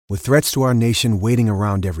With threats to our nation waiting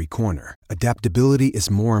around every corner, adaptability is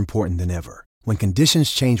more important than ever. When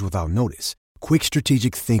conditions change without notice, quick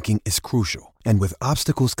strategic thinking is crucial. And with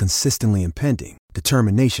obstacles consistently impending,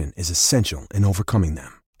 determination is essential in overcoming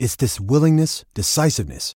them. It's this willingness,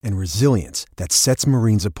 decisiveness, and resilience that sets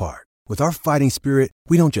Marines apart. With our fighting spirit,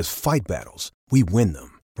 we don't just fight battles, we win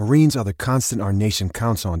them. Marines are the constant our nation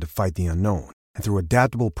counts on to fight the unknown. And through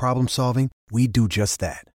adaptable problem solving, we do just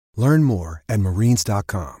that. Learn more at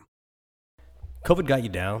marines.com. COVID got you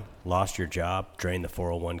down, lost your job, drained the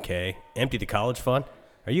 401k, emptied the college fund?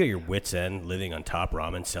 Are you at your wit's end living on top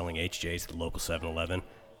ramen, selling HJs at the local 7-Eleven?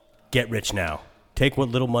 Get rich now. Take what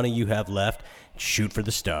little money you have left and shoot for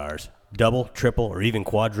the stars. Double, triple, or even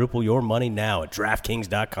quadruple your money now at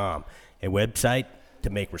DraftKings.com, a website to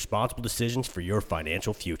make responsible decisions for your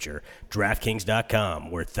financial future. DraftKings.com,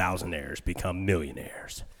 where thousandaires become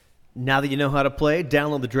millionaires. Now that you know how to play,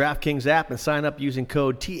 download the DraftKings app and sign up using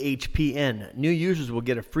code THPN. New users will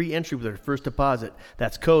get a free entry with their first deposit.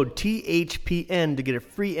 That's code THPN to get a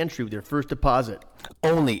free entry with your first deposit.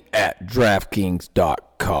 Only at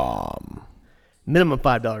DraftKings.com. Minimum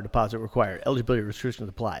 $5 deposit required. Eligibility restrictions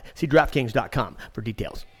apply. See DraftKings.com for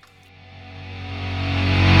details.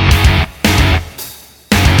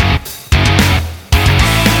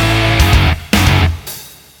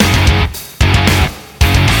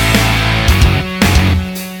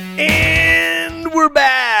 And we're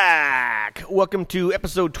back. Welcome to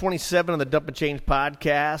episode 27 of the Dump and Change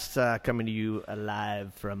podcast. Coming to you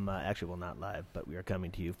live from, not live, but we are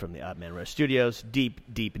coming to you from the Odd Man Rush Studios, deep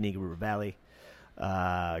in Eagle River Valley.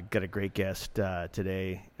 Got a great guest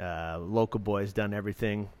today. Local boy's done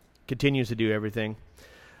everything, continues to do everything.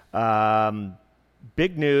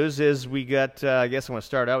 Big news is we got, I guess I'm going to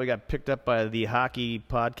start out, we got picked up by the Hockey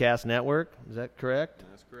Podcast Network. Is that correct?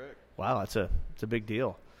 That's correct. Wow, it's a big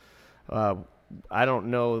deal. I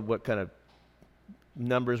don't know what kind of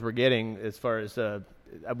numbers we're getting as far as, but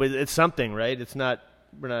it's something, right? We're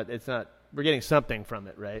getting something from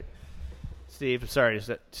it, right? Steve, sorry,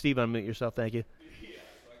 Steve, unmute yourself, thank you.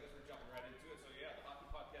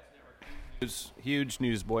 Huge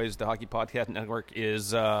news, boys. The Hockey Podcast Network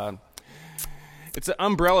is it's an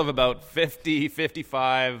umbrella of about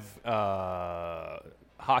 55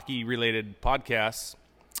 hockey-related podcasts.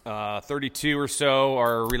 32 or so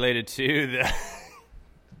are related to the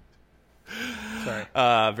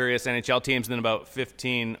various NHL teams, and then about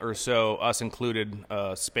 15 or so, us included,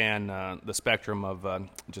 span the spectrum of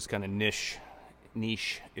just kind of niche,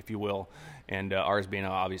 if you will. And ours being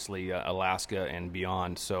obviously Alaska and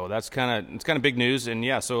beyond. So it's kind of big news. And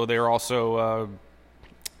yeah, so they're also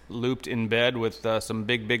looped in bed with some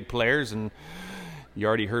big players. And you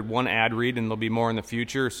already heard one ad read, and there'll be more in the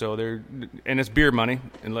future. So and it's beer money.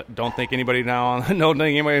 And don't think anybody now, don't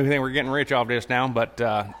think anybody think we're getting rich off this now. But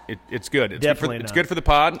it's good. It's good for the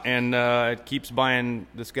pod, and it keeps buying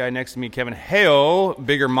this guy next to me, Kevin Hale,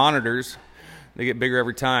 bigger monitors. They get bigger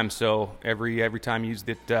every time. So every time you use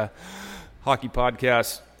that. Hockey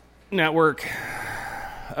Podcast Network,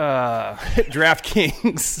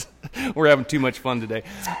 DraftKings. We're having too much fun today.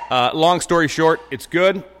 Long story short, it's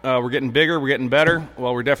good. We're getting bigger. We're getting better.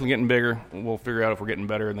 Well, we're definitely getting bigger. We'll figure out if we're getting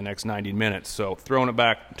better in the next 90 minutes. So throwing it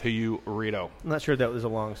back to you, Rito. I'm not sure that was a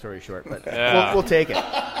long story short, but we'll take it.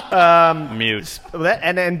 Mute.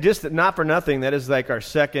 And just not for nothing, that is like our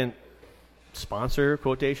second sponsor,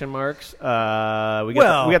 quotation marks. We got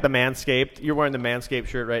the Manscaped. You're wearing the Manscaped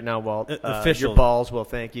shirt right now, Walt. Official. Your balls will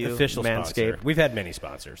thank you. Official Manscaped. sponsor. We've had many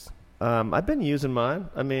sponsors. I've been using mine.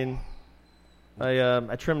 I mean,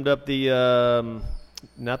 I trimmed up the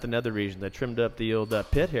not the nether regions. I trimmed up the old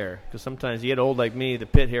pit hair, because sometimes you get old like me, the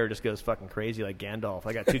pit hair just goes fucking crazy like Gandalf.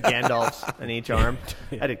 I got 2 Gandalfs on each arm.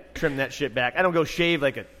 I had to trim that shit back. I don't go shave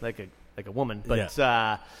like a woman, but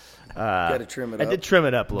yeah. Got to trim it up. I did trim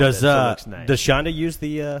it up a little bit, so it looks nice. Does Shonda use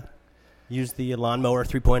the lawnmower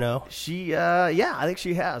 3.0? She, I think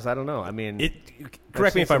she has. I don't know. I mean,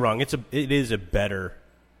 correct me if I'm wrong. It is a better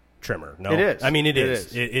trimmer. No, it is. I mean, it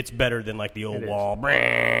is. It's better than like the old wall.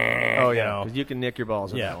 Oh yeah, because you can nick your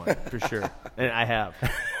balls with that one for sure. And I have.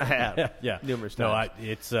 Yeah, numerous times.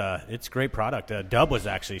 It's a great product. Dub was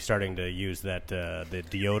actually starting to use that the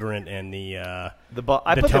deodorant and the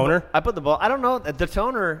toner. I put the ball. I don't know the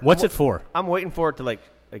toner. What's it for? I'm waiting for it to like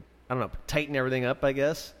I don't know, tighten everything up, I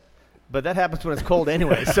guess. But that happens when it's cold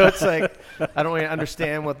anyway. So it's like I don't really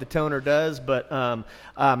understand what the toner does. But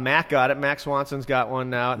Mac got it. Mac Swanson's got one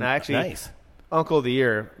now. And I actually, nice. Uncle of the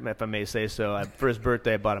Year, if I may say so. For his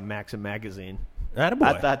birthday, I bought a Maxim magazine. Attaboy.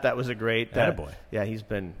 I thought that was a great. Attaboy. Yeah, he's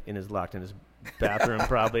been locked in his bathroom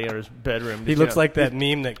probably, or his bedroom. He looks like that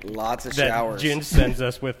meme that Lots of that showers. Ginge sends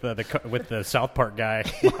us with the South Park guy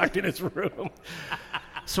locked in his room.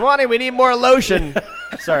 Swanee, we need more lotion.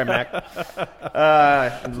 Sorry, Mac.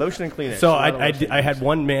 Lotion and Kleenex. So I had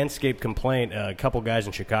one Manscaped complaint. A couple guys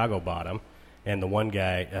in Chicago bought them, and the one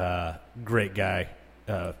guy, great guy,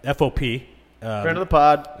 FOP. Friend of the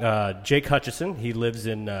pod. Jake Hutchison. He lives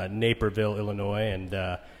in Naperville, Illinois,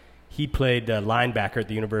 and he played linebacker at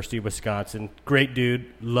the University of Wisconsin. Great dude.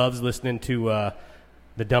 Loves listening to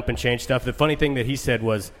the dump and change stuff. The funny thing that he said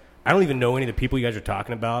was, I don't even know any of the people you guys are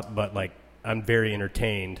talking about, but like I'm very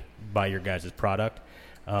entertained by your guys' product.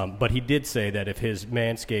 But he did say that if his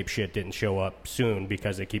Manscaped shit didn't show up soon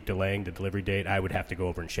because they keep delaying the delivery date, I would have to go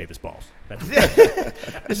over and shave his balls.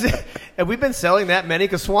 Have we been selling that many?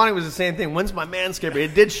 Because Swanee was the same thing. When's my Manscaped?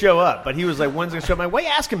 It did show up, but he was like, when's it going to show up? I'm like, why are you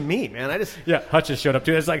asking me, man? Yeah, Hutchins showed up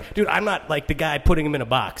too. It's like, dude, I'm not like the guy putting him in a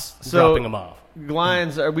box, So, dropping him off.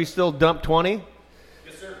 Glines, are we still Dump 20?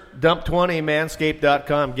 Yes, sir. Dump 20,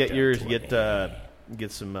 manscaped.com. Get yours.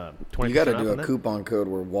 Get some 20%. You got to off do on a it. coupon code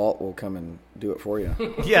where Walt will come and do it for you.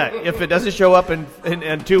 Yeah, if it doesn't show up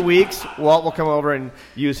in 2 weeks, Walt will come over and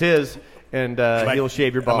use his, and he'll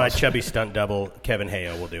shave your balls. My chubby stunt double, Kevin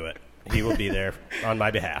Hayo, will do it. He will be there on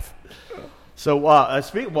my behalf. So,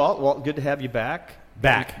 Walt, good to have you back.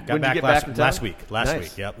 Got When did back you get last, back in time? last week. Last Nice.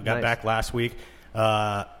 week, yep. Got Nice. back last week.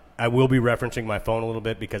 I will be referencing my phone a little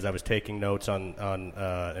bit because I was taking notes on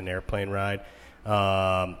an airplane ride.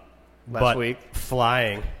 Last week.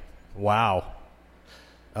 Flying, wow.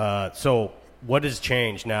 So what has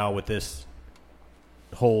changed now with this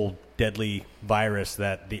whole deadly virus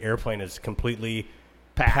that the airplane is completely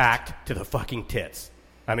packed to the fucking tits?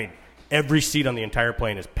 I mean, every seat on the entire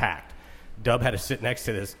plane is packed. Dub had to sit next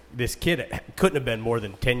to this kid. Couldn't have been more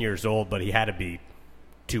than 10 years old, but he had to be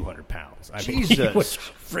 200 pounds. I mean, he Jesus. was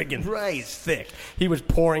friggin' thick. He was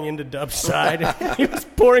pouring into Dub's side. He was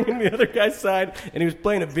pouring into the other guy's side, and he was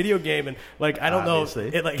playing a video game. And like, I don't Obviously.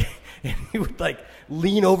 know, it like he would like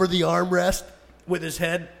lean over the armrest with his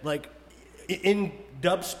head like in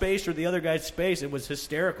Dub's space or the other guy's space. It was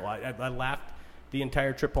hysterical. I laughed the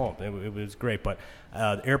entire trip home. It was great. But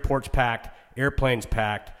the airport's packed, airplane's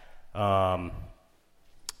packed. A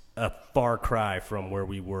far cry from where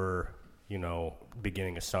we were,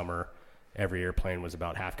 beginning of summer. Every airplane was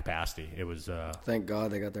about half capacity. It was Thank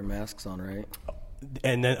God they got their masks on, right?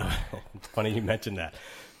 and then funny you mentioned that.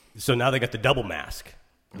 So now they got the double mask.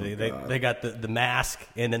 They got the mask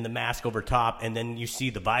and then the mask over top, and then you see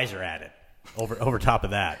the visor at it over top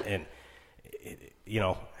of that. And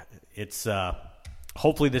it's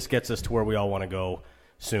hopefully this gets us to where we all want to go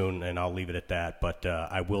soon, and I'll leave it at that. But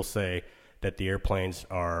I will say that the airplanes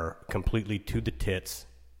are completely to the tits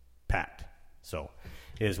packed. So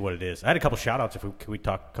it is what it is. I had a couple shout-outs. Can we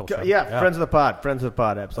talk a couple shout-outs? Yeah, friends of the pod,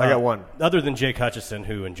 Eps. I got one. Other than Jake Hutchison,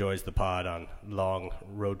 who enjoys the pod on long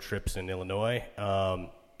road trips in Illinois,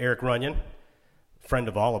 Eric Runyon, friend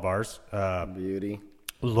of all of ours, Beauty.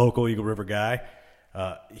 local Eagle River guy.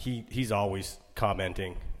 He's always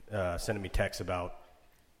commenting, sending me texts about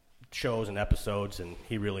shows and episodes, and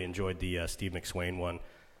he really enjoyed the Steve McSwain one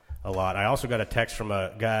a lot. I also got a text from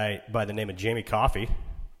a guy by the name of Jamie Coffey.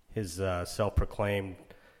 His self-proclaimed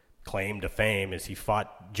claim to fame is he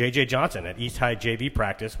fought J.J. Johnson at East High JV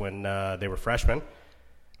practice when they were freshmen.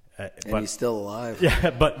 And he's still alive.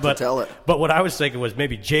 Yeah, but tell it. But what I was thinking was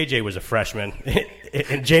maybe J.J. was a freshman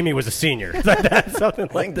and Jamie was a senior. Something I like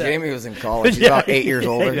think that. Jamie was in college. He's about 8 years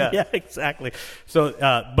older. Yeah, exactly. So,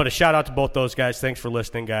 but a shout out to both those guys. Thanks for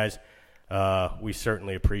listening, guys. We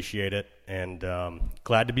certainly appreciate it, and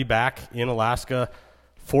glad to be back in Alaska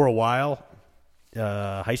for a while.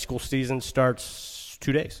 High school season starts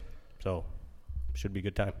 2 days, so should be a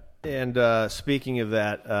good time. And speaking of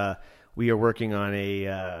that, we are working on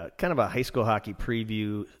a kind of a high school hockey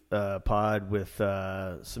preview pod with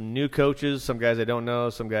some new coaches, some guys I don't know,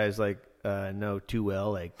 some guys know too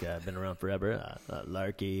well, been around forever,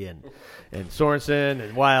 Larky and Sorensen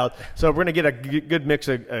and Wild. So we're going to get a good mix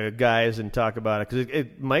of guys and talk about it because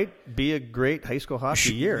it might be a great high school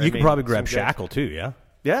hockey year. You could probably grab Shackle too, yeah?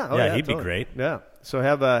 Yeah, he'd totally. be great. Yeah, so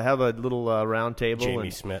have a little round table.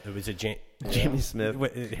 Jamie Smith. Was it Jamie Smith.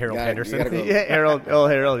 Harold You Henderson? gotta go. Yeah,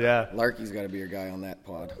 Harold, yeah. Larky's got to be your guy on that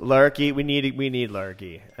pod. Larky, we need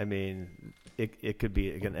Larky. I mean, it could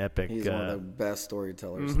be an epic. He's one of the best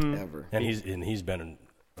storytellers ever. And he's been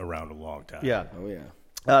around a long time. Yeah. Oh,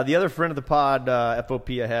 yeah. The other friend of the pod,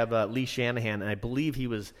 FOP, I have Lee Shanahan, and I believe he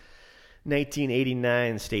was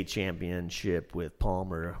 1989 state championship with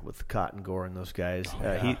Palmer, with Cotton Gore and those guys.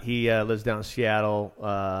 He lives down in Seattle,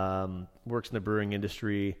 works in the brewing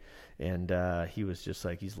industry, and he was just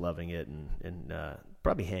like, he's loving it and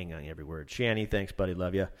probably hanging on every word. Shanny, thanks, buddy.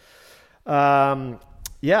 Love you.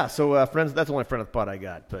 So friends, that's the only friend of the pod I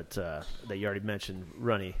got, but that you already mentioned,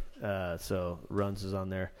 Runny. So Runs is on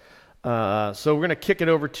there. So we're gonna kick it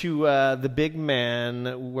over to the big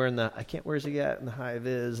man wearing where's he at in the high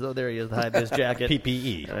vis? Oh, there he is, the high vis jacket.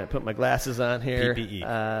 PPE. I put my glasses on here.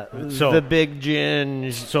 PPE. So the big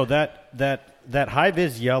ginge. So that high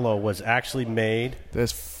vis yellow was actually made.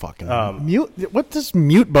 This fucking mute. What's this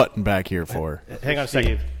mute button back here for? Hang on a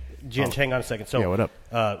second. Ginge, hang on a second. So yeah, what up?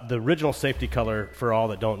 The original safety color, for all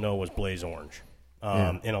that don't know, was blaze orange.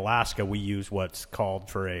 In Alaska, we use what's called,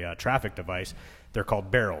 for a traffic device, they're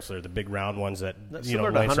called barrels. They're the big round ones that,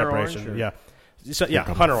 similar to lane Hunter separation. Orange, Yeah. So, yeah,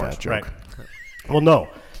 Hunter Orange, joke. right. Well, no.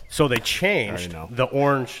 So they changed know. the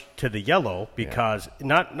orange to the yellow because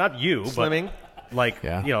not you, Slimming? but like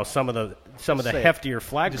some of the Say heftier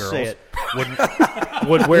flag Just girls say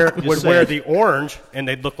would wear say it. the orange and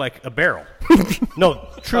they'd look like a barrel. No,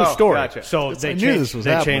 true story. Gotcha. So they knew this was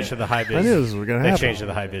happening. changed to the high vis. I knew this was gonna They happen. changed to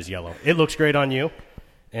the high vis yellow. It looks great on you,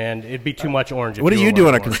 and it'd be too much orange. If What do you were do on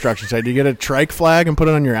wearing a orange. construction site? Do you get a trike flag and put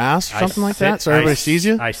it on your ass or something like that so everybody sees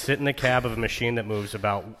you? I sit in the cab of a machine that moves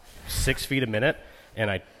about 6 feet a minute, and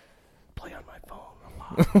I play on my phone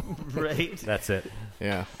a lot. Right. That's it.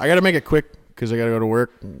 Yeah. I got to make it quick because I got to go to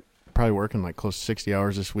work. Probably working like close to 60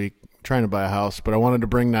 hours this week trying to buy a house, but I wanted to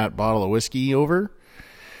bring that bottle of whiskey over.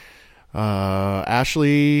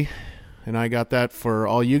 Ashley and I got that for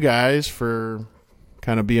all you guys for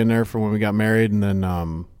kind of being there for when we got married, and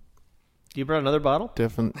then You brought another bottle?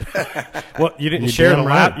 different. Well, you didn't You share the damn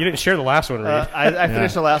right. you didn't share the last one, Reed. I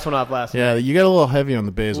finished the last one off last night. Yeah, you got a little heavy on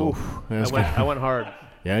the basil. That's good. I went hard.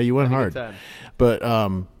 Yeah, you went Had a good hard. time. But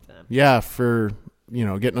yeah, for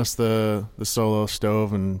getting us the solo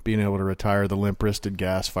stove and being able to retire the limp-wristed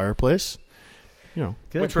gas fireplace. Good.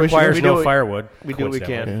 Which requires We do no what- firewood. We do what we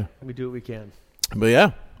coincidentally. can. Yeah. We do what we can. But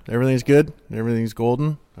yeah, everything's good. Everything's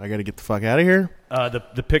golden. I got to get the fuck out of here.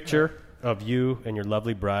 The picture of you and your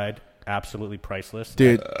lovely bride, absolutely priceless.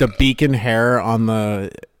 Dude, the beacon hair on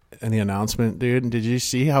the announcement, dude. Did you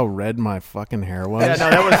see how red my fucking hair was? Yeah,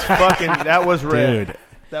 no, that was red. Dude.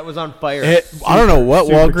 That was on fire. I don't know what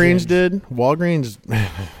super Walgreens tinged. did. Walgreens,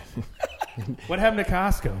 What happened to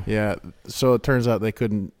Costco? yeah. So it turns out they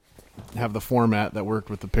couldn't have the format that worked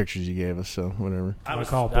with the pictures you gave us. So whatever. I was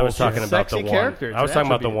call talking bullshit. about the Sexy one. character, it's I was an talking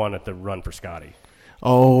about the attribute. one at the Run for Scotty.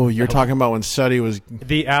 Oh, you're talking about when Suddy was.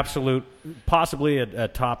 The absolute, possibly a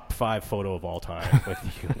top 5 photo of all time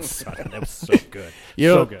with you and Sonny. That was so good.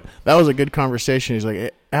 So good. That was a good conversation. He's like, hey,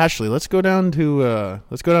 Ashley, let's go down to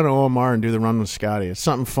OMR and do the Run with Scotty. It's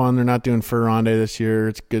something fun. They're not doing Fur Ronde this year.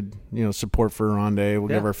 It's good, support Fur Ronde. We'll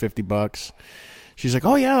give her $50. She's like,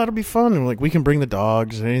 oh yeah, that'll be fun. And we're like, we can bring the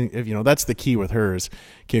dogs. And if, that's the key with her is,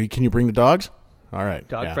 can you bring the dogs? All right.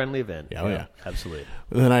 Dog-friendly event. Yeah, yeah. Absolutely.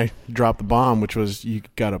 And then I dropped the bomb, which was you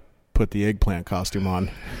got to put the eggplant costume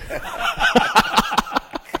on.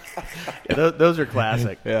 Yeah, those are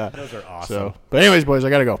classic. Yeah. Those are awesome. So, but anyways, boys, I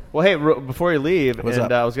got to go. Well, hey, before you leave, What's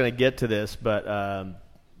up? I was going to get to this, but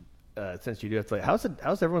since you do have to,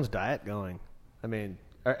 how's everyone's diet going? I mean,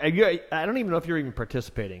 are you, I don't even know if you're even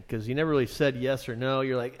participating because you never really said yes or no.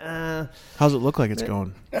 You're like, How's it look like it's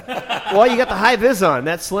going? well, you got the high vis on.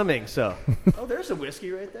 That's slimming. So, oh, there's a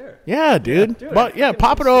whiskey right there. Yeah, dude. Dude, But yeah, I can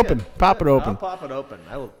pop it see open. Pop it I'll open. pop it open.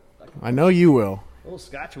 I will. I know you will. A little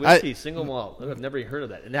Scotch whiskey, single malt. I've never even heard of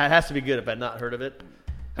that, and that has to be good if I've not heard of it.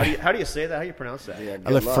 How do you say that? How do you pronounce that? Yeah, A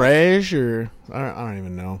good luck. Lafrage or I don't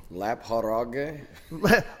even know. Lap Harage?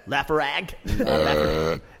 Lafarag.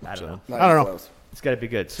 I don't know. I don't know. Close. It's got to be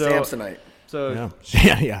good. So, Samsonite. so,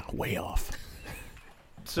 Yeah, way off.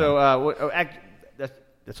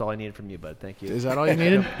 that's all I needed from you, bud. Thank you. Is that all you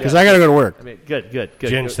needed? Because I got to go to work. I mean, good.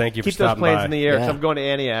 Jens, thank you for Keep those stopping planes by. in the air. 'cause Yeah. I'm going to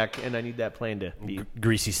Antioch, and I need that plane to be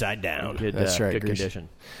Greasy side down. good, That's right, good greasy. condition.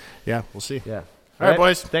 Yeah, we'll see. Yeah. All right,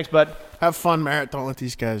 boys. Thanks, bud. Have fun, Merritt. Don't let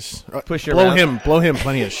these guys Push you blow around. him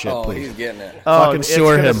plenty of shit, Oh, please. he's getting it. Fucking it's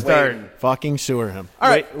sewer gonna him. start. Fucking sewer him. All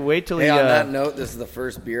right. Wait till Hey, he. on that note, this is the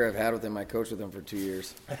first beer I've had with him. I coached with him for 2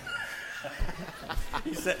 years.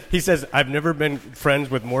 He says, I've never been friends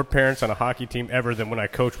with more parents on a hockey team ever than when I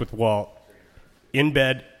coached with Walt. In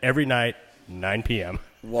bed every night, 9 p.m.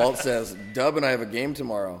 Walt says, Dub and I have a game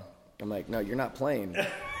tomorrow. I'm like, no, you're not playing.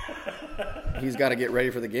 He's got to get ready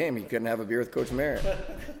for the game. He couldn't have a beer with Coach Merritt.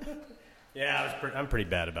 Yeah, I'm pretty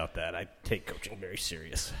bad about that. I take coaching very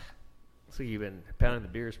serious. Looks like you've been pounding the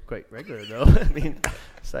beers quite regular, though. I mean,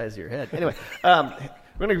 size of your head. Anyway, we're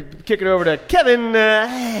going to kick it over to Kevin.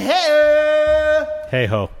 Hey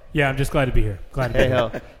ho. Yeah, I'm just glad to be here. Glad to be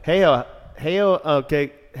here. Hey ho.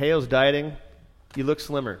 Okay, Heyo's dieting. You look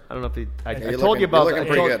slimmer. I don't know if I you're told you about. you're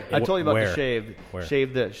looking pretty good. I told you about Where? the shave. Where?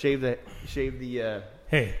 Shave the.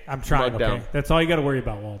 Hey, I'm trying, Mug okay? down. That's all you got to worry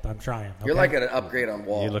about, Walt. I'm trying. You're okay? like an upgrade on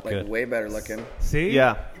Walt. You look like good. way better looking. See?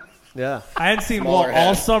 Yeah. I hadn't seen Smaller Walt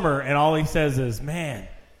all head. summer, and all he says is, man,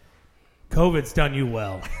 COVID's done you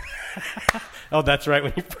well. Oh, that's right.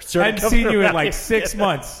 When you first I started hadn't coming seen you in around, like 6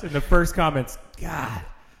 months. In the first comments, God,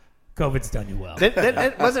 COVID's done you well.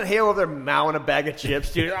 Then wasn't Hale over there mowing a bag of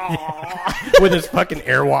chips, dude? with his fucking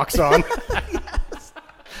airwalks on.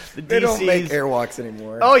 The They don't make DCs. airwalks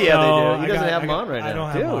anymore. Oh yeah, No, they do. He doesn't have them on right now. I don't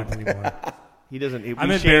have dude. them on anymore. He doesn't. I'm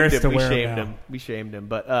we embarrassed shamed him. to wear 'em We shamed now. him. We shamed him.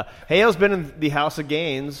 But Hale's been in the House of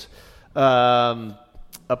Gains,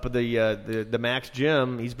 up at the Max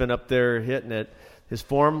Gym. He's been up there hitting it. His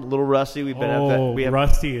form a little rusty. We've been at that. Oh, We have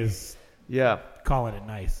Rusty is yeah, calling it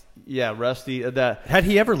nice. rusty. That Had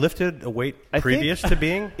he ever lifted a weight I think- previous to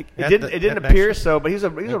being? it at didn't. the- It didn't at Max appear Gym? so. But he's a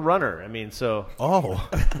runner. I mean, so Oh,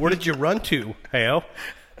 where did you run to, Hale?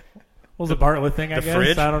 What was the Bartlett thing, I the guess?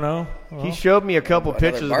 fridge? I don't know. he showed me a couple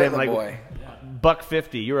Another pictures of him Bartlett like boy.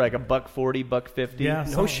 $150. You were like $140, $150. Yeah, No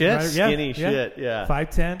something, shit. right? Skinny shit. Yeah.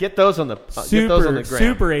 5'10". Get those on the super, get those on the gram.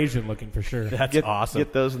 super Asian looking for sure. That's Get- awesome.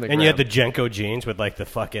 get those in the And you had the gram. Jenko jeans with like the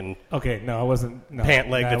fucking. Okay, no, I wasn't. No, Pant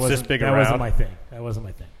leg that that's this wasn't- big That around. wasn't my thing. That wasn't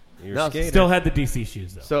my thing. You're No, skating. Still had the DC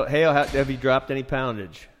shoes though. So, Hale, have you dropped any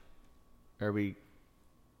poundage? Are we?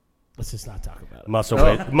 Let's just not talk about it. Muscle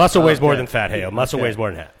Oh. weighs more Okay. than fat, Hale. Muscle Okay. weighs more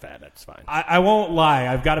than fat. That's fine. I won't lie.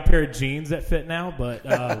 I've got a pair of jeans that fit now, but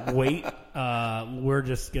weight, we're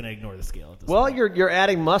just gonna ignore the scale. At this Well, point. you're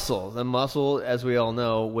adding muscle. The muscle, as we all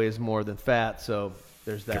know, weighs more than fat. So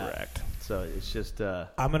there's that. Correct. So it's just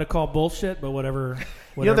I'm gonna call bullshit, but whatever.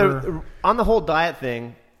 you know, Whatever. on the whole diet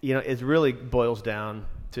thing, you know, it really boils down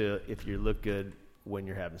to if you look good when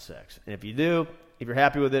you're having sex, and if you do, if you're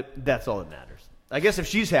happy with it, that's all that matters. I guess if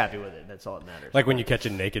she's happy with it, that's all that matters. Like when you catch a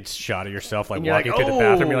naked shot of yourself, like And you're walking like, through the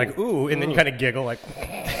bathroom, you're "Oh." like, ooh, and then you kind of giggle, like,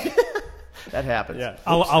 that happens. yeah.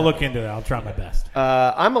 I'll look into that. I'll try my best.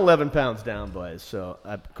 I'm 11 pounds down, boys. So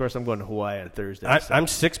of course I'm going to Hawaii on Thursday. so- I'm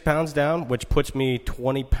 6 pounds down, which puts me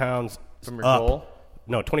 20 pounds From your up. goal?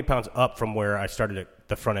 No, 20 pounds up from where I started at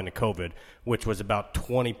the front end of COVID, which was about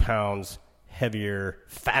 20 pounds heavier,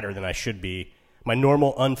 fatter than I should be. My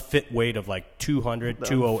normal unfit weight of like 200,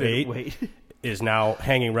 208 weight. is now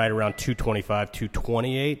hanging right around 225,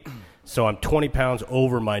 228. So I'm 20 pounds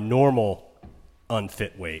over my normal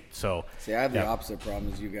unfit weight. So See, I have the yeah. opposite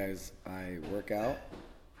problem as you guys. I work out.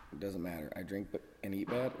 It doesn't matter. I drink and eat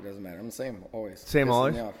bad. It doesn't matter. I'm the same always. Same Pisses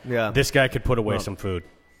always. me off. Yeah. This guy could put away some food.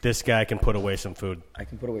 This guy can put away some food. I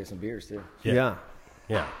can put away some beers too. Yeah.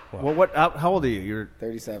 Yeah. Well, what? How old are you? You're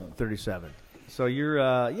 37. 37. So you're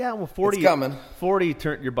 40. It's coming. 40.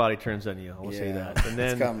 Your body turns on you. I will say Yeah, that. And then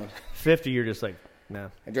it's coming. 50, you're just like, nah.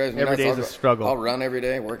 It drives me Every nuts. day's a struggle. I'll run every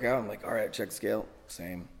day, work out. I'm like, all right, check the scale.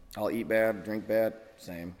 Same. I'll eat bad, drink bad.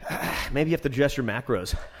 Same. Maybe you have to adjust your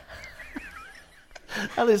macros.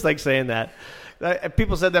 I just like saying that.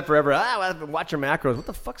 People said that forever. Watch your macros. What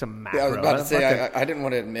the fuck's a macro? Yeah, I was about to say, Fucking- I didn't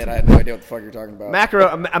want to admit I had no idea what the fuck you're talking about.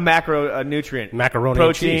 a macro nutrient. Macaroni and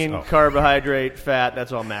protein, cheese. Oh. carbohydrate, fat.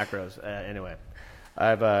 That's all macros. Anyway,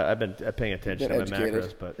 I've been paying attention Been to my educated.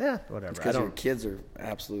 macros, but yeah, whatever. I Because your don't. kids are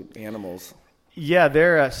absolute animals. Yeah,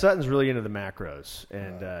 they're Sutton's really into the macros,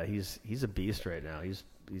 and he's a beast right now. He's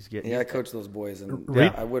getting. Yeah, I coach those boys, and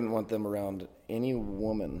Yeah. I wouldn't want them around any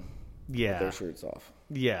woman Yeah. with their shirts off.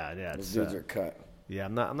 Yeah. Those It's, dudes are cut. yeah,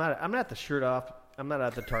 I'm not at the shirt off. I'm not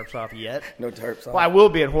at the tarps off yet. No tarps on. Well, I will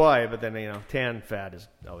be in Hawaii, but then tan fat is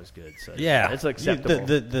always good. So Yeah, it's acceptable.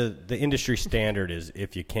 The industry standard is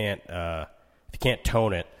if you can't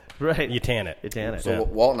tone it, right, you tan it. You tan it. So Yeah.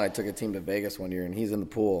 Walt and I took a team to Vegas one year, and he's in the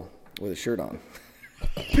pool with a shirt on.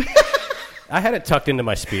 I had it tucked into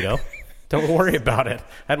my Speedo. Don't worry about it.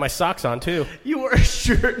 I had my socks on too. You wore a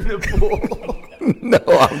shirt in the pool. No,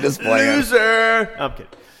 I'm just playing. Loser. I'm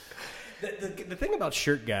kidding. The thing about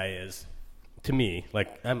shirt guy is, to me,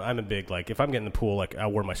 like I'm a big like if I'm getting in the pool, like I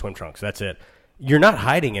wear my swim trunks. That's it. You're not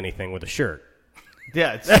hiding anything with a shirt.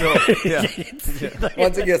 Yeah, it's still, yeah.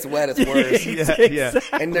 Once it gets wet, it's worse. Yeah.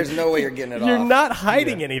 And there's no way you're getting it You're off. not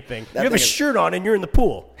hiding anything. That You have a thing is- shirt on and you're in the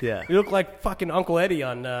pool. Yeah. You look like fucking Uncle Eddie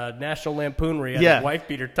on National Lampoon where he had Yeah. his wife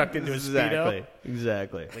beater tucked into his Exactly. Speedo.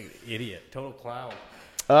 Exactly. Like an idiot. Total clown.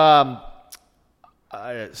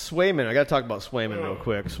 Swayman, I got to talk about Swayman real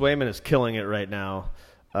quick. Swayman is killing it right now.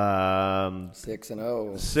 6-0.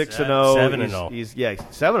 6-0. 7-0. He's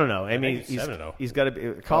 7-0. I mean, he's 7-0. He's got to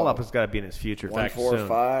be call up. Has got to be in his future.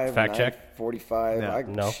 145. Fact check. 45. Yeah. I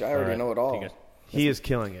already know it all. He is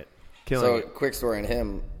killing it. Quick story on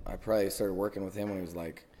him. I probably started working with him when he was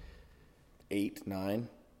like 8, 9.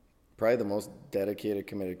 Probably the most dedicated,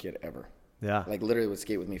 committed kid ever. Yeah. Like literally would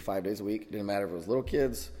skate with me 5 days a week. Didn't matter if it was little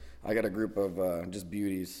kids. I got a group of just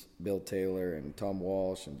beauties, Bill Taylor and Tom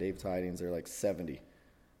Walsh and Dave Tidings. They're like 70.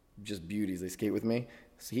 Just beauties. They skate with me.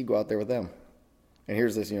 So he'd go out there with them. And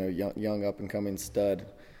here's this, young up-and-coming stud.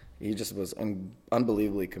 He just was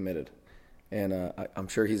unbelievably committed. And I'm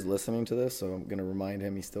sure he's listening to this, so I'm going to remind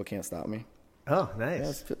him he still can't stop me. Oh,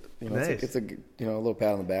 nice. Yeah, nice. It's a little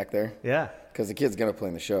pat on the back there. Yeah. Because the kid's going to play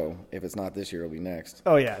in the show. If it's not this year, it'll be next.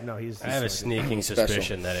 Oh, yeah. No, I have a sneaking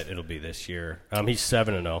suspicion that it'll be this year. He's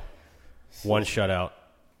 7-0. One shutout,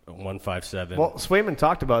 157. Well, Swayman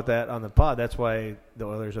talked about that on the pod. That's why the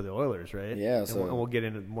Oilers are the Oilers, right? Yeah. And we'll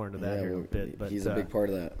get more into that here in a bit. But he's a big part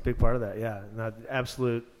of that. Big part of that, yeah.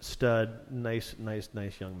 Absolute stud. Nice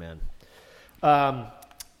young man.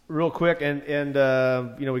 Real quick, and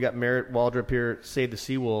we got Merritt Waldrop here. Save the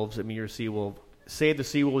Seawolves. I mean, you're a Seawolf. Save the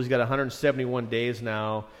Seawolves. He's got 171 days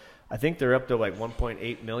now. I think they're up to like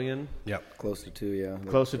 1.8 million. Yep. Close to 2, yeah.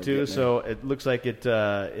 Close to 2. So it looks like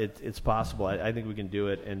it's possible. I think we can do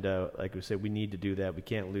it. And like we said, we need to do that. We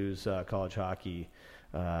can't lose college hockey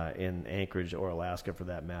in Anchorage or Alaska for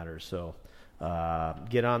that matter. So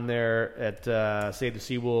get on there at Save the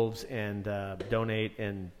Seawolves and donate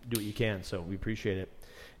and do what you can. So we appreciate it.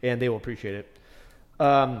 And they will appreciate it.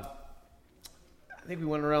 I think we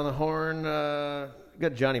went around the horn. We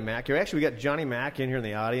got Johnny Mack here. Actually, we got Johnny Mack in here in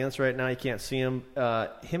the audience right now. You can't see him.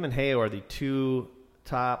 Him and Heo are the two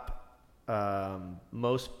top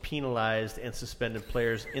most penalized and suspended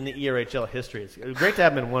players in the ERHL history. It's great to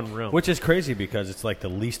have them in one room. Which is crazy because it's like the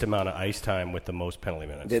least amount of ice time with the most penalty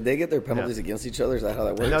minutes. Did they get their penalties against each other? Is that how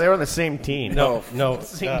that works? No, they were on the same team. No.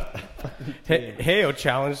 Heo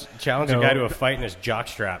challenged a guy to a fight in his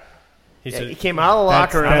jockstrap. He came out of the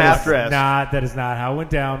locker room half dressed. That is not how it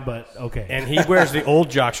went down, but okay. And he wears the old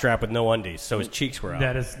jockstrap with no undies, so his cheeks were out.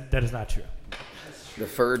 That is not true. The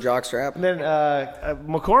fur jockstrap? And then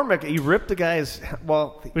McCormick, he ripped the guy's.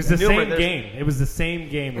 Well, it was the same game. It was the same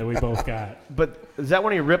game that we both got. But is that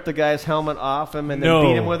when he ripped the guy's helmet off him and then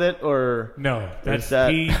beat him with it, or no?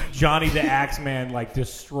 Johnny the Axeman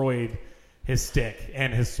destroyed his stick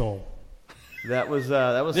and his soul. That was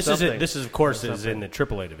this something. This is of course is in the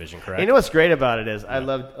AAA division, correct? You know what's great about it is I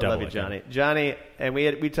love you, Johnny. Johnny, and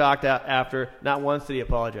we talked out after. Not once did he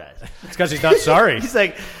apologize. It's because he's not sorry. He's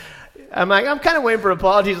like, I'm kind of waiting for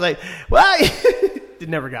apologies. Like, well,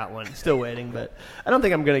 never got one. Still waiting, but I don't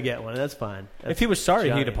think I'm gonna get one. That's fine. If he was sorry,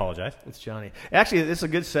 Johnny. he'd apologize. It's Johnny. Actually, this is a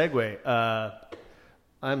good segue.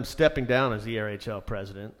 I'm stepping down as ERHL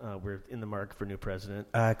president. We're in the market for a new president.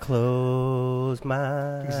 I close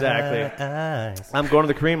my eyes. I'm going to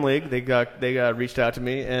the Cream League. They reached out to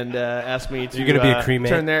me and asked me to. You're going to be a cream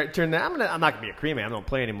man? Turn there. I'm not going to be a cream man. I don't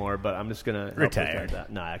play anymore, but I'm just going to retire.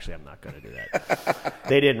 No, actually, I'm not going to do that.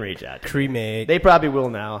 They didn't reach out. Cremate. They probably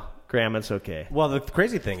will now. Graham, it's okay. Well, the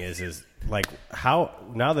crazy thing is like how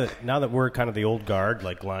now that we're kind of the old guard,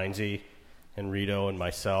 like Lindsay and Rito and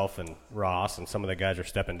myself and Ross and some of the guys are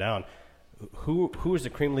stepping down. Who is the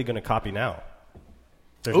Cream League going to copy now?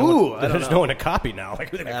 There's no one to copy now. Like,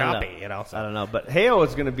 who's going to copy? So. I don't know. But Heo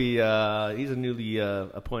is going to be he's a newly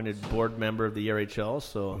appointed board member of the ERHL,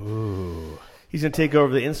 so he's going to take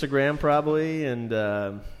over the Instagram probably, and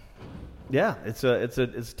yeah,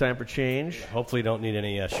 it's time for change. Hopefully, you don't need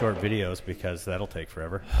any short videos because that'll take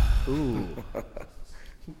forever. Ooh.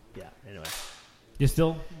 Yeah. Anyway. You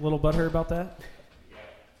still a little butthurt about that?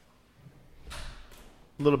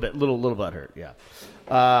 A little butthurt, yeah.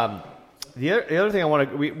 The other thing I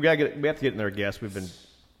want to we have to get in their guests. We've been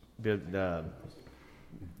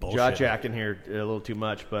jaw-jacking here a little too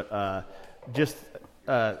much, but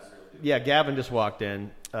Gavin just walked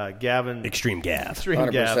in. Gavin, Extreme Gav,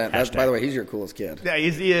 100%. That's, by the way, he's your coolest kid. Yeah,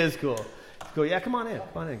 he is cool. Cool. Yeah, come on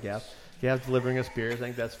in, Gav. Gav's delivering us beers. I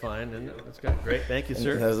think that's fine, and that's great. Thank you,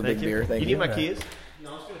 sir. That was a big beer. Thank you. You need my keys?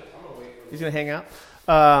 No, I'm gonna wait. He's gonna hang out.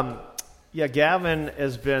 Yeah, Gavin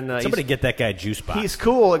has been. Somebody get that guy juice box. He's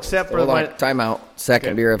cool, except for time out.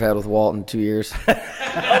 Second beer I've had with Walt in 2 years. Oh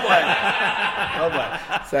boy.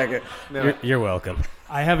 Second. No. You're welcome.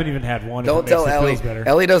 I haven't even had one. Don't tell Ellie.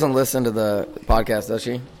 Ellie doesn't listen to the podcast, does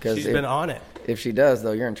she? She's been on it. If she does,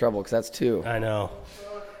 though, you're in trouble because that's 2. I know.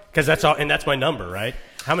 Because that's all, and that's my number, right?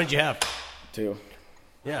 How many did you have? 2.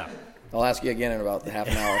 Yeah. I'll ask you again in about half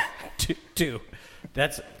an hour. 2.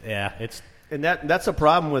 That's it's And that's a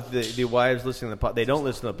problem with the wives listening to the podcast. They don't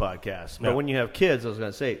listen to the podcast. But when you have kids, I was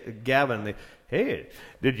going to say, Gavin, hey,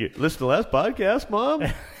 did you listen to the last podcast, Mom?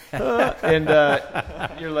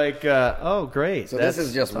 And you're like, oh, great. So this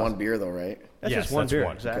is just one beer, though, right? That's Yes, just one that's beer.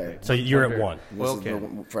 one. Exactly. Okay. So you're at one. This is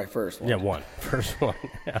the first one. Yeah, one. First one.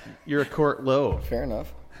 Yeah. You're a quart low. Fair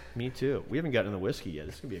enough. Me too. We haven't gotten to the whiskey yet.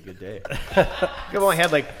 This is going to be a good day. We've only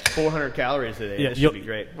had like 400 calories today. Yeah, This should be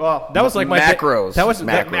great. Well, That was like my Macros. Day. That was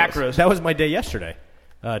Macros. That was my day yesterday.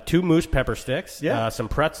 2 moose pepper sticks, Yeah. some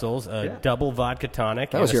pretzels, double vodka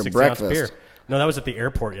tonic, That and was a your 6-ounce breakfast. beer. No, that was at the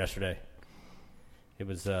airport yesterday. It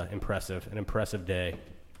was impressive, an impressive day.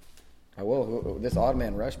 This Odd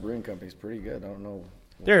Man Rush Brewing Company is pretty good. I don't know.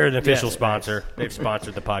 They're an official Yes, sponsor. They've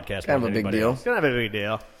sponsored the podcast. Kind more of than a big anybody deal. else. it's going to have a big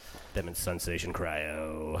deal. Them and Sensation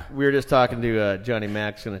Cryo. We were just talking to Johnny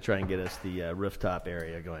Mac's going to try and get us the rooftop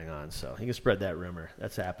area going on, so he can spread that rumor.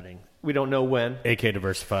 That's happening. We don't know when. AK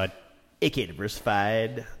Diversified AK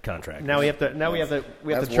Diversified contract. Now we have to. We have That's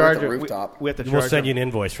to worth charge a it. rooftop. We have to charge. We'll send him. you an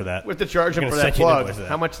invoice for that. We have to charge him We're for gonna that send you an plug. invoice for that.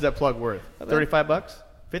 How much is that plug worth? $35?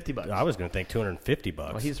 $50? I was going to think $250.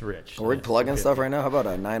 Well, he's rich. We're plugging stuff right now. How about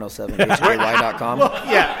a 907hky.com?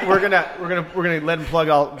 Yeah, we're gonna let him plug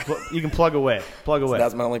all. You can plug away. Plug away.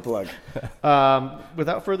 That's my only plug.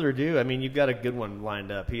 Without further ado, I mean, you've got a good one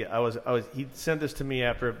lined up. He sent this to me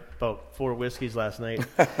after about 4 whiskeys last night,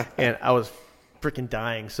 and I was freaking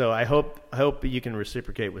dying. So I hope you can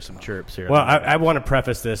reciprocate with some chirps here. Well, I want to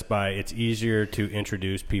preface this by it's easier to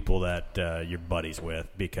introduce people that you're buddies with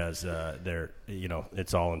because they're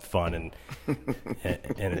it's all in fun and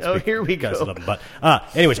it's Oh, here we because go. of them. But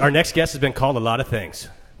anyways, our next guest has been called a lot of things.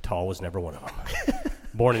 Tall was never one of them.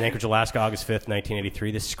 Born in Anchorage, Alaska, August 5th,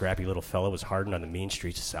 1983, this scrappy little fellow was hardened on the mean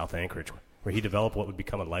streets of South Anchorage, where he developed what would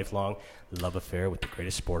become a lifelong love affair with the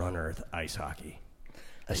greatest sport on earth, ice hockey.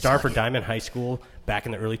 A star for Diamond High School back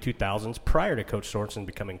in the early 2000s, prior to Coach Sorensen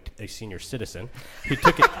becoming a senior citizen, he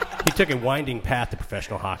took a winding path to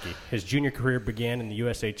professional hockey. His junior career began in the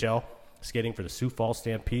USHL, skating for the Sioux Falls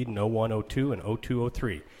Stampede in 01-02 and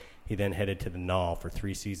 02-03. He then headed to the Knoll for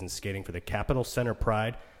 3 seasons, skating for the Capital Center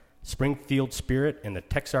Pride, Springfield Spirit, and the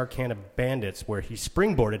Texarkana Bandits, where he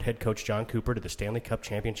springboarded head coach John Cooper to the Stanley Cup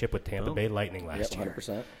championship with Tampa Bay Lightning last year.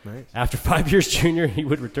 100%. Nice. After 5 years junior, he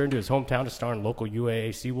would return to his hometown to star in local UAA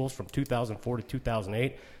Seawolves from 2004 to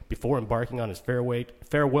 2008 before embarking on his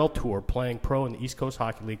farewell tour, playing pro in the East Coast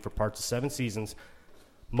Hockey League for parts of 7 seasons,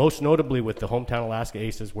 most notably with the hometown Alaska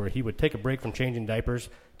Aces, where he would take a break from changing diapers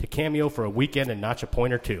to cameo for a weekend and notch a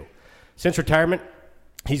point or two. Since retirement,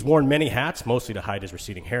 he's worn many hats, mostly to hide his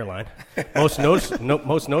receding hairline. Most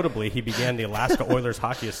notably, he began the Alaska Oilers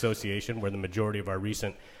Hockey Association, where the majority of our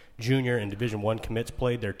recent junior and Division I commits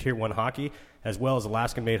played their Tier 1 hockey, as well as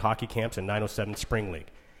Alaskan-made hockey camps in 907 Spring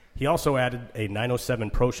League. He also added a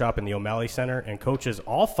 907 pro shop in the O'Malley Center and coaches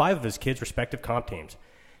all 5 of his kids' respective comp teams.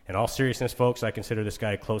 In all seriousness, folks, I consider this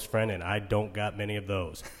guy a close friend, and I don't got many of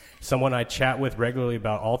those. Someone I chat with regularly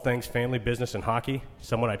about all things family, business, and hockey.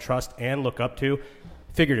 Someone I trust and look up to.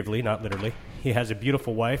 Figuratively, not literally. He has a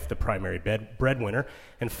beautiful wife, the primary breadwinner,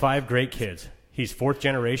 and 5 great kids. He's 4th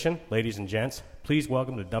generation, ladies and gents. Please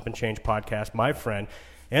welcome to the Dump and Change podcast, my friend,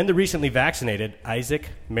 and the recently vaccinated Isaac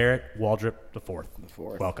Merritt Waldrop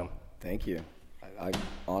IV. Welcome. Thank you. I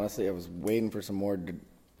honestly, I was waiting for some more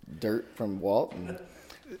dirt from Walt, and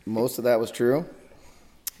most of that was true.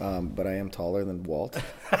 But I am taller than Walt.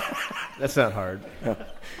 That's not hard. I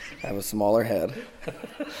have a smaller head.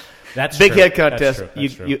 That's Big true. head contest.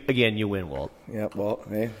 That's true. You win, Walt. Yeah, well,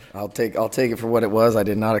 hey, I'll take it for what it was. I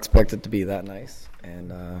did not expect it to be that nice,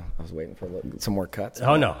 and I was waiting for some more cuts.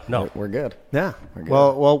 Oh, no. We're good. Yeah. We're good.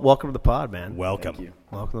 Well, welcome to the pod, man. Welcome. Thank you.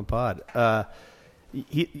 Welcome to the pod.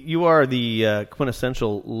 You are the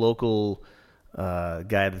quintessential local guy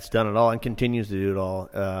that's done it all and continues to do it all.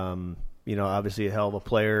 Obviously a hell of a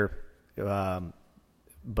player,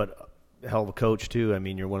 but a hell of a coach too. I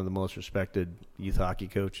mean, you're one of the most respected youth hockey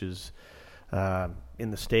coaches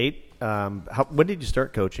in the state. When did you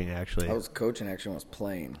start coaching, actually? I was coaching actually when I was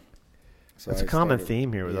playing. So That's I a common started-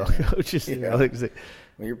 theme here with yeah. all coaches. You know, Yeah. like-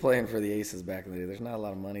 When you're playing for the Aces back in the day, there's not a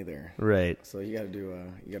lot of money there. right. So you got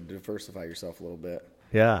to diversify yourself a little bit.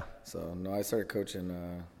 Yeah. So no, I started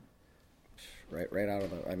coaching right out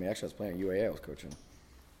of actually I was playing at UAA. I was coaching.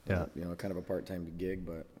 Yeah. Kind of a part-time gig,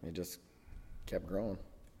 but it just kept growing.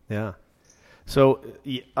 Yeah. So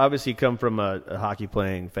obviously you come from a hockey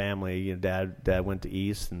playing family. Your dad went to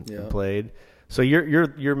East and played. So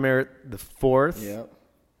you're Merritt the 4th. Yep.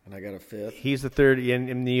 And I got a 5th. He's the 3rd,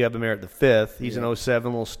 and you have a Merritt the 5th. He's an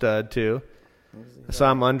 07 little stud too. I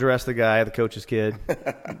saw him undress the guy, the coach's kid.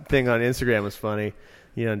 Thing on Instagram was funny.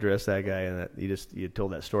 you undressed that guy, and that you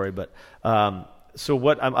told that story. But so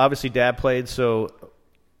what? I'm obviously Dad played. So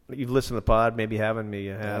you've listened to the pod, maybe haven't, maybe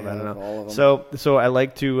you have. I don't know. All of them. So I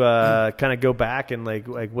like to kind of go back and like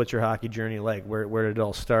what's your hockey journey like? Where did it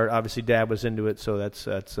all start? Obviously, Dad was into it, so that's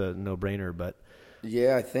a no brainer. But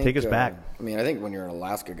yeah, I think take us back. I mean, I think when you're an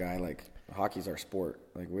Alaska guy, like hockey's our sport.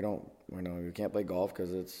 Like we can't play golf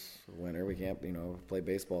because it's winter. We can't play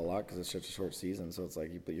baseball a lot because it's such a short season. So it's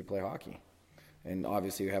like you play hockey. And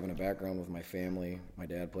obviously, having a background with my family, my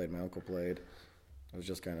dad played, my uncle played. It was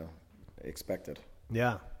just kind of expected.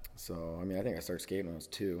 Yeah. So, I mean, I think I started skating when I was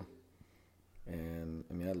 2. And,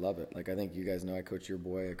 I mean, I love it. Like, I think you guys know I coach your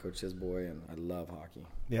boy, I coach his boy, and I love hockey.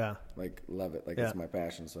 Yeah. Like, love it. Like, it's my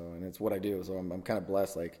passion. So, and it's what I do. So, I'm kind of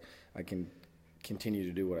blessed. Like, I can continue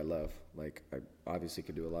to do what I love. Like, I obviously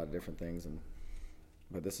could do a lot of different things,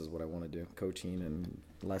 but this is what I want to do. Coaching and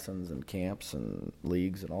lessons and camps and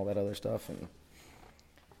leagues and all that other stuff. And,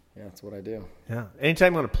 yeah, that's what I do. Yeah.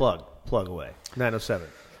 Anytime you want to plug away. 907.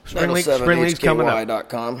 Spring League's coming up.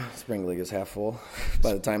 HKY.com. Spring League is half full.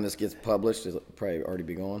 By the time this gets published, it'll probably already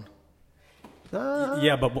be gone.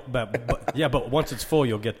 Yeah, but once it's full,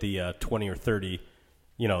 you'll get the 20 or 30,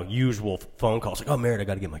 usual phone calls. Like, oh, Merritt, I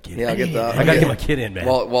got to get my kid in. Yeah, I got to get my kid in, man.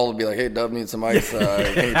 Walt will be like, hey, Dub needs some ice.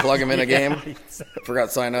 Can you plug him in a game? Forgot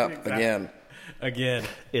to sign up again.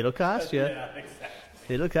 It'll cost you. Yeah,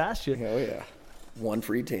 exactly. It'll cost you. Oh, yeah. 1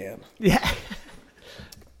 free tan. Yeah.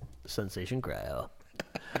 Sensation cryo.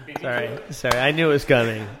 Sorry, I knew it was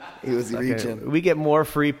coming. He was reaching. We get more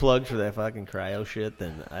free plugs for that fucking cryo shit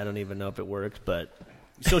than I don't even know if it works, but.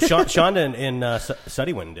 So Shonda and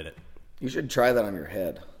Suddy went and did it. You should try that on your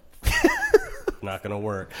head. Not going to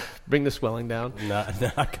work. Bring the swelling down. Not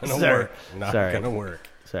going to work. Not going to work.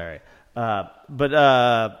 Sorry.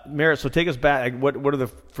 But Merritt, so take us back. Like, what are the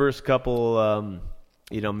first couple,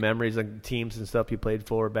 memories of teams and stuff you played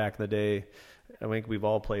for back in the day? I think we've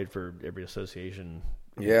all played for every association.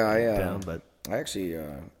 Yeah, but I actually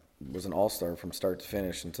was an all-star from start to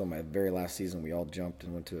finish until my very last season. We all jumped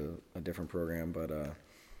and went to a different program, but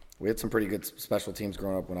we had some pretty good special teams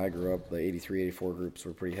growing up. When I grew up, the 83, 84 groups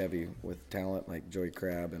were pretty heavy with talent, like Joey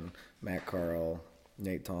Crabb and Matt Carl,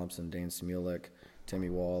 Nate Thompson, Dane Smulik, Timmy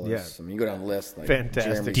Wallace. Yeah. I mean, you go down the list. Like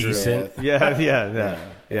fantastic. Jeremy Decent. Smith.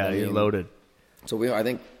 Yeah, you're loaded. So I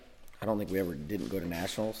don't think we ever didn't go to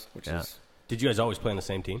nationals, which is. Did you guys always play on the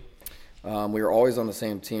same team? We were always on the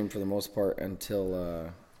same team for the most part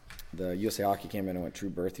until the USA Hockey came in and went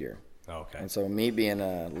true birth year. Oh, okay. And so me being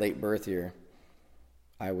a late birth year,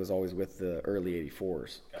 I was always with the early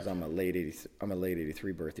 84s because I'm a late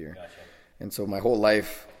 83 birth year. Gotcha. And so my whole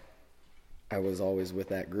life I was always with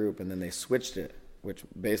that group, and then they switched it, which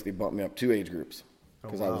basically bumped me up 2 age groups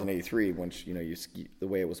because I was an 83, which the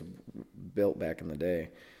way it was built back in the day.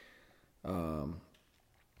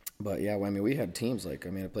 But yeah, I mean, we had teams I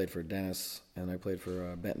played for Dennis and I played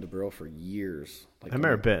for Benton DeBrill for years. I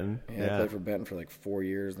remember Benton. Yeah, I played for Benton for 4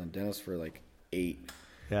 years, and then Dennis for 8.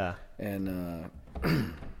 Yeah. And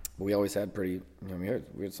we always had pretty. We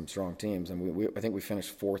had some strong teams, and I think we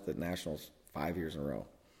finished 4th at nationals 5 years in a row.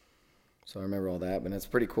 So I remember all that, but it's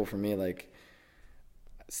pretty cool for me.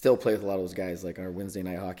 Still play with a lot of those guys, our Wednesday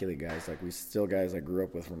night hockey league guys. We still guys I grew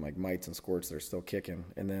up with from Mites and Squirts. They're still kicking,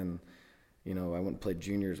 and then. I went and played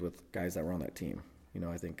juniors with guys that were on that team.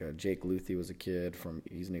 I think Jake Luthi was a kid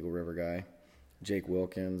he's an Eagle River guy. Jake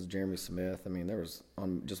Wilkins, Jeremy Smith. I mean, there was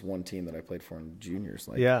on just one team that I played for in juniors.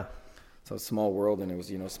 Yeah. So it's a small world, and it was,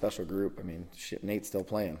 a special group. I mean, shit, Nate's still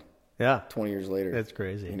playing. Yeah. 20 years later. That's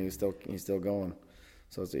crazy. And he's still going.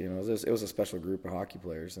 So, it's, it was a special group of hockey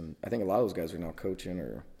players. And I think a lot of those guys are now coaching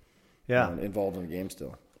or involved in the game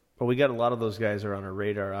still. Well, we got a lot of those guys are on our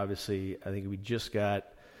radar, obviously. I think we just got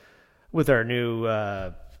 – with our new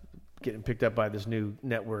getting picked up by this new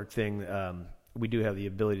network thing, we do have the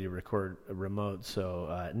ability to record a remote.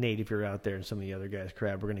 So Nate, if you're out there, and some of the other guys,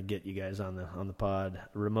 Crab, we're going to get you guys on the pod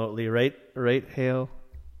remotely, right? Hale?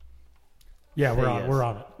 Yeah, we're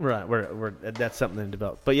on it. Right, we're that's something to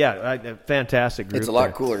develop. But yeah, fantastic group. It's a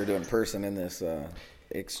lot cooler to do in person in this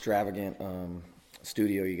extravagant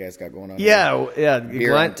studio you guys got going on. Yeah.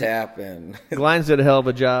 Beer on tap, and Glines did a hell of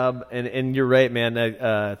a job, and you're right, man.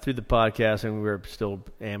 Through the podcast, and we were still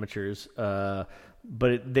amateurs,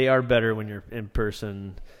 but they are better when you're in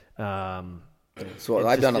person. So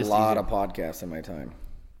I've done a lot of podcasts in my time,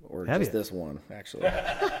 or Have just you? this one actually.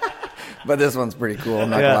 But this one's pretty cool.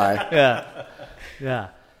 I'm not gonna lie. Yeah.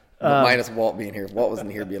 But minus Walt being here. If Walt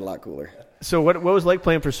wasn't here, it'd be a lot cooler. So what was it like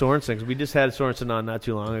playing for Sorensen? 'Cause we just had Sorensen on not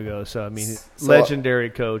too long ago. So I mean, legendary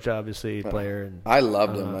coach, obviously player. And I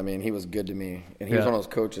loved him. I mean, he was good to me, and he was Yeah. one of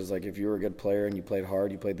those coaches. Like if you were a good player and you played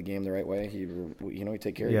hard, you played the game the right way. He'd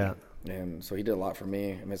take care of you. And so he did a lot for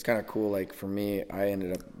me. I mean, it's kind of cool. Like for me, I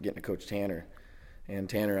ended up getting to coach Tanner, and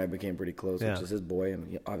Tanner and I became pretty close, which is his boy,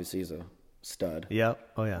 and obviously he's a stud.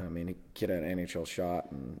 Yep. Oh yeah. I mean, he kid had an NHL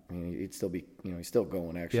shot, and I mean, he'd still be, he's still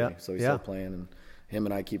going actually. Yeah. So he's still playing, and him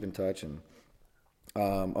and I keep in touch. And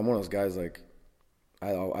I'm one of those guys like I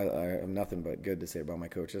have nothing but good to say about my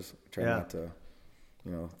coaches. I try not to,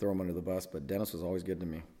 throw them under the bus. But Dennis was always good to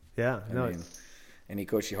me. Yeah. And he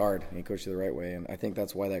coached you hard, and he coached you the right way. And I think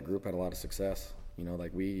that's why that group had a lot of success. All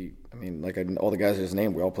the guys I just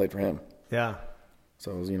named, we all played for him. Yeah.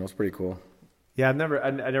 So it was, it's pretty cool. Yeah, I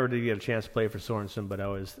never did get a chance to play for Sorensen, but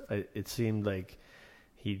it seemed like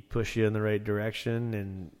he'd push you in the right direction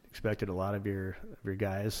and expected a lot of your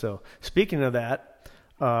guys. So speaking of that,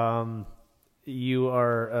 you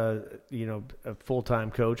are a full-time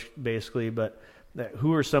coach basically, but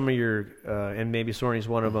who are some of your and maybe Sorny's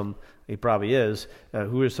one of them, he probably is,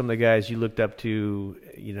 who are some of the guys you looked up to,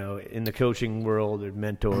 in the coaching world or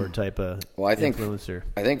mentor type of influencer?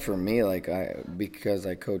 I think for me, because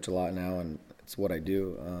I coach a lot now and it's what I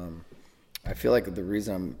do, I feel like the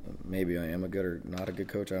reason I am a good or not a good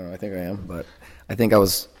coach, I don't know, I think I am, but I think I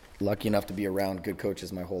was lucky enough to be around good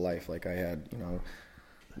coaches my whole life. Like I had,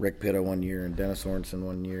 Rick Pitta 1 year and Dennis Sorensen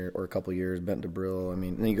 1 year or a couple years, Bent DeBrill. I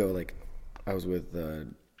mean, then you go I was with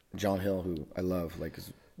John Hill, who I love,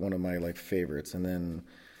 is one of my favorites, and then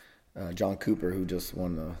John Cooper, who just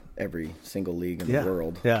won every single league in the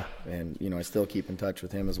world. Yeah. And I still keep in touch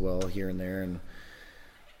with him as well here and there, and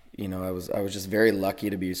I was just very lucky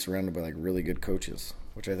to be surrounded by really good coaches,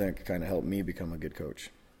 which I think kind of helped me become a good coach.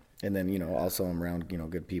 And then also I'm around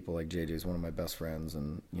good people. Like JJ's one of my best friends,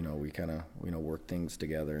 and we kind of work things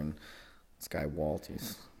together. And this guy Walt,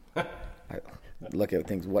 I look at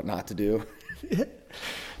things what not to do.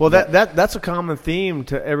 Well, that's a common theme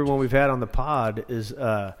to everyone we've had on the pod is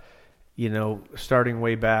starting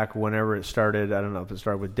way back whenever it started. I don't know if it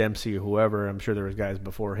started with Dempsey or whoever. I'm sure there was guys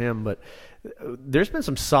before him, but there's been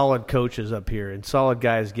some solid coaches up here and solid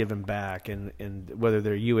guys giving back, and whether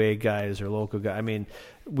they're UA guys or local guys. I mean,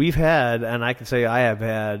 we've had, and I can say I have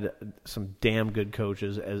had some damn good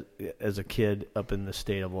coaches as a kid up in the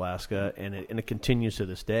state of Alaska, and it continues to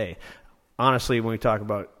this day. Honestly, when we talk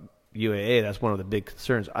about UAA, that's one of the big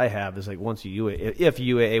concerns I have is once if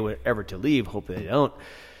UAA were ever to leave, hope they don't,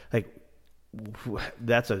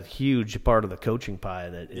 that's a huge part of the coaching pie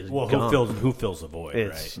that is gone. Who fills the void,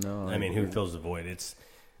 right? No, who fills the void? It's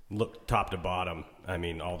look top to bottom. I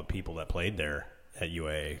mean, all the people that played there at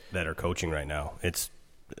UAA that are coaching right now. It's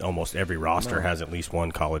almost every roster has at least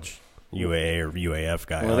one college UAA or UAF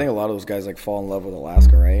guy. Well, I think a lot of those guys fall in love with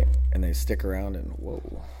Alaska, right? And they stick around, and whoa,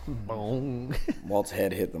 Boom. Walt's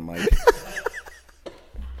head hit the mic.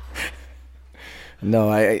 No,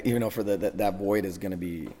 I even though for that void is going to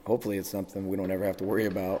be, hopefully it's something we don't ever have to worry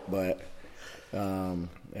about. But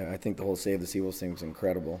I think the whole Save the Seawolves thing is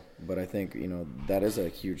incredible. But I think that is a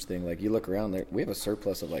huge thing. You look around there, we have a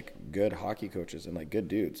surplus of good hockey coaches and good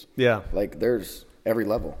dudes. Yeah, there's every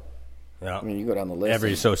level. Yeah, I mean, you go down the list.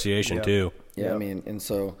 Every association too. Yeah, yep. I mean, and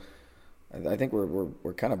so I think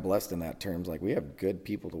we're kind of blessed in that terms. We have good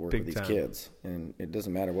people to work with these kids, and it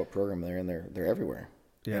doesn't matter what program they're in. They're everywhere.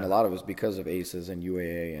 Yeah. And a lot of it's because of ACES and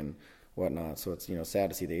UAA and whatnot. So it's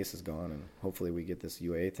sad to see the ACES gone, and hopefully we get this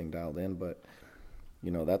UAA thing dialed in. But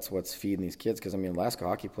that's what's feeding these kids. Because Alaska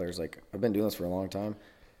hockey players, I've been doing this for a long time.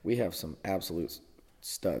 We have some absolute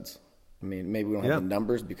studs. I mean, maybe we don't have the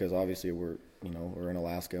numbers because obviously we're in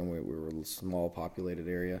Alaska and we're a small populated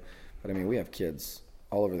area. But we have kids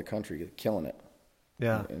all over the country killing it.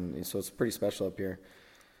 Yeah. And so it's pretty special up here.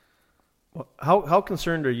 Well, how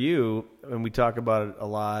concerned are you, and we talk about it a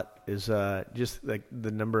lot, is just the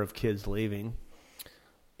number of kids leaving?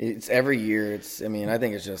 It's every year. I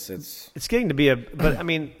think it's getting to be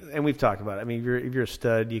and we've talked about it. If you're a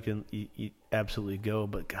stud, you absolutely go.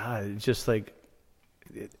 But God, it's just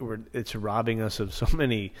it's robbing us of so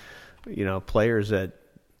many, players that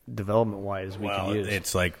development wise we can use.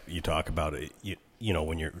 It's you talk about it.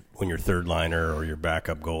 When your third liner or your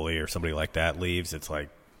backup goalie or somebody like that leaves, it's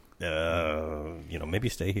maybe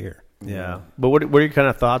stay here. Yeah. But what are your kind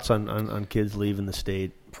of thoughts on kids leaving the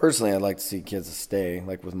state? Personally, I'd like to see kids stay.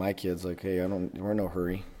 With my kids, hey, we're in no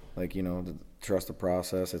hurry. Trust the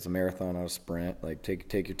process. It's a marathon, not a sprint.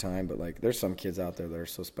 Take your time. But there's some kids out there that are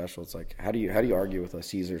so special. It's how do you argue with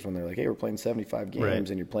Caesars when they're hey, we're playing 75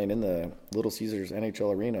 games and you're playing in the Little Caesars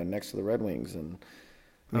NHL arena next to the Red Wings, and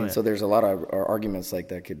I mean, so there's a lot of arguments like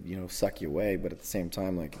that could, suck you away, but at the same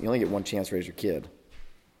time, like you only get one chance to raise your kid.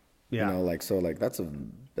 Yeah.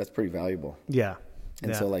 That's pretty valuable. Yeah.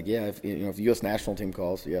 And so if the U.S. national team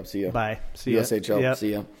calls, see ya. Bye. See USHL, ya.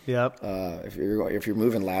 see ya. Yep. If you're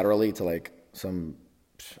moving laterally to like some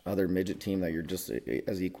other midget team that you're just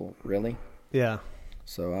as equal, really. Yeah.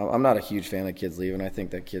 So I'm not a huge fan of kids leaving. I think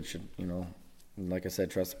that kids should, like I said,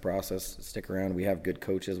 trust the process, stick around. We have good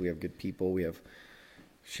coaches, we have good people, we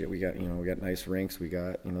got nice rinks, we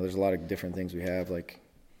got there's a lot of different things we have. Like,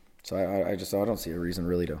 so I don't see a reason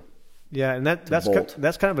really to. Yeah, and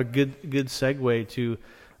that's kind of a good segue to,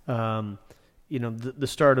 the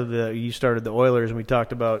start of you started the Oilers, and we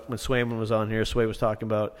talked about when Swayman was on here. Sway was talking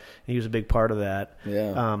about, and he was a big part of that.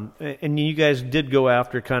 Yeah. And you guys did go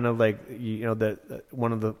after kind of like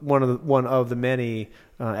one of the many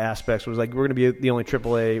aspects was like we're going to be the only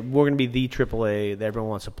AAA, we're going to be the AAA that everyone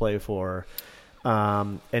wants to play for,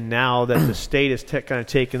 and now that the state is kind of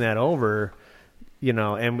taking that over.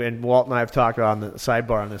 And Walt and I have talked on the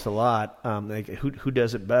sidebar on this a lot. Like who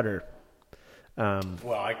does it better? I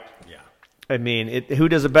mean, who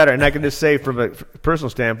does it better? And I can just say from a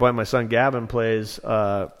personal standpoint, my son Gavin plays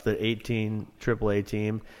the 18 AAA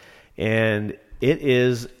team, and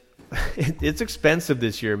it's expensive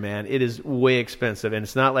this year, man. It is way expensive, and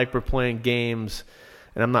it's not like we're playing games.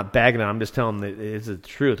 And I'm not bagging on. I'm just telling them that it's the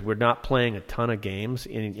truth. We're not playing a ton of games,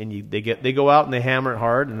 and they go out and they hammer it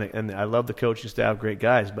hard. And I love the coaching staff, great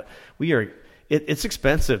guys. But it's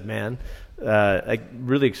expensive, man. Like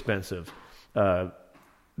really expensive.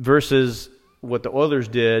 Versus what the Oilers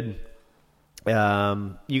did. You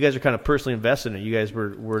guys are kind of personally invested in it. You guys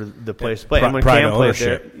were the place to play. And when Pride Cam of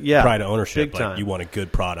ownership. Played there, Pride of ownership. big time. Like you want a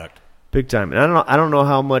good product. Big time. And I don't know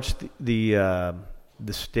how much the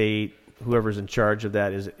state, whoever's in charge of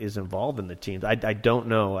that is involved in the teams. I don't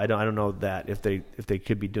know. I don't know that if they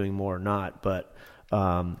could be doing more or not. But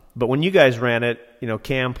when you guys ran it,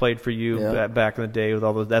 Cam played for you back in the day with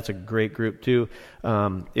all those. That's a great group too.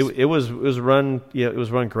 It was run. It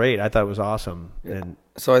was run great. I thought it was awesome. Yeah. And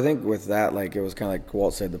so I think with that, like it was kind of like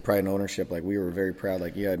Walt said, the pride and ownership. Like we were very proud.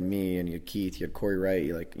 Like you had me and you had Keith, you had Corey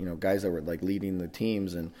Wright, guys that were like leading the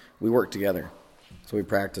teams, and we worked together. So we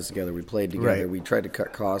practiced together, we played together, right. We tried to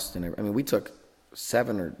cut costs, and I mean, we took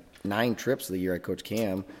 7 or 9 trips the year I coached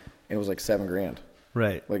Cam, and it was like $7,000.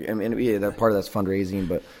 right, Like I mean, that part of that's fundraising,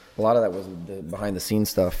 but a lot of that was the behind the scenes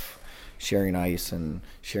stuff, sharing ice and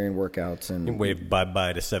sharing workouts, and You waved bye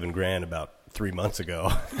to $7,000 about 3 months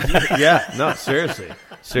ago. yeah, no, seriously.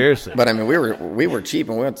 But I mean, we were cheap,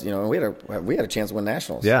 and we went. We had a chance to win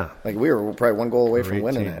nationals. Yeah, like we were probably one goal away from Great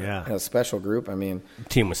winning team, it. yeah. A special group. I mean, The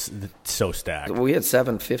team was so stacked. we had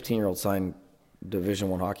 7 15-year-olds sign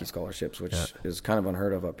Division I hockey scholarships, which is kind of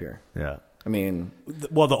unheard of up here. yeah. I mean,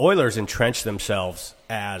 Well, the Oilers entrenched themselves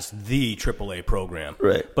as the AAA program,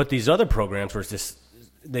 Right. But these other programs were just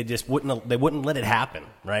wouldn't let it happen,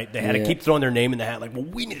 right? They had to keep throwing their name in the hat, like, well,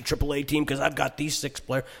 we need a AAA team because I've got these 6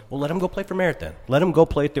 players. Well, let them go play for Merritt then. Let them go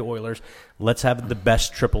play at the Oilers. Let's have the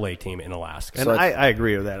best AAA team in Alaska. And I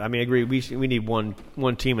agree with that. I mean, I agree. We need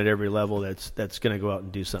one team at every level that's going to go out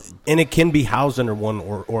and do something. And it can be housed under one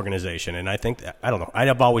organization. And I think I don't know.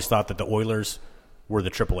 I've always thought that the Oilers were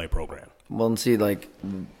the AAA program. well, and see, like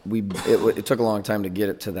it took a long time to get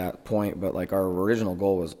it to that point, but like our original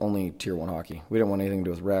goal was only Tier 1 hockey. We didn't want anything to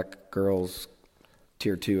do with rec, girls,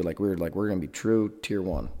 Tier 2. Like we're going to be true Tier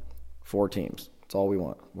 1, 4 teams. That's all we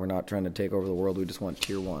want. We're not trying to take over the world. We just want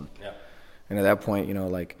Tier 1. Yeah. And at that point,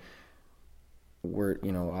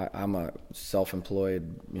 I'm a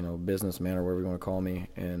self-employed, businessman or whatever you want to call me,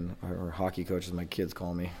 and or hockey coach as my kids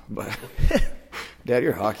call me. But Dad,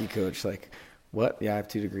 you're a hockey coach. Like, what? Yeah, I have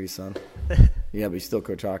 2 degrees, son. Yeah, but you still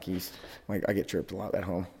coach hockey. Like, I get tripped a lot at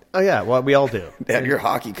home. Oh yeah, well we all do. Dad, you're a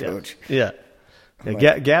hockey coach. Yeah.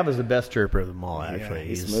 Gab is the best chirper of them all. Actually, Yeah,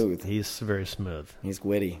 he's smooth. He's very smooth. He's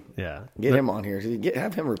witty. Yeah. Get him on here.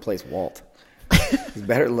 Have him replace Walt. He's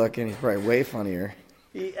better looking. He's probably way funnier.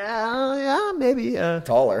 Yeah, maybe.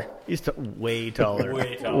 Taller. He's way taller.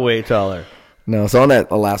 Way taller. No, so on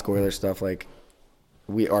that Alaska Oilers stuff, like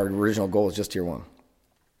our original goal is just Tier 1.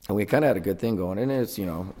 And we kind of had a good thing going, and it's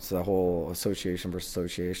it's the whole association versus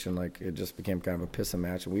association. Like it just became kind of a pissing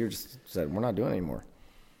match, and we just said we're not doing it anymore.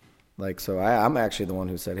 Like so, I'm actually the one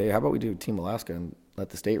who said, hey, how about we do Team Alaska and let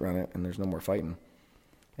the state run it, and there's no more fighting.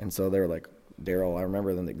 And so they were like, Daryl, I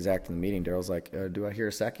remember them exact in the meeting. Daryl's like, do I hear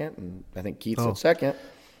a second? And I think Keith said second,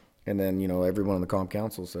 and then everyone in the Comm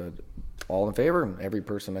Council said all in favor. And every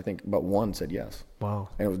person, I think, but one said yes. Wow.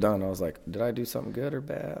 And it was done. I was like, did I do something good or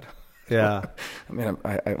bad? Yeah. I mean,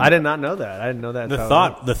 I did not know that. I didn't know that. The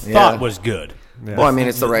thought was good. Well, I mean,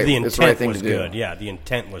 it's the right intent thing was to do. good. Yeah, the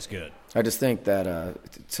intent was good. I just think that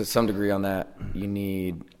to some degree on that, you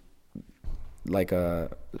need like a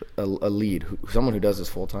lead, someone who does this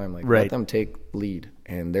full time. Like let them take lead,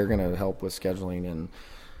 and they're going to help with scheduling and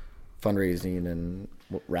fundraising and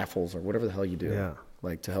raffles or whatever the hell you do. Yeah.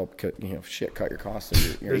 Like to help cut your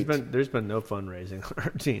costs. There's been no fundraising on our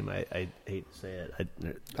team. I hate to say it.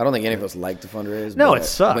 I don't think any of us like to fundraise. No, but it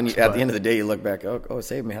sucks. When at the end of the day, you look back, oh, it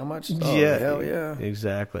saved me how much? Oh, yeah, hell yeah.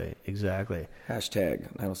 Exactly.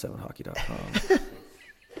 Hashtag 907hockey.com.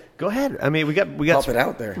 Go ahead. I mean, we got Pop it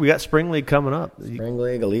out there. We got spring league coming up. Spring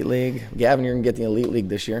league, elite league. Gavin, you're gonna get the elite league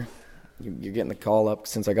this year. You're getting the call up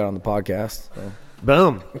since I got on the podcast. So.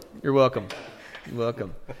 Boom. You're welcome. You're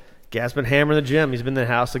welcome. Gav's been hammering the gym. He's been in the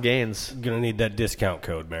house of gains. Gonna need that discount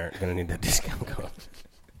code, Merritt. Gonna need that discount code.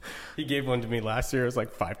 He gave one to me last year. It was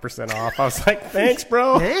like 5% off. I was like, thanks,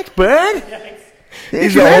 bro. Thanks, bud.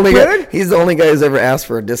 He's the only guy. He's the only guy who's ever asked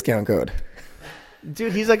for a discount code.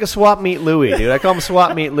 Dude, he's like a swap meet Louie, dude. I call him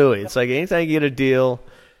swap meet Louie. It's like anytime you get a deal,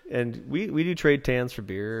 and we do trade tans for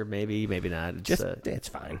beer, maybe not. It's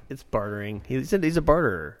fine. It's bartering. He's a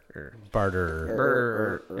barterer.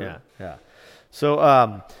 Barter. Yeah.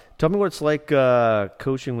 So, tell me what it's like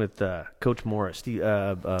coaching with Coach Morris,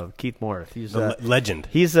 Keith Morris. He's the legend.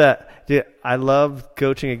 He's dude, I love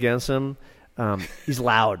coaching against him. He's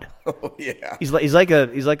loud. Oh yeah. He's like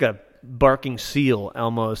a barking seal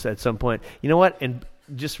almost at some point. You know what? And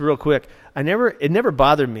just real quick, it never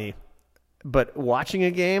bothered me, but watching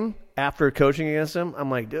a game after coaching against him, I'm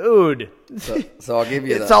like, dude. So I'll give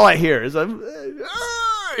you. It's all I hear. It's like,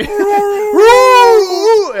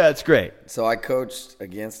 yeah, it's great. So I coached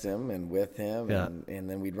against him and with him, Yeah. and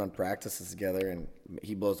then we'd run practices together. And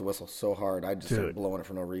he blows the whistle so hard, I just start blowing it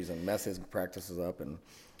for no reason, mess his practices up. And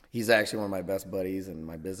he's actually one of my best buddies and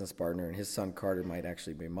my business partner. And his son Carter might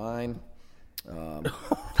actually be mine.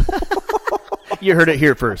 You heard it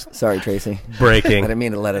here first. Sorry, Tracy. Breaking. I didn't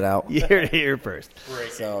mean to let it out. You heard it here first.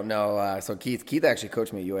 So no, so Keith actually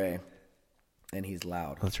coached me at UA, and he's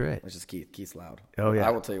loud. That's right. It's just Keith. Keith's loud. Oh, yeah.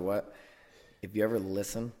 I will tell you what. If you ever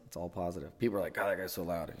listen, it's all positive. People are like, "God, that guy's so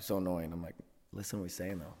loud. He's so annoying." I'm like, "Listen to what he's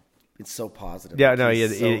saying though. It's so positive." Yeah, Like, no,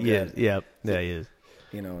 he's so good. he is.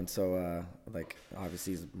 You know, and so like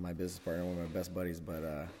obviously he's my business partner, one of my best buddies, but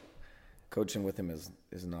coaching with him is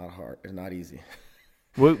not hard. It's not easy.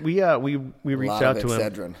 We reached out to him.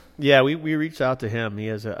 Excedrin. Yeah, we reached out to him. I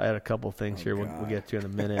had a couple things here. We'll get to in a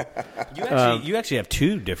minute. You actually have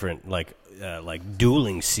two different like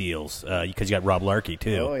dueling seals because you got Rob Larkey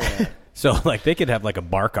too. Oh yeah. So like they could have like a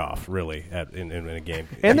bark off really in a game.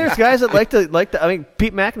 And there's guys that like to. I mean,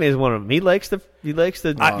 Pete McNay is one of them. He likes to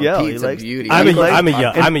yell. Pete's a beauty.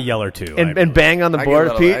 I'm a yeller too. And bang on the I board,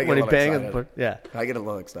 get a Pete, little- when he I get a bang little on the board. Yeah, I get a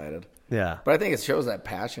little excited. yeah. But I think it shows that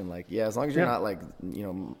passion. Like, yeah, as long as you're not like,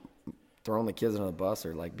 throwing the kids under the bus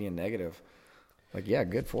or like being negative. Like, yeah,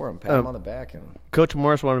 good for them. Pat them on the back. And Coach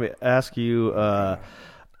Morris wanted me to ask you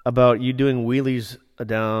about you doing wheelies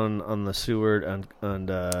down on the Seward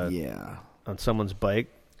on someone's bike.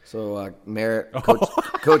 So Merritt,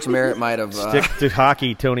 Coach Merritt might have Stick to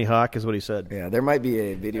hockey, Tony Hawk is what he said. Yeah, there might be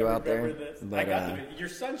a video out there. But, I got the your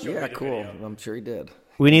son showed me yeah, the cool. video. I'm sure he did.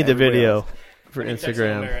 We need the Everybody video else. for Text me,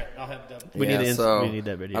 Instagram. Merritt. I'll have them. We need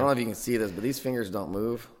that video. I don't know if you can see this, but these fingers don't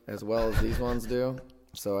move as well as these ones do.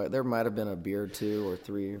 So there might have been a beer, 2 or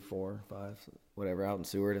 3 or 4 or 5, whatever, out in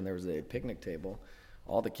Seward, and there was a picnic table.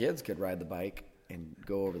 All the kids could ride the bike and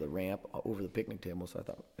go over the ramp, over the picnic table. So I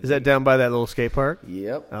thought, Is that down by that little skate park?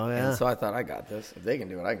 yep. Oh, yeah. And so I thought, I got this. If they can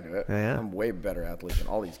do it, I can do it. Yeah. I'm way better athlete than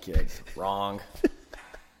all these kids. Wrong.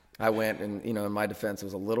 I went, and in my defense, it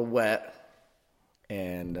was a little wet,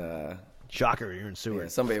 and Shocker, you're in Seward. yeah,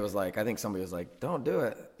 somebody was like, don't do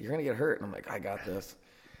it. You're gonna get hurt. And I'm like, I got this.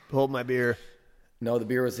 Hold my beer. No, the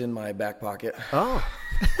beer was in my back pocket. Oh.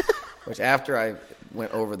 Which after I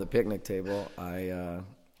went over the picnic table, I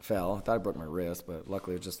fell. I thought I broke my wrist, but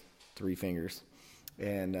luckily it was just 3 fingers.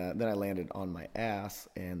 And then I landed on my ass,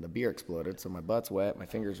 and the beer exploded. So my butt's wet, my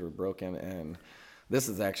fingers were broken, and this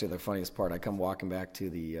is actually the funniest part. I come walking back to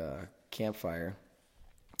the campfire,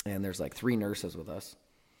 and there's like 3 nurses with us.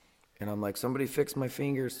 And I'm like, somebody fix my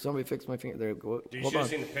fingers. Somebody fix my fingers. They're You hold should on. have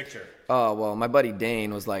seen the picture. Oh, well, my buddy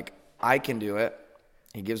Dane was like, I can do it.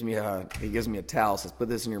 He gives me a towel, says, put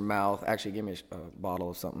this in your mouth. Actually, give me a bottle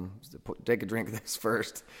of something. Take a drink of this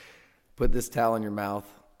first. Put this towel in your mouth.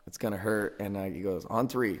 It's going to hurt. And he goes, on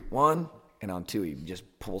 3, 1, and on 2, he just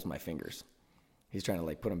pulls my fingers. He's trying to,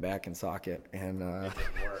 like, put them back in socket. And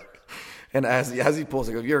and as he pulls,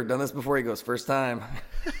 he goes, have you ever done this before? He goes, first time.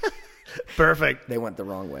 Perfect. They went the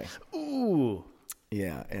wrong way. Ooh. Ooh.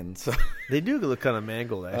 Yeah, and so They do look kind of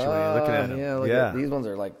mangled, actually, when you're looking at them. yeah, look at, these ones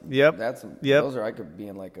are like Yep. Those are I could be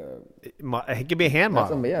in like a It could be a hand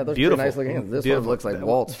model. yeah, those are beautiful. nice looking hands. This Beautiful. one looks like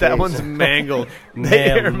Walt's That face. one's mangled. Male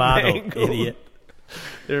They're model, mangled. idiot.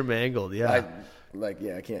 They're mangled. Yeah.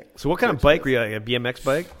 I can't. So what kind of bike were you? Like a BMX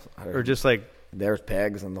bike, or just like? There's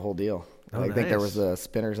pegs and the whole deal. Oh, I think there nice. was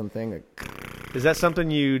spinners and thing. Is that something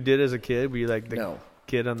you did as a kid? Were you like the No.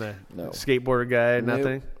 kid on the No. skateboarder guy?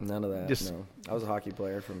 Nothing. Nope, none of that. Just- no. I was a hockey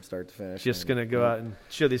player from start to finish. Just and- gonna go out and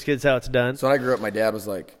show these kids how it's done. So when I grew up, my dad was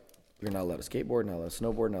like, "You're not allowed to skateboard, not allowed to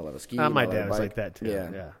snowboard, not allowed to ski." My not allowed dad to was bike." like that too. Yeah,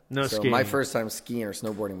 Yeah. No so skating. my first time skiing or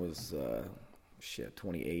snowboarding was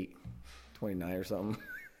 28, 29 or something.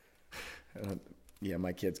 Yeah,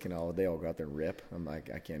 my kids they all go out there and rip. I'm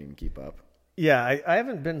like, I can't even keep up. Yeah, I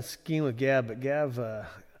haven't been skiing with Gav, but Gav,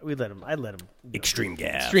 I'd let him. Extreme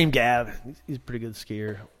gas. Extreme Gav. He's a pretty good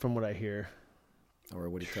skier, from what I hear. Or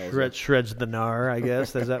what he tells you. Shreds the gnar, I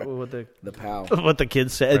guess. Is that what the POW. what the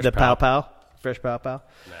kids said? Fresh The pow. pow. Fresh pow.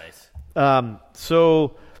 Nice.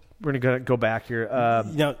 So we're gonna go back here.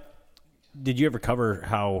 Now, did you ever cover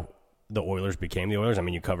how the Oilers became the Oilers? I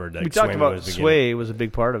mean, you covered that. We talked Swayman about was beginning. Sway was a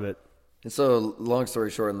big part of it. And so, long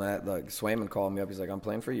story short, in that, like Swayman called me up. He's like, "I'm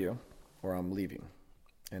playing for you, or I'm leaving."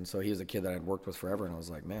 And so he was a kid that I'd worked with forever, and I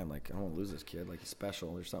was like, "Man, like I don't want to lose this kid. Like he's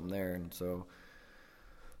special. There's something there." And so,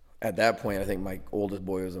 at that point, I think my oldest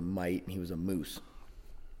boy was a mite, and he was a moose.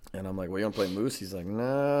 And I'm like, "Well, you want to play moose?" He's like,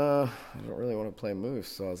 "No, I don't really want to play moose."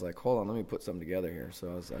 So I was like, "Hold on, let me put something together here."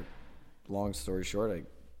 So I was like, long story short, I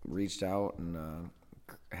reached out, and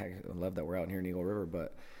I love that we're out here in Eagle River,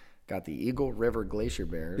 but got the Eagle River Glacier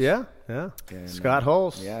Bears. Yeah. And, Scott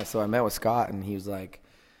Hulse. Yeah, so I met with Scott, and he was like,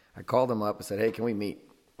 I called him up and said, "Hey, can we meet?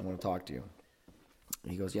 I want to talk to you."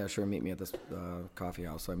 He goes, "Yeah, sure, meet me at this coffee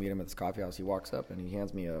house." So I meet him at this coffee house. He walks up, and he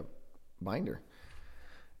hands me a binder.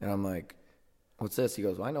 And I'm like, "What's this?" He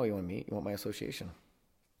goes, "Well, I know you want to meet. You want my association."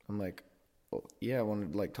 I'm like, "Well, yeah, I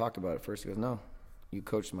want to like talk about it first." He goes, "No, you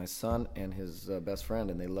coached my son and his best friend,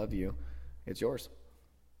 and they love you. It's yours."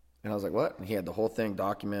 And I was like, "What?" And he had the whole thing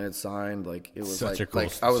documented, signed. Like it was Such a like, cool,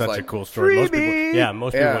 I was such like, a cool story. Most people,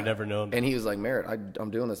 most people yeah. would never know. And he was like, "Merritt,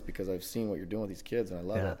 I'm doing this because I've seen what you're doing with these kids, and I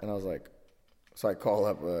love it." And I was like, so I call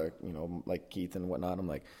up, like Keith and whatnot. I'm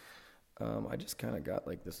like, I just kind of got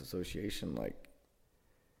like this association, like,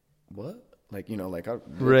 what? Like,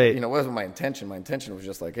 Right. it wasn't my intention. My intention was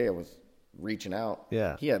just like, hey, I was reaching out.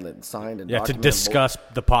 Yeah. He had it signed and to documented. discuss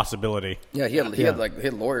the possibility. Yeah, he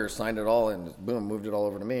had lawyers signed it all and boom, moved it all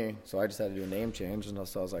over to me. So I just had to do a name change, and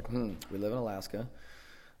so I was like, we live in Alaska.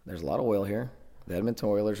 There's a lot of oil here. The Edmonton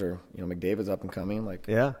Oilers are, McDavid's up and coming. Like,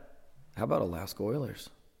 Yeah. how about Alaska Oilers?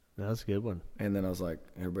 That's a good one. And then I was like,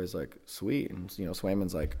 everybody's like, sweet. And,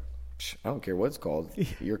 Swayman's like, I don't care what it's called.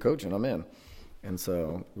 You're coaching. I'm in. And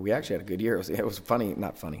so we actually had a good year. It was funny,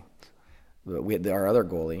 not funny. But we had our other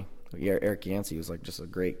goalie, Eric Yancey, was like just a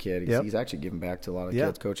great kid. He's actually giving back to a lot of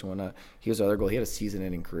kids, coaching and whatnot. He was the other goalie. He had a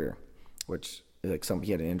season-ending career, which he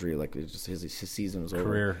had an injury. Like it just his season was over.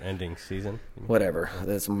 Career-ending season. Whatever.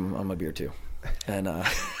 That's I'm a beer too. And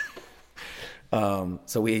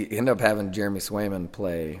so we ended up having Jeremy Swayman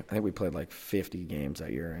play. I think we played like 50 games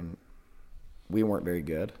that year, and we weren't very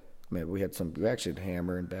good. I mean, we actually had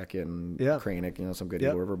Hammer and Beckett and Kranick, some good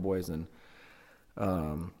Eagle River boys, and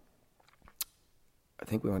I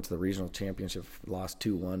think we went to the regional championship, lost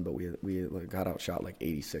 2-1, but we got outshot like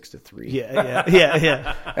 86-3.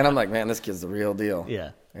 Yeah. And I'm like, man, this kid's the real deal.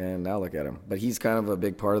 Yeah. And now look at him. But he's kind of a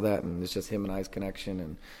big part of that, and it's just him and I's connection.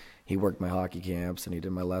 And he worked my hockey camps, and he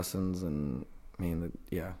did my lessons, and I mean,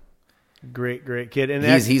 yeah. Great kid. And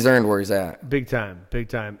he's earned where he's at. Big time.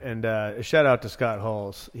 And a shout out to Scott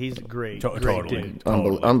Hulse. He's great. Totally. Dude.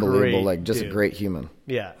 Unbelievable. Great like just dude. a great human.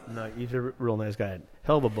 Yeah. No, he's a real nice guy.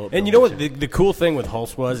 Hell of a boat. And you know what the cool thing with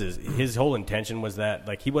Hulse is his whole intention was that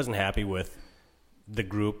like he wasn't happy with the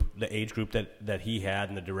age group that he had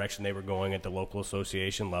and the direction they were going at the local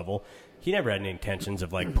association level. He never had any intentions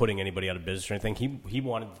of like putting anybody out of business or anything. He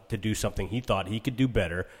wanted to do something he thought he could do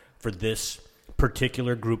better for this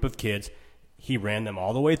particular group of kids. He ran them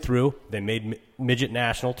all the way through. They made midget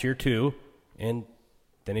national tier 2, and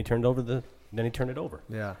then he turned it over.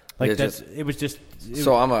 Yeah. Like It's so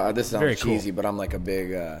this very sounds cheesy, cool. but I'm like a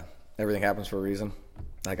big everything happens for a reason.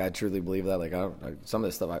 Like I truly believe that. Like some of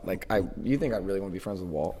this stuff, you think I really want to be friends with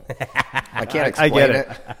Walt? I can't explain I get it.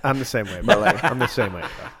 I'm the same way. But I'm the same way.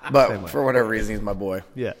 But for whatever reason, he's my boy.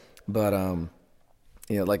 Yeah. But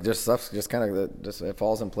like just stuff just kind of just it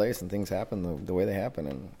falls in place and things happen the way they happen.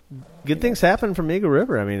 And good things happen from Eagle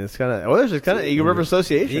River. I mean, it's kind of Oilers is kind of Eagle River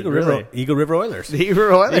Association. Eagle River Oilers. The Eagle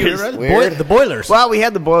River Oilers. Weird. The Boilers. Well, we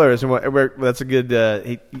had the Boilers, and that's a good.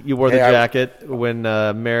 You wore the jacket when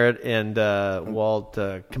Merritt and Walt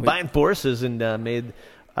combined forces and made.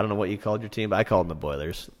 I don't know what you called your team, but I called them the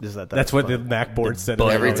Boilers. That's what the MAC board said.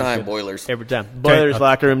 Every time, Boilers. Every time. Boilers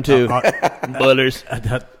locker room, too. Boilers.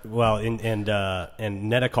 Well, and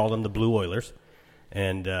Netta called them the Blue Oilers.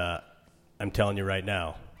 And I'm telling you right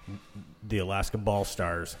now, the Alaska Ball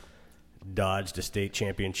Stars dodged a state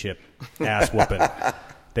championship ass whooping.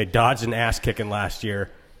 They dodged an ass kicking last year.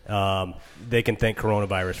 They can thank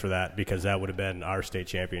coronavirus for that, because that would have been our state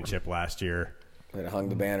championship last year. It hung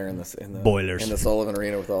the banner in the Boilers in the Sullivan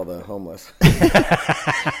Arena with all the homeless.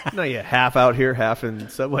 No, yeah, half out here, half in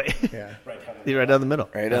Subway. Yeah, Right down the middle.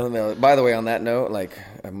 Right down the middle. By the way, on that note, like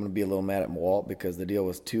I'm going to be a little mad at Walt because the deal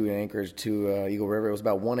was 2 in Anchorage, 2 Eagle River. It was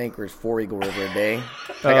about 1 Anchorage, 4 Eagle River a day.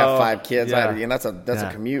 I got 5 kids, yeah. and that's a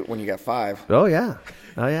commute when you got 5. Oh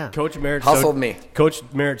yeah. Coach Merritt hustled me. Coach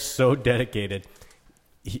Merritt's so dedicated.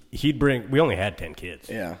 He'd bring. We only had 10 kids.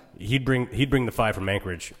 Yeah. He'd bring the 5 from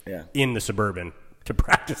Anchorage. Yeah. In the Suburban to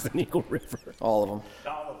practice in Eagle River. All of them.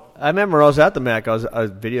 I remember I was at the MAC. I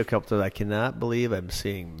was video a couple times. I cannot believe I'm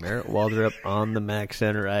seeing Merritt Waldrop on the MAC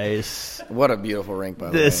Center ice. What a beautiful rink,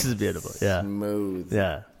 by the way. This is beautiful. Yeah. Smooth.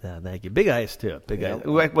 Yeah. Thank you. Big ice too. Big ice.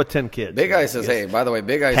 What 10 kids? Big ice is, hey, by the way,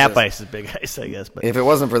 big ice half ice is big ice, I guess. But if it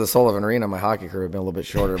wasn't for the Sullivan Arena, my hockey career would have been a little bit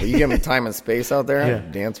shorter. But you give me time and space out there,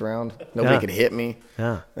 dance around. Nobody could hit me.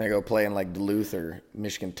 Yeah. Then I go play in like Duluth or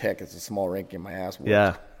Michigan Tech. It's a small rink, get my ass whooped.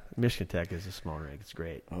 Yeah. Michigan Tech is a small rink. It's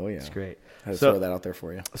great. Oh, yeah. It's great. I had to throw that out there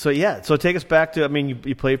for you. So take us back to, I mean,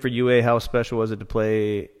 you played for UA. How special was it to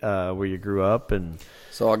play where you grew up? And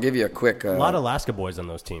so I'll give you a quick... a lot of Alaska boys on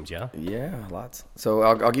those teams, yeah? Yeah, lots. So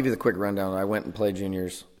I'll give you the quick rundown. I went and played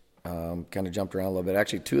juniors, kind of jumped around a little bit.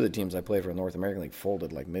 Actually, 2 of the teams I played for in North American League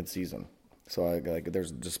folded like mid-season. So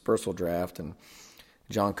there's a dispersal draft, and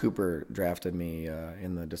John Cooper drafted me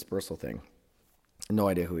in the dispersal thing. No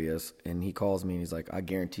idea who he is. And he calls me and he's like, I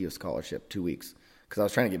guarantee you a scholarship 2 weeks. Because I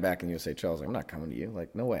was trying to get back in the USHL. I was like, I'm not coming to you.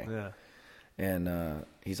 Like, no way. Yeah. And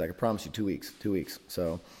he's like, I promise you 2 weeks. 2 weeks.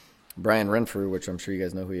 So Brian Renfrew, which I'm sure you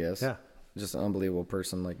guys know who he is. Yeah. Just an unbelievable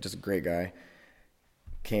person, like just a great guy.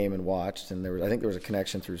 Came and watched, and I think there was a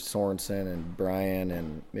connection through Sorensen and Brian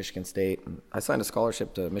and Michigan State. And I signed a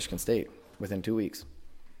scholarship to Michigan State within 2 weeks.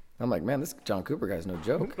 I'm like, man, this John Cooper guy's no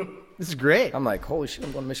joke. This is great. I'm like, holy shit,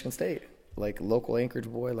 I'm going to Michigan State. Like, local Anchorage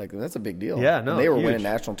boy, like, that's a big deal. Yeah, no, and they were huge. winning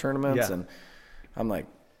national tournaments, Yeah. and I'm like,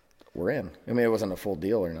 we're in. I mean, it wasn't a full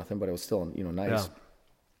deal or nothing, but it was still, nice. Yeah.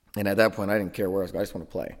 And at that point, I didn't care where I was going. I just want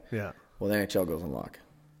to play. Yeah. Well, the NHL goes on lock.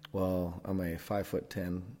 Well, I'm a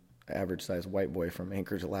 5'10", average-sized white boy from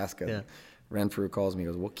Anchorage, Alaska. Yeah. Renfrew calls me, he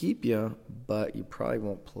goes, we'll keep you, but you probably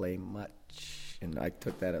won't play much. And I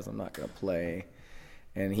took that as I'm not going to play.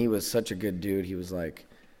 And he was such a good dude. He was like,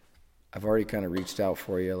 I've already kind of reached out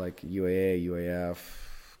for you, like UAA, UAF,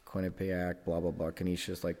 Quinnipiac, blah, blah, blah,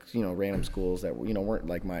 Canisius, like, random schools that, weren't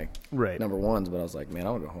like my number ones. But I was like, man, I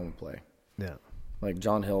want to go home and play. Yeah. Like,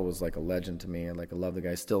 John Hill was like a legend to me. I love the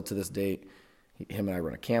guy still to this date. Him and I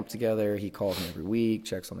run a camp together. He calls me every week,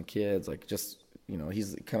 checks on the kids. Like, just,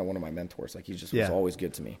 he's kind of one of my mentors. Like, he just was always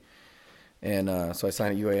good to me. And so I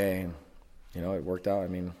signed at UAA, and, it worked out. I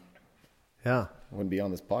mean, Yeah. I wouldn't be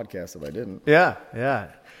on this podcast if I didn't. Yeah.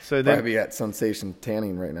 So then I'd be at Sensation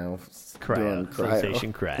Tanning right now. doing cryo.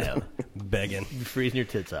 Sensation cryo. Begging. You're freezing your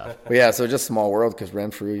tits off. But yeah, so just small world because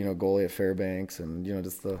Renfrew, goalie at Fairbanks, and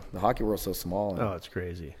just the hockey world's so small. And, Oh, it's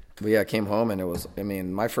crazy. But yeah, I came home and it was. I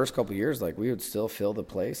mean, my first couple of years, like we would still fill the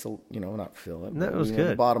place. Not fill it. No, but, it was The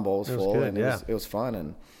good. bottom bowl was It was full, good, and yeah. it was fun,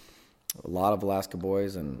 and a lot of Alaska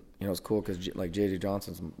boys, and it was cool because like JJ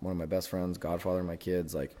Johnson's one of my best friends, godfather of my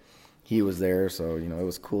kids. Like he was there, so it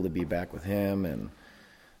was cool to be back with him, and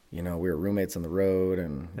we were roommates on the road,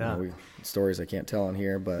 and stories I can't tell on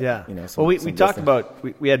here, but Yeah. some, we some talked different-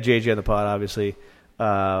 about we had JJ on the pod, obviously,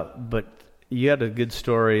 but you had a good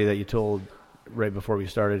story that you told right before we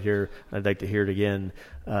started here. I'd like to hear it again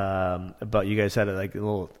about you guys had a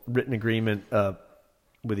little written agreement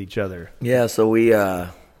with each other. Yeah, so we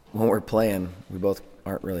when we're playing, we both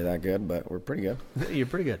aren't really that good, but we're pretty good. You're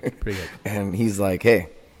pretty good, pretty good. And he's like, "Hey,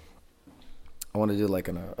 I want to do like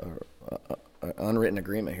an unwritten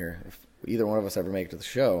agreement here. If either one of us ever make it to the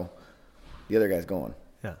show, the other guy's going."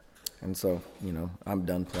 Yeah, And so, I'm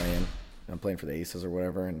done playing. I'm playing for the Aces or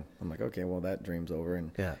whatever, and I'm like, okay, well, that dream's over.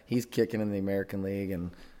 And Yeah. he's kicking in the American League,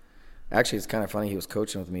 and actually, it's kind of funny. He was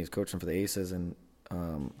coaching with me. He was coaching for the Aces, and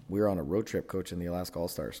we were on a road trip coaching the Alaska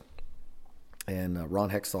All-Stars. And Ron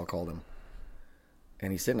Hextall called him.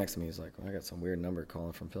 And he's sitting next to me. He's like, I got some weird number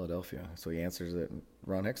calling from Philadelphia. So he answers it. And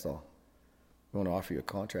Ron Hextall, we want to offer you a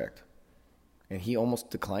contract. And he almost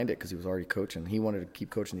declined it because he was already coaching. He wanted to keep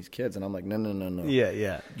coaching these kids. And I'm like, no.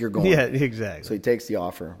 Yeah. You're going. Yeah, exactly. So he takes the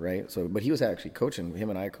offer, right? But he was actually coaching. Him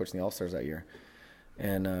and I coached in the All-Stars that year.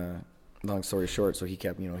 And long story short, so he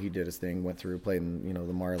kept, he did his thing, went through, played in, the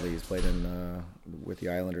Marlies, played in with the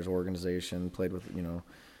Islanders organization, played with,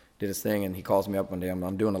 did his thing. And he calls me up one day.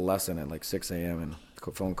 I'm doing a lesson at like 6 a.m. and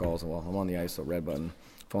phone calls. Well, I'm on the ice, so red button.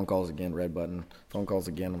 Phone calls again, red button. Phone calls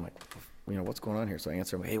again. I'm like, what's going on here? So I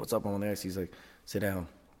answer him, hey, what's up? I'm on the ice. He's like, sit down.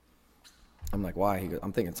 I'm like, why? He goes,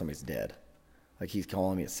 I'm thinking somebody's dead. Like, he's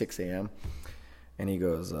calling me at 6 a.m. And he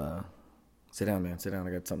goes, sit down, man. Sit down.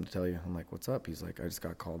 I got something to tell you. I'm like, what's up? He's like, I just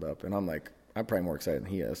got called up. And I'm like, I'm probably more excited than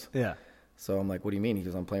he is. Yeah. So I'm like, what do you mean? He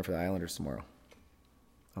goes, I'm playing for the Islanders tomorrow.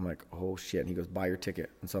 I'm like, oh, shit. And he goes, buy your ticket.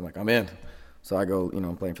 And so I'm like, I'm in. So I go,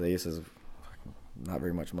 I'm playing for the Aces. Not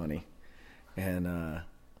very much money. And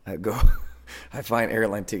I go, I find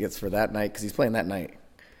airline tickets for that night because he's playing that night.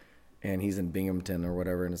 And he's in Binghamton or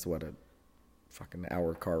whatever, and it's a fucking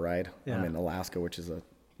hour car ride. Yeah. I'm in Alaska, which is a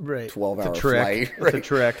right. 12-hour flight. It's a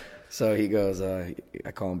trek. So he goes, I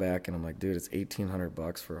call him back, and I'm like, dude, it's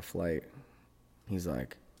 $1,800 for a flight. He's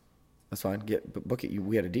like, that's fine. Book it.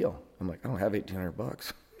 We had a deal. I'm like, I don't have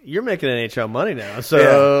 $1,800. You're making NHL money now,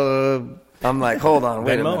 so I'm like, hold on,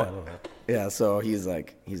 wait a Venmo? minute. Yeah. So he's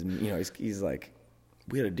like, he's like,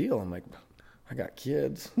 we had a deal. I'm like, I got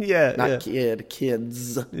kids. Yeah. Not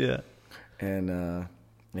kids. Yeah. And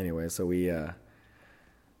anyway, so I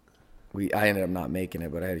ended up not making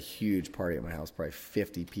it, but I had a huge party at my house, probably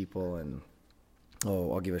 50 people. And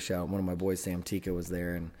I'll give a shout. One of my boys, Sam Tika, was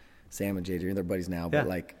there, and Sam and JJ, they're buddies now, but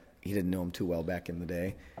like he didn't know him too well back in the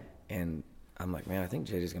day. And I'm like, man, I think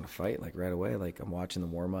JJ's gonna fight like right away. Like I'm watching the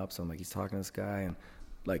warm ups. I'm like, he's talking to this guy, and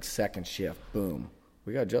like second shift, boom,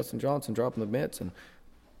 we got Justin Johnson dropping the mitts and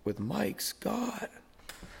with Mike Scott.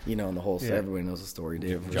 And the whole everybody knows the story,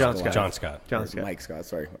 Dave. John Scott. Mike Scott,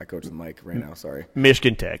 sorry. I coach with Mike right now, sorry.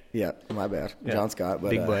 Michigan Tech. Yeah, my bad. Yeah. John Scott. But,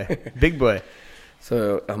 Big boy.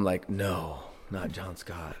 So I'm like, no, not John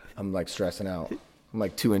Scott. I'm like stressing out. I'm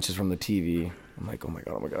like 2 inches from the TV. I'm like, oh my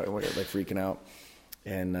God, like freaking out.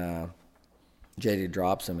 And JJ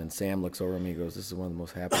drops him, and Sam looks over at me and goes, this is one of the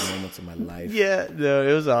most happy moments of my life. Yeah, no,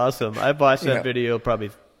 it was awesome. I watched that video probably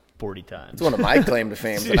 40 times. It's one of my claim to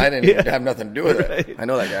fame, but I didn't even have nothing to do with it. I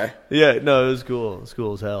know that guy. Yeah, no, it was cool. It was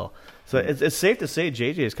cool as hell. So it's safe to say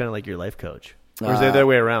JJ is kind of like your life coach. Or is it the other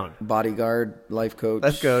way around? Bodyguard, life coach.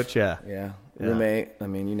 Life coach, yeah. Yeah. Roommate, I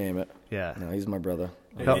mean, you name it. Yeah. No, he's my brother.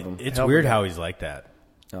 It's weird how he's like that.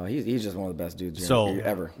 No, he's just one of the best dudes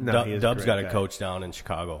ever. No, Dub's got a coach down in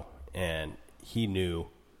Chicago, and he knew.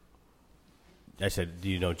 I said, do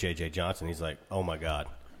you know JJ Johnson? He's like, oh my God.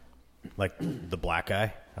 Like the black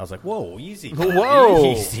guy. I was like, whoa, easy.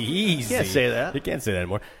 Whoa. Easy. You can't say that. You can't say that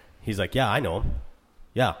anymore. He's like, yeah, I know him.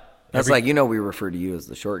 Yeah. That's like, we refer to you as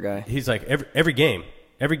the short guy. He's like, every game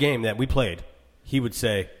that we played, he would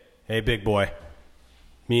say, hey, big boy,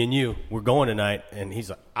 me and you, we're going tonight. And he's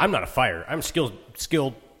like, I'm not a fighter. I'm a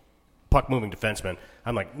skilled puck-moving defenseman.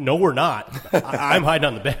 I'm like, no, we're not. I'm hiding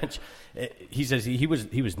on the bench. He says he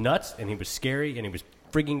was nuts, and he was scary, and he was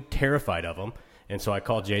frigging terrified of him. And so I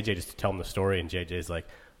called JJ just to tell him the story, and JJ's like,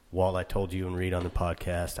 Walt, I told you and Reed on the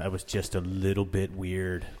podcast, I was just a little bit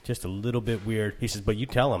weird. Just a little bit weird. He says, but you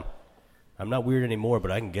tell him, I'm not weird anymore,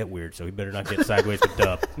 but I can get weird, so he better not get sideways with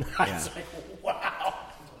Dub. I was like, wow.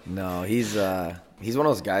 No, he's one of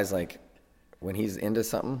those guys, like, when he's into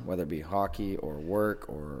something, whether it be hockey or work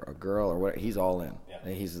or a girl or what, he's all in.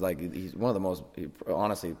 Yeah. He's one of the most,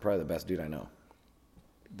 honestly, probably the best dude I know.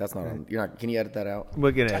 That's not on. You're not. Can you edit that out?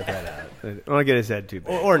 We're gonna edit that out. I don't want to get his head too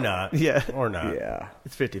bad. Or not. Yeah. Or not. Yeah.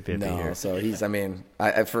 It's 50-50 no, here. So he's. I mean,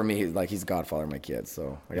 for me, he's Godfather of my kids.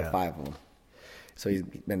 So I got 5 of them. So he's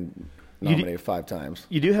been nominated 5 times.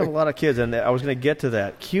 You do have a lot of kids, and I was gonna get to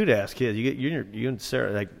that. Cute ass kids. You and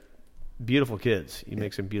Sarah, like beautiful kids. You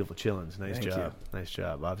make some beautiful chillins. Nice Thank job. you. Nice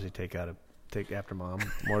job. Obviously, take after mom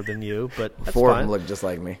more than you, but that's 4 of fine. them look just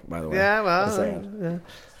like me. By the way. Yeah.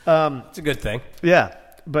 Well. It's a good thing. Yeah.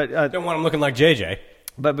 But Don't want him looking like JJ.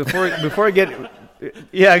 But before I get,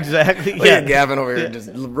 yeah, exactly. Look at Gavin over here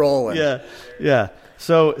just rolling. Yeah.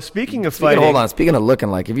 So speaking of fighting, hold on. Speaking of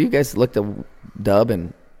looking like, have you guys looked at Dub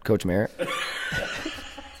and Coach Merritt?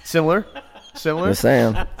 similar. Just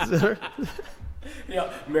saying.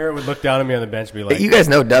 Yeah, Merritt would look down at me on the bench and be like, You guys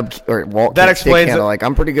know Dub or Walt That can't stick explains handle. it. Like,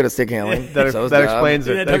 I'm pretty good at stick handling. that So is Dub. explains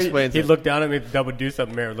it. That explains he'd it. look down at me, Dub would do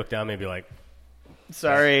something, Merritt would look down at me and be like,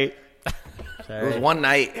 Sorry. It was one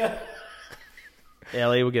night.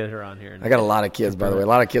 Ellie, we'll get her on here. I got a lot of kids, by the way. A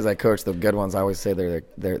lot of kids I coach, the good ones. I always say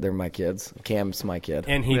they're my kids. Cam's my kid,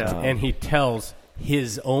 And he tells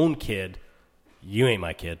his own kid, "You ain't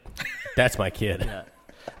my kid. That's my kid."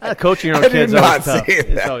 Coaching your own I did kids is not always tough. say It's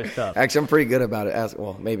that. always tough. Actually, I'm pretty good about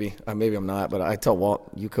it. Maybe I'm not, but I tell Walt,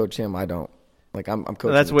 you coach him. I don't. Like I'm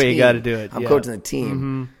coaching. That's the the way you team. gotta do it, I'm yeah. coaching the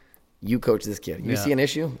team. You coach this kid. You Yeah. see an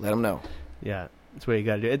issue, let him know. Yeah, that's what you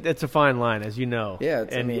got to do. It's a fine line, as you know. Yeah,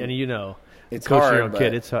 and you know, It's coaching hard, your own but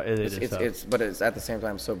kid. It's tough. It is tough. but it's at the same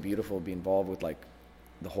time so beautiful to be involved with like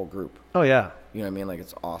the whole group. Oh yeah, You know what I mean? Like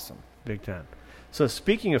it's awesome. big time. So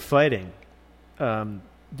speaking of fighting,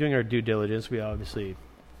 doing our due diligence, we obviously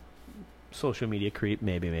social media creep,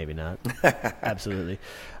 maybe not, absolutely.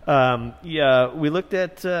 Yeah, we looked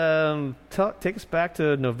at take us back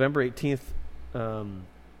to November 18th. I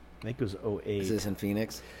think it was 2008. Is this in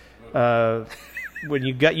Phoenix? When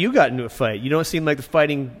you got into a fight. You don't seem like the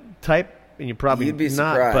fighting type, and you probably You'd be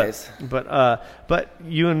not. surprised. But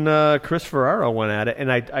you and Chris Ferraro went at it,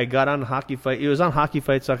 and I got on Hockey Fight. It was on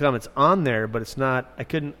HockeyFights.com. It's on there, but it's not. I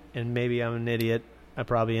couldn't, and maybe I'm an idiot. I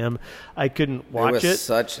probably am. I couldn't watch it. it. Was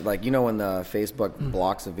such like when the Facebook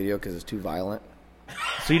blocks a video because it's too violent.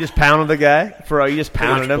 So you just pounded the guy? You just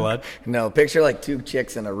pounded him Blood. No, picture like two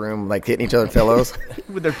chicks in a room like hitting each other with pillows.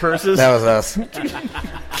 with their purses? That was us.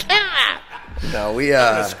 No, we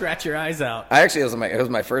Scratch your eyes out. it was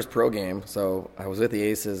my first pro game, so I was with the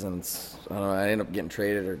Aces, and I don't know, I ended up getting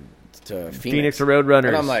traded to Phoenix Roadrunners.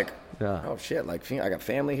 and I'm like, Yeah. oh shit, like I got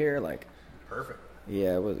family here, like Perfect.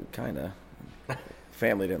 yeah, it was kind of.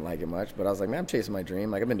 Family didn't like it much, but I was like, man, I'm chasing my dream.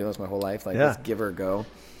 Like I've been doing this my whole life. Like let's give her a go.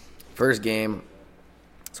 First game,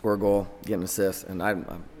 score a goal, get an assist, and I'm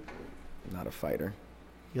not a fighter.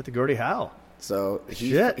 You got the Gordie Howe. So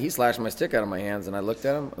he slashed my stick out of my hands, and I looked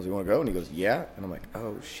at him. I was like, you want to go? And he goes, yeah. And I'm like,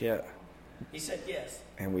 oh, shit. He said yes.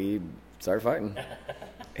 And we started fighting.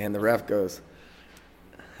 And the ref goes,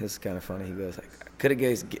 this is kind of funny. He goes, I could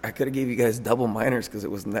have gave you guys double minors because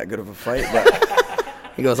it wasn't that good of a fight. But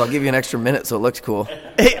he goes, I'll give you an extra minute so it looks cool.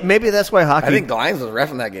 Hey, maybe that's why hockey. I think Glines was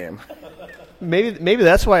reffing that game. Maybe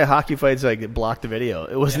that's why Hockey Fights like block the video.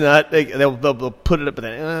 It was not. They'll put it up, but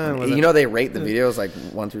then They rate the videos like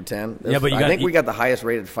 1 through 10. Yeah, but I think we got the highest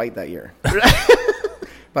rated fight that year.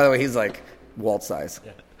 By the way, he's like Walt size,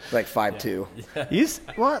 like 5'2".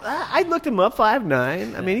 I looked him up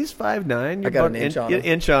 5'9". I mean, he's 5'9". I got an inch on him.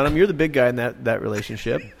 Inch on him. You're the big guy in that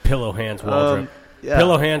relationship. Pillow hands Waldrop. Yeah.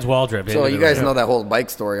 Pillow hands Waldrop. So you guys know that whole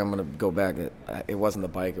bike story. I'm going to go back. It wasn't the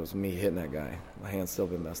bike. It was me hitting that guy. My hand's still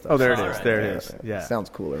been messed up. Oh, there it is. There it is. Yeah. Sounds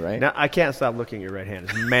cooler, right? Now I can't stop looking at your right hand.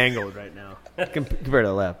 It's mangled right now compared to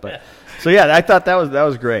the left. But so yeah, I thought that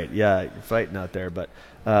was great. Yeah, you're fighting out there. But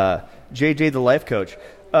JJ, the life coach.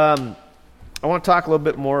 I want to talk a little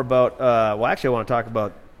bit more about. I want to talk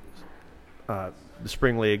about the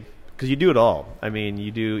spring league because you do it all. I mean,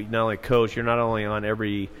 you do not only coach. You're not only on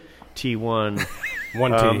every T1.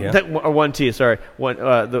 1T, or 1T, sorry.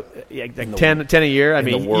 10 a year. I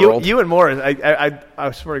mean, the world. you and Morris,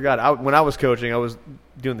 I swear to God, when I was coaching, I was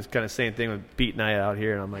doing this kind of same thing with Pete and I out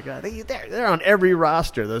here, and I'm like, they're on every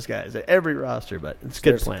roster, those guys, every roster, but it's a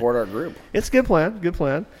good plan. Support our group. It's a good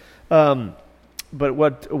plan. But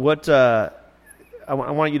what I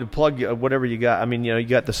want you to plug whatever you got. I mean, you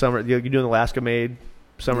got the summer, you're doing the Alaska Made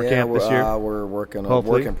summer camp this year? We're working on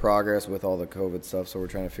work in progress with all the COVID stuff, so we're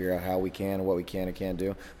trying to figure out how we can and what we can and can't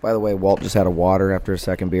do. By the way, Walt just had a water after a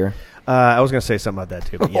second beer. I was going to say something about that,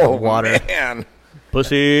 too. But yeah, water. Man.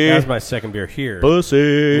 Pussy. That was my second beer here.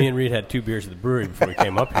 Pussy. Me and Reed had 2 beers at the brewery before we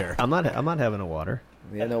came up here. I'm not having a water.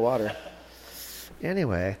 We had no water.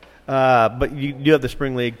 Anyway, but you do have the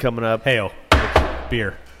spring league coming up. Hail.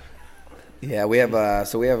 Beer. Yeah, we have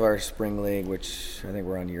our spring league, which I think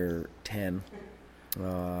we're on year 10.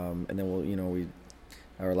 And then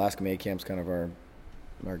our Alaska May camp's kind of our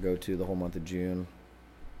go-to the whole month of June.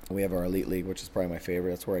 We have our elite league, which is probably my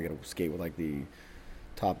favorite. That's where I get to skate with like the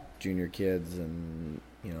top junior kids and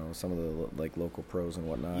some of the like local pros and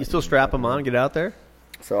whatnot. You still strap them on and get out there?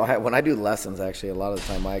 So when I do lessons, actually, a lot of the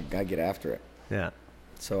time I get after it. Yeah.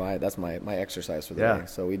 So that's my exercise for the day.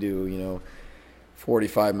 So we do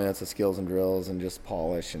 45 minutes of skills and drills and just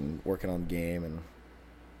polish and working on the game and.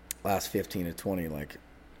 Last 15 to 20, like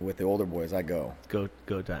with the older boys, I go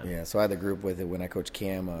time. Yeah, so I had the group with it when I coached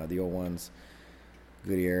Cam, the old ones,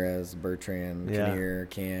 Gutierrez, Bertrand, Kinnear,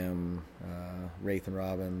 Cam, Rathan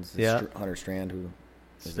Robbins, Hunter Strand, who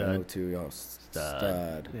is the O2,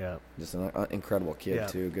 stud. Yeah, just an incredible kid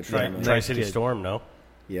too. Good friend. Tri-City Storm, no?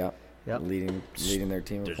 Yeah. Yep. Leading their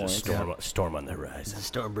team of points. There's a storm on the horizon. A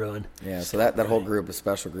storm brewing. Yeah, so that whole group, a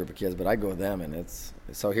special group of kids, but I go with them, and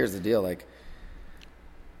so here's the deal, like.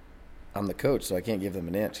 I'm the coach, so I can't give them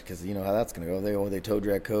an inch because you know how that's going to go. They toe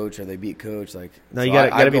drag coach or they beat coach. Like, no, so you got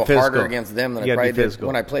to be go physical. harder against them than you I probably did physical.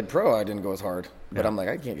 when I played pro. I didn't go as hard, but I'm like,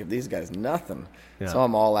 I can't give these guys nothing. Yeah. So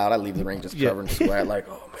I'm all out. I leave the ring just covered in sweat. Like,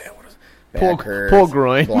 oh man, what is Pull- hurts, pull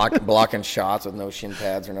groin. blocking shots with no shin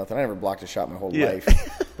pads or nothing. I never blocked a shot my whole life.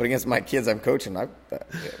 But against my kids I'm coaching,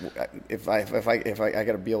 if I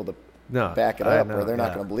got to be able to back it up, or they're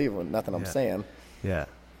not going to believe nothing I'm saying. Yeah.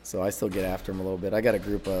 So I still get after them a little bit. I got a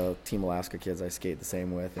group of Team Alaska kids I skate the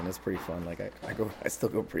same with, and it's pretty fun. Like I still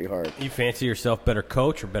go pretty hard. You fancy yourself better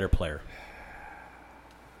coach or better player?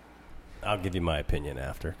 I'll give you my opinion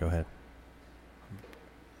after. Go ahead.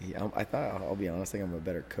 Yeah, I'll be honest. I think I'm a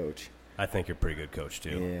better coach. I think you're a pretty good coach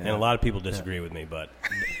too, Yeah. and a lot of people disagree with me, but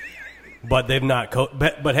they've not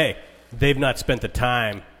but hey, they've not spent the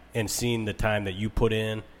time and seen the time that you put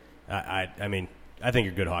in. I mean, I think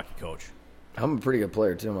you're a good hockey coach. I'm a pretty good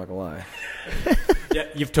player too. I'm not gonna lie. Yeah,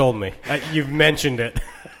 you've told me. You've mentioned it.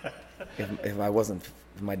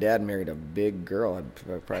 If my dad married a big girl,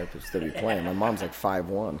 I'd probably still be playing. My mom's like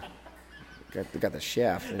 5'1". Got the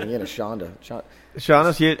shaft, and he had a Shonda.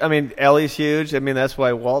 Shauna's huge. I mean, Ellie's huge. I mean, that's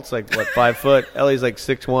why Walt's like, 5 foot? Ellie's like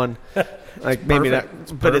 6'1". Like, maybe not,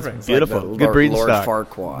 but it's perfect. beautiful. Like Good breeding Lord stock.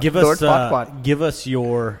 Farquaad. Give Lord us Farquaad. give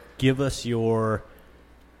us your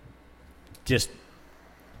just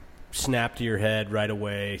snap to your head right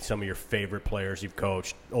away. Some of your favorite players you've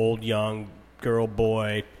coached, old, young, girl,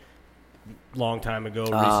 boy, long time ago,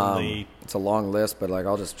 recently. It's a long list, but like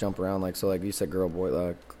I'll just jump around. Like so, like you said, girl,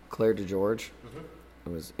 boy, Claire DeGeorge. It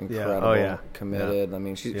was incredible. Oh, yeah. Committed. I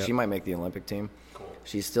mean, she might make the Olympic team. Cool.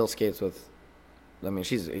 She still skates with. I mean,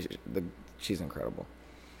 she's incredible.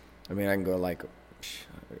 I mean, I can go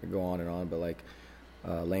on and on, but like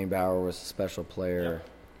Lane Bauer was a special player.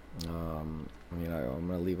 I mean, I'm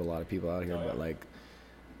going to leave a lot of people out here, but like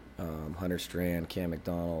Hunter Strand, Cam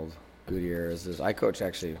McDonald, Gutierrez. I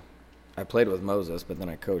played with Moses, but then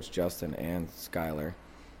I coached Justin and Skylar,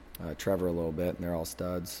 Trevor a little bit, and they're all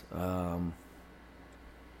studs. I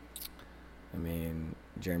mean,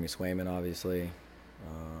 Jeremy Swayman, obviously,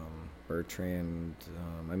 Bertrand.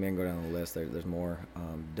 I mean, I can go down the list. There's more.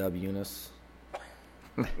 Dub Eunice.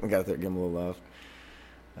 I got to give him a little love.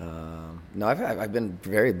 No, I've been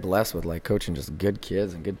very blessed with like coaching just good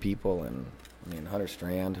kids and good people, and I mean Hunter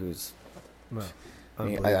Strand, who's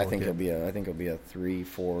I think he'll be a 3,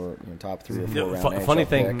 4, top 3 or 4 round.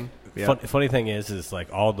 Funny thing is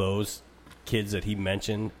like all those kids that he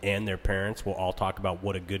mentioned and their parents will all talk about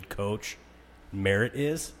what a good coach Merritt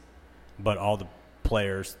is, but all the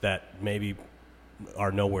players that maybe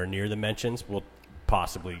are nowhere near the mentions will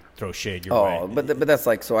possibly throw shade your way. But that's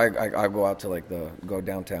like, so I go out to go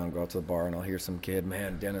downtown, go out to the bar, and I'll hear some kid,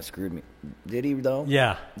 man, Dennis screwed me. Did he though?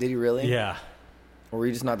 Yeah. Did he really? Yeah. Or were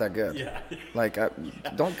you just not that good? Yeah. Like,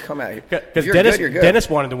 don't come at Because if you're Dennis, good, you're good. Dennis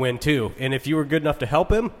wanted to win too, and if you were good enough to help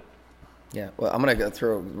him. Yeah. Well, I'm gonna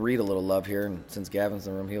throw Reed a little love here, and since Gavin's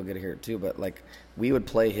in the room, he'll get to hear it too. But like, we would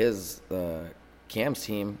play his Cam's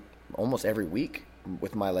team almost every week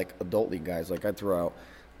with my like adult league guys. Like I'd throw out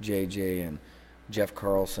JJ and Jeff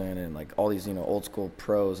Carlson and like all these old school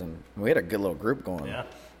pros, and we had a good little group going. Yeah.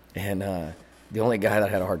 And the only guy that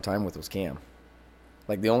I had a hard time with was Cam.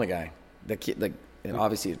 Like the only guy, the kid, like, and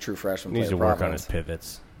obviously a true freshman. Needs to work on his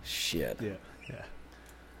pivots. Shit. Yeah.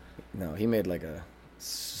 No, he made like a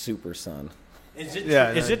super son. Is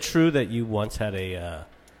it true that you once had a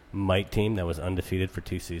Mite team that was undefeated for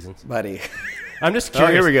 2 seasons? Buddy. I'm just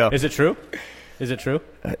curious. Here we go. Is it true? Is it true?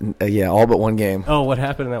 Yeah, all but one game. Oh, what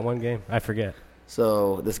happened in that one game? I forget.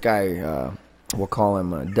 So this guy, we'll call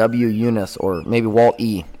him W. Eunice or maybe Walt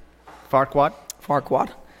E. Farquaad.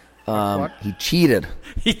 He cheated.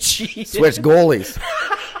 He cheated. Switched goalies.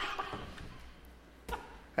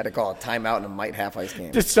 Had to call a timeout in a Mite half-ice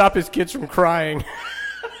game. To stop his kids from crying.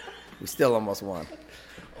 We still almost won.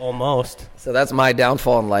 Almost. So that's my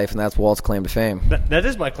downfall in life, and that's Walt's claim to fame. That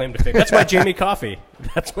is my claim to fame. That's my Jamie Coffey.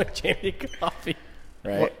 That's my Jamie Coffey.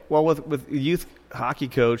 Right? Well, with youth hockey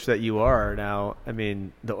coach that you are now, I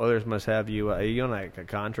mean, the Oilers must have you. Are you on like a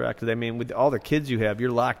contract? 'Cause, I mean, with all the kids you have, you're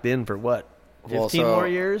locked in for what? 15 more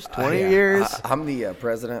years? 20 years? I'm the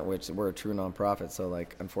president, which we're a true nonprofit. So,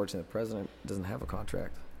 like, unfortunately, the president doesn't have a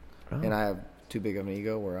contract. Oh. And I have too big of an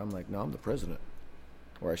ego where I'm like, no, I'm the president.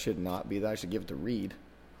 Or I should not be that. I should give it to Reed.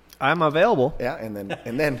 I'm available. Yeah, and then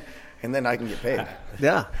I can get paid.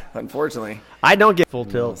 Yeah. Unfortunately. I don't get full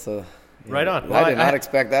tilt. So, Right on. I Well, did not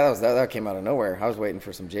expect that. That came out of nowhere. I was waiting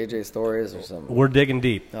for some JJ stories or something. We're digging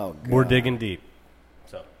deep. Oh, God. We're digging deep.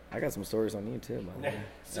 So I got some stories on you, too, by the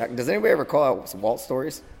way. Does anybody ever call out some Walt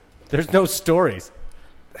stories? there's no stories.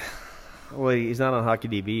 Well, he's not on Hockey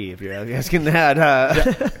DB. If you're asking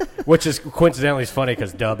that, Which is coincidentally funny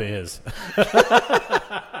because Dub is.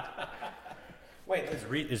 Wait,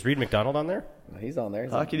 is Reed McDonald on there? He's on there.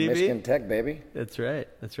 He's Hockey on DB? Michigan Tech, baby. That's right.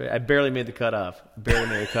 I barely made the cutoff.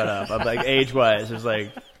 I'm like age-wise, it's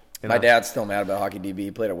like. My dad's still mad about Hockey DB.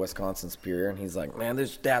 He played at Wisconsin Superior, and he's like, "Man,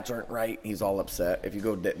 these stats aren't right." He's all upset. If you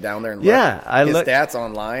go down there and look, his stats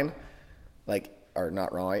online, are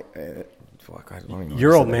not right. Fuck, I don't even know.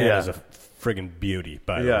 Your old man is a friggin' beauty,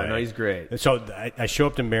 by the way. Yeah, no, he's great. So I show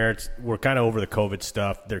up to Merritt's. We're kind of over the COVID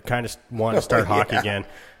stuff. They're kind of wanting to start hockey again.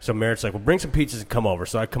 So Merritt's like, well, bring some pizzas and come over.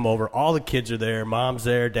 So I come over. All the kids are there. Mom's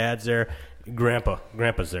there. Dad's there.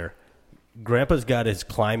 Grandpa's there. Grandpa's got his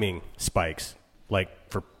climbing spikes,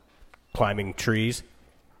 for climbing trees.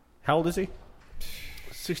 How old is he?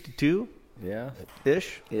 62? Yeah.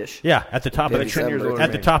 Ish. Yeah, at the top of the tree. 57 years old.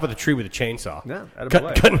 At the top of the tree with a chainsaw. Yeah,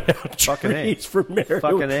 cutting down Fucking A. trees for Merritt.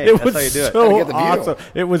 Fucking A. It That's was how you do it. so Gotta get the view. awesome.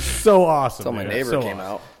 It was so awesome. Until my dude. neighbor So came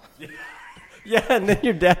awesome. out. Yeah, and then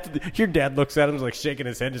your dad looks at him, like shaking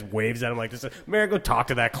his head, just waves at him like this. Merritt, go talk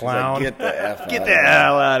to that He's clown. like, get the F Get out the of here.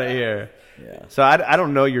 hell out of here. Yeah. So I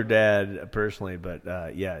don't know your dad personally, but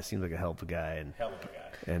it seems like a hell of a guy. And Hell of a guy.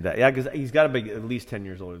 And because he's got to be at least 10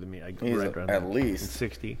 years older than me. He's at least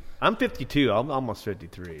 60. I'm 52. I'm almost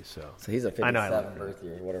 53. So he's a I know I 57 love birth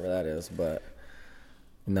year, whatever that is. But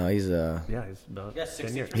no, he's he's about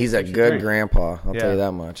 10 years. he's a good grandpa. I'll tell you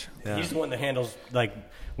that much. Yeah. He's the one that handles,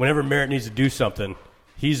 whenever Merritt needs to do something,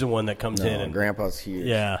 he's the one that comes in. And Grandpa's huge.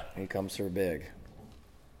 Yeah. He comes through big.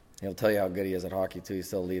 He'll tell you how good he is at hockey too. He's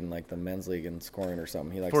still leading the men's league in scoring or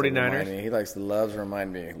something. He likes 49ers? To remind me. He loves to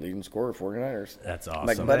remind me leading scorer 49ers. That's I'm awesome.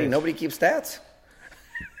 like, buddy, Nice. nobody keeps stats.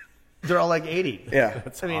 They're all like 80. Yeah,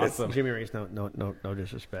 That's I mean, awesome. it's Jimmy Reese. No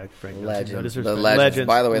disrespect. Frank Johnson, legends. No disrespect. The legends.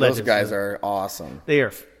 By the way, Legends. those guys are awesome. They are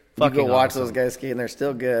You fucking go watch awesome. those guys skate, and they're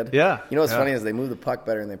still good. Yeah. You know what's Yeah. funny is they move the puck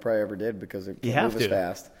better than they probably ever did because they You can't have move as to.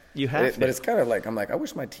 fast. You have to. But it's kind of like, I'm like, I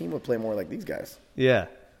wish my team would play more like these guys. Yeah.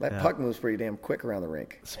 That puck moves pretty damn quick around the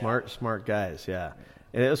rink. Smart guys, yeah.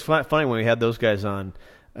 And it was funny when we had those guys on.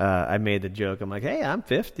 I made the joke. I'm like, hey, I'm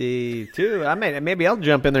 52. Maybe I'll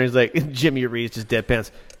jump in there. He's like, Jimmy Reese just deadpans.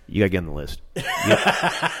 You got to get on the list.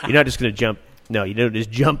 You're not just going to jump. No, you don't just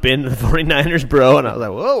jump into the 49ers, bro. And I was like,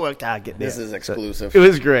 whoa, God, get This there. is exclusive. So it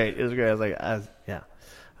was great. I was like,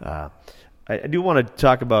 yeah. I do want to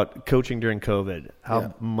talk about coaching during COVID.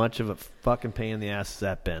 How much of a fucking pain in the ass has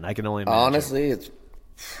that been? I can only imagine. Honestly, it's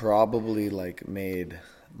probably made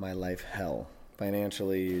my life hell.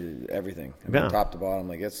 Financially, everything. I mean, Yeah. top to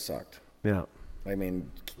bottom, it sucked. Yeah. I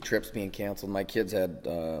mean, trips being canceled. My kids had,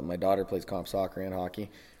 my daughter plays comp soccer and hockey.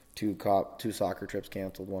 Two soccer trips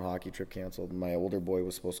canceled, one hockey trip canceled. My older boy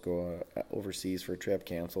was supposed to go overseas for a trip,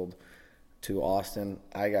 canceled. To Austin,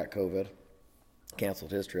 I got COVID.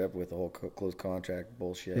 Canceled his trip with the whole closed contract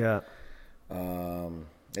bullshit. Yeah.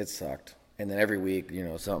 It sucked. And then every week,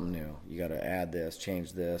 something new. You got to add this,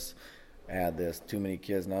 change this, add this. Too many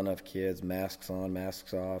kids, not enough kids. Masks on,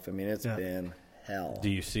 masks off. I mean, it's been hell. Do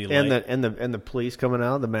you see And the police coming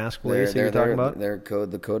out, the mask police that you're talking about?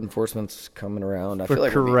 The code enforcement's coming around. I For feel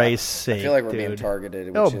like Christ's sake, I feel like we're being dude.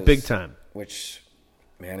 targeted. Oh, which is- big time. Which,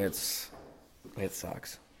 man, it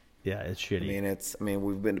sucks. Yeah, it's I shitty. mean,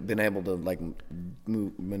 we've been able to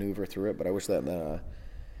maneuver through it, but I wish that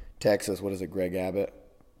Texas, what is it, Greg Abbott?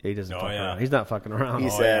 He doesn't fuck yeah. around. He's not fucking around. He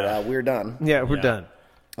said, "We're done." yeah, we're Yeah. done.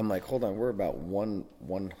 I'm like, hold on, we're about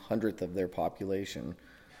 1/100th of their population.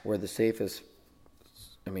 We're the safest.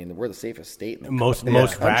 I mean, we're the safest state in the most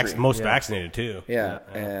country. vaccinated too. Yeah,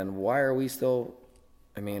 and why are we still?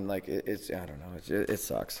 I mean, it's I don't know. It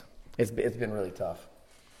sucks. It's been really tough.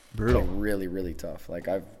 Brutal. Really, really tough.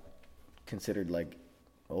 I've considered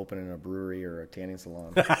opening a brewery or a tanning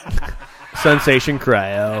salon. Sensation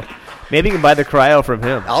Cryo. Maybe you can buy the Cryo from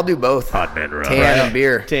him. I'll do both. Tan and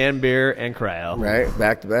beer. Tan beer and Cryo. Right,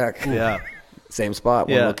 back to back. Yeah. Same spot,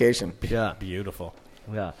 one Yeah. location. Yeah. Beautiful.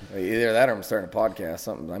 Yeah. Either that or I'm starting a podcast.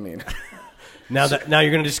 Something. I mean, Now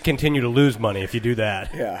you're going to just continue to lose money if you do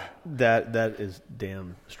that. yeah. That is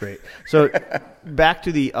damn straight. So back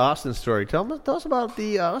to the Austin story. Tell us about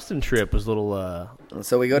the Austin trip. It was a little And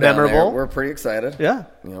so we go down there. Memorable. We're pretty excited. yeah.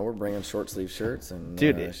 We're bringing short sleeve shirts and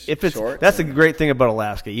Dude, if it's shorts that's the and- great thing about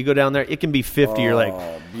Alaska. You go down there, it can be 50. You're like,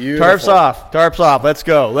 beautiful. tarps off. Let's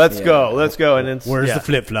go. Let's go. And it's Where's yeah. the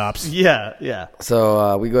flip flops? Yeah.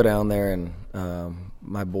 So we go down there, and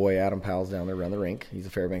my boy Adam Powell's down there around the rink. He's a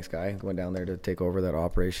Fairbanks guy. Going down there to take over that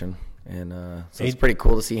operation, and so it's pretty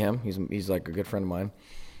cool to see him. He's like a good friend of mine,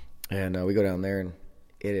 and we go down there, and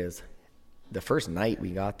it is the first night we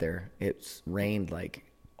got there. It's rained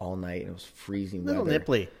all night, and it was freezing Little weather.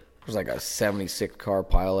 nipply. There's like a 76 car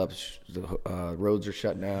pileup. The roads are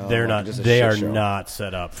shut down. They're not. Just a They shit are show. not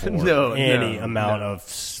set up for No, any no, amount no. of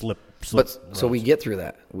slip. But so we get through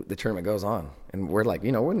that. The tournament goes on, and we're like,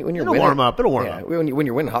 when you're It'll winning, warm up. It'll warm up. When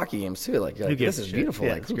you're winning hockey games too, like, gives this a is shit? beautiful.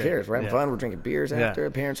 Yeah, Like, it's who great. cares? We're having Yeah. fun. We're drinking beers Yeah. after.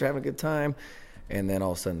 Parents are having a good time, and then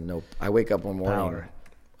all of a sudden, no. I wake up one morning.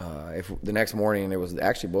 If the next morning it was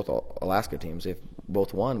actually both Alaska teams, if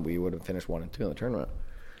both won, we would have finished 1 and 2 in the tournament.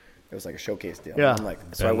 It was like a showcase deal. Yeah. I'm like,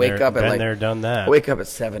 so I Been wake there- up at been like there, done that. I wake up at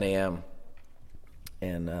 7 a.m.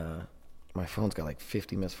 and my phone's got like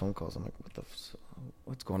 50 missed phone calls. I'm like,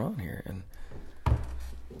 what's going on here? And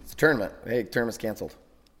it's a tournament. Hey, tournament's canceled.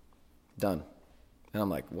 Done. And I'm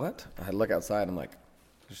like, what? I look outside. I'm like,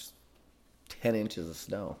 there's 10 inches of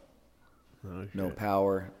snow. No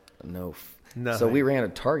power. No. So Nothing. we ran a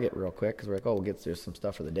Target real quick because we're like, we'll get some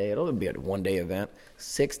stuff for the day. It'll be a one-day event.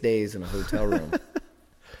 6 days in a hotel room.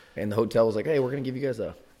 And the hotel was like, hey, we're going to give you guys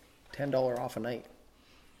a $10 off a night.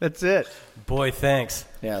 That's it. Boy, thanks.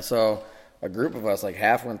 Yeah, so a group of us, like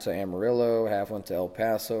half went to Amarillo, half went to El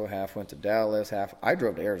Paso, half went to Dallas, I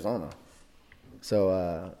drove to Arizona.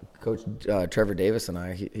 So Coach Trevor Davis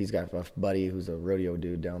and he's got a buddy who's a rodeo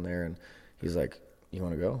dude down there, and he's like, you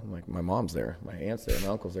want to go? I'm like, my mom's there, my aunt's there, my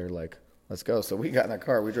uncle's there, like, let's go. So we got in that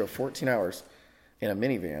car. We drove 14 hours in a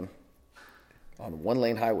minivan on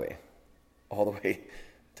one-lane highway all the way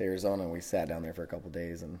to Arizona, and we sat down there for a couple of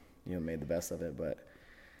days and made the best of it. But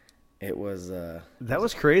it was That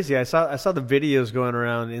was crazy. I saw the videos going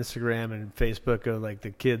around Instagram and Facebook of like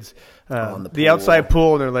the kids On the the pool. outside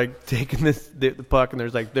pool, and they're like taking the puck, and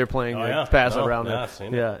there's like they're playing Oh, yeah. pass Oh, around yeah, it. I've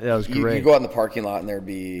seen it. Yeah, that was you great. go out in the parking lot and there'd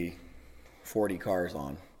be 40 cars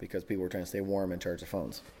on because people were trying to stay warm and charge their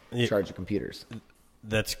phones, Yeah. charge the computers.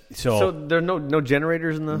 That's so there are no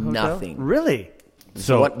generators in the hotel? Nothing. Really?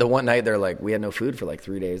 so. The one night they're like, we had no food for like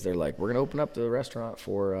 3 days. They're like, we're gonna open up the restaurant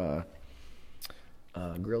for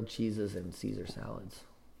grilled cheeses and Caesar salads.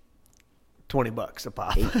 $20 a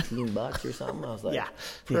pop. $18 or something. I was like, Yeah.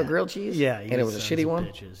 for Yeah. a grilled cheese. Yeah, and it was a sons shitty of one.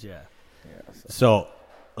 bitches, yeah. So,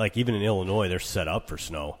 like, even in Illinois, they're set up for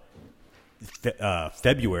snow.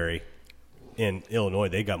 February in Illinois,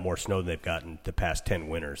 they got more snow than they've gotten the past 10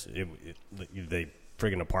 winters. The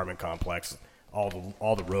friggin' apartment complex, all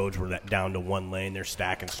the roads were down to one lane. They're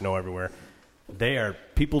stacking snow everywhere.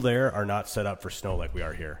 People there are not set up for snow like we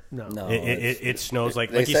are here. No. It snows like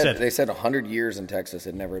They you said. They said 100 years in Texas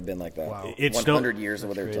had never been like that. Wow. It 100 snowed- years of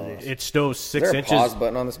what they were telling us. It snows Is 6 there a inches. pause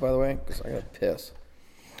button on this, by the way? Because I got to piss.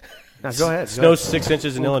 Now, go ahead. Snows 6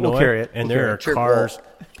 inches in We'll Illinois, carry it. and We'll there carry are it. Chirp cars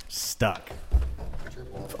wall. stuck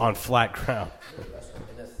on flat ground.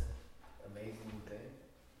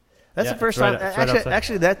 That's Yeah, the first it's right- time. it's right outside.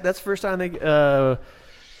 Actually, that's the first time they.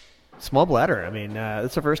 Small bladder. I mean,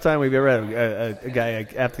 that's the first time we've ever had a guy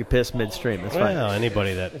have to piss midstream. It's fine. Well,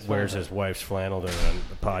 anybody that wears his wife's flannel during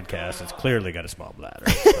a podcast has clearly got a small bladder.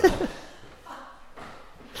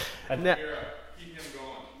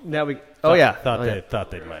 Now we. Oh yeah. Thought Oh, yeah. thought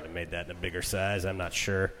they might have made that in a bigger size. I'm not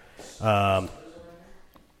sure. The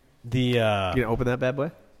You gonna open that bad boy?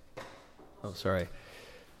 Oh, sorry.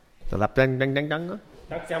 The lap dang dang dang dang.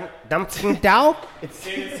 It's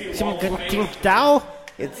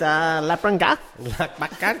Lapranga.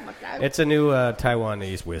 it's a new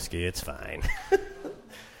Taiwanese whiskey. It's fine.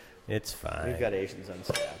 It's fine. We've got Asians on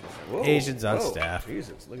staff. Whoa. Asians on Whoa. staff.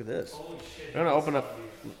 Jesus, look at this. I'm gonna open up.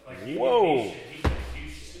 Whoa.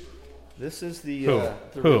 This is the real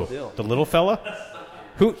Who? deal. The little fella?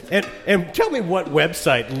 Who? And tell me what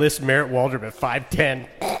website lists Merritt Waldrop at 5'10"?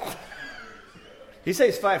 He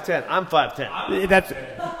says 5'10". I'm 5'10". That's.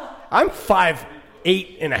 I'm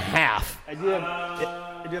 5'8" and a half. I do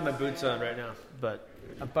have my boots on right now, but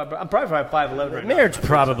I'm probably 5'11" right now. Merritt's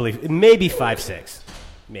probably maybe 5'6",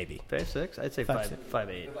 maybe 5'6". I'd say 5'6".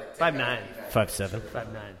 5'8". 5'9". 5'7". 5'9".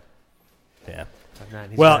 Yeah. 5'9".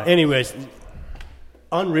 He's Well, fine. anyways,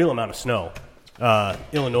 unreal amount of snow.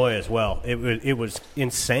 Illinois as well. It was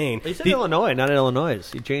insane. You said The- Illinois, not Illinois.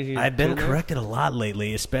 You changing? I've been tune there? corrected a lot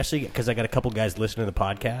lately, especially because I got a couple guys listening to the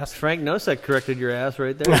podcast. Frank Nosek corrected your ass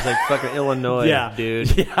right there. It's like fucking Illinois, Yeah,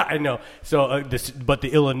 dude. Yeah, I know. So, but the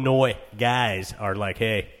Illinois guys are like,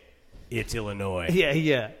 "Hey, it's Illinois." Yeah,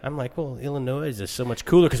 yeah. I'm like, "Well, Illinois is so much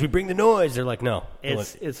cooler because we bring the noise." They're like, "No,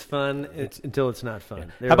 It's fun until it's not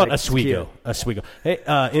fun. They're How about like, it's Oswego? cute. Oswego.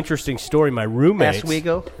 Hey, interesting story. My roommates.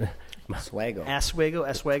 Oswego? Swago.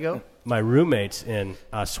 Oswego? My roommates in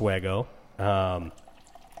Oswego bought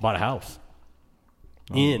a house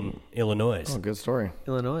in Illinois. Oh, good story.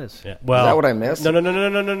 Illinois. Yeah. Well, Is that what I missed?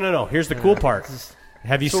 No. Here's the cool part.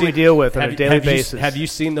 Have you That's what seen? we deal with on a have- daily have you- basis. Have you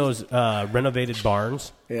seen those renovated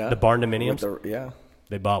barns? Yeah. The barn dominiums. Yeah.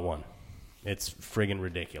 They bought one. It's friggin'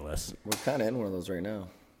 ridiculous. We're kind of in one of those right now.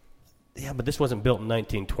 Yeah, but this wasn't built in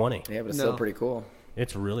 1920. Yeah, but it's still pretty cool.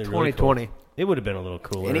 It's really, really 2020. cool. It would have been a little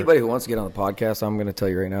cooler. Anybody who wants to get on the podcast, I'm going to tell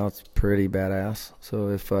you right now, it's pretty badass. So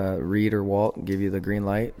if Reed or Walt give you the green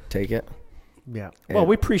light, take it. Yeah. Well,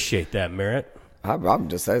 we appreciate that, Merritt. I'm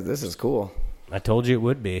just saying, this is cool. I told you it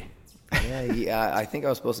would be. Yeah, I think I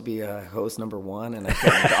was supposed to be host number 1, and I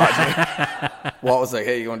kept dodging. Walt was like,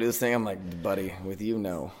 hey, you want to do this thing? I'm like, buddy, with you,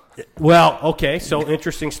 no. Well, okay, so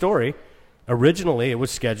interesting story. Originally, it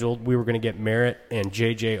was scheduled we were going to get Merritt and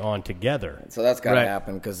JJ on together. So that's got to Right.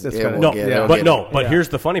 happen because That's it gotta- will No, get yeah. it'll But get- here's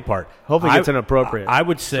the funny part. Hopefully it's inappropriate. I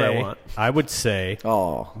would That's what I say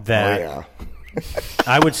want. that yeah.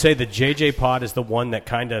 I would say the JJ pod is the one that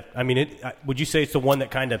kind of. I mean, would you say it's the one that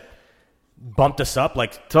kind of bumped us up?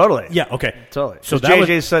 Like Totally. Yeah. Okay. Totally. So So that JJ's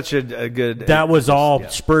was, such a good. that was all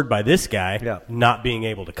spurred by this guy Yeah. not being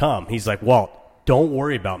able to come. He's like, Walt, don't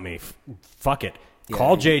worry about me. Fuck it.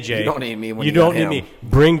 Call JJ. you don't need me when you you got don't need him. me.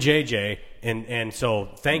 Bring JJ. And so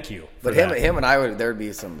thank you. But for that. him and I there'd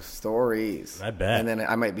be some stories. I bet. And then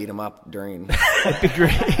I might beat him up during. It'd be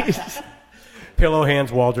great. Pillow Hands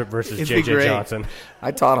Waldrop versus It'd be JJ great. Johnson.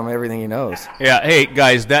 I taught him everything he knows. Yeah, hey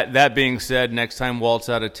guys. That being said, next time Walt's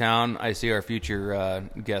out of town, I see our future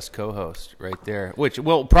guest co-host right there, which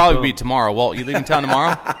will probably be tomorrow. Walt, you leaving town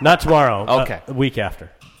tomorrow? Not tomorrow. Okay. A week after.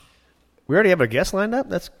 We already have a guest lined up.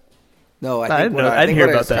 That's No, I didn't know- I didn't hear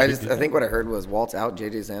about that. I think what I heard was Walt's out,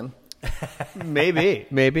 JJ's in.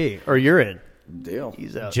 maybe, or you're in. Deal.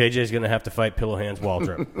 He's out. JJ's going to have to fight Pillow Hands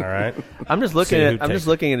Waldrop. All right. I'm just looking See who at. I'm takes just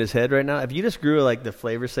looking at his head right now. If you just grew like the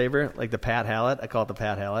Flavor Saver, like the Pat Hallett, I call it the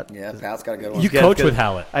Pat Hallett. Yeah, Pat's got a good one. You Yeah, coach it's with good.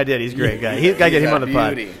 Hallett. I did. He's a great guy. He's got to get He's him on a the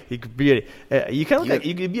pod. beauty. He could beauty. You kind of like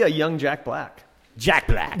you could be a young Jack Black. Jack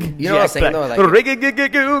Black. You know what I was saying though? Like, you know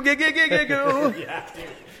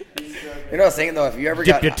what I was saying though? If you ever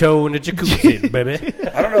Dip got, your toe in the jacuzzi, baby.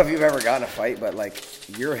 I don't know if you've ever gotten in a fight, but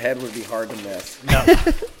like your head would be hard to miss.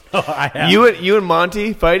 Oh, I have. You and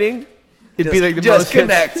Monty fighting. It'd be like the just most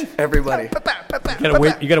connect everybody.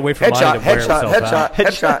 You gotta wait for Monty Headshot, to wear himself out.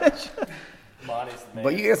 headshot.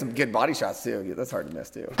 But you get some good body shots too. That's hard to miss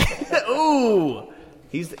too. Ooh,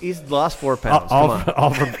 he's lost 4 pounds. All, Come on.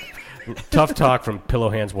 all from tough talk from Pillow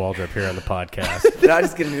Hands Waldrop here on the podcast. Did I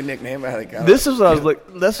just get a new nickname? This is what I was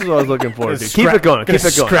This is what I was looking forward to. Keep Scra- it going. Keep gonna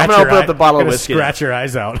it going. scratch I'm gonna your open up eye- the bottle of gonna whiskey. Scratch your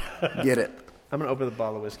eyes out. Get it. I'm gonna open the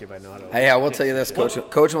bottle of whiskey if I know how to. Hey, I will tell you this,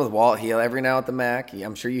 coaching with Walt, he every now at the Mac,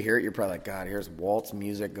 I'm sure you hear it, you're probably like, God, here's Walt's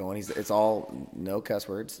music going. It's all no cuss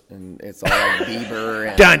words, and it's all like Bieber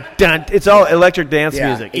and Dun dun. It's all electric dance yeah,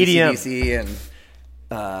 music. EDM. AC/DC,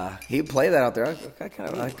 and he'd play that out there. I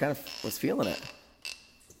kind of was feeling it.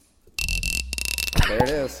 There it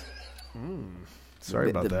is. Sorry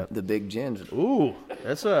about the, that. The big ginger. Ooh,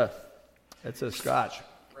 that's a Scotch.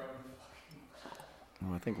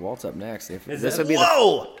 Oh, I think Walt's up next. This that- would be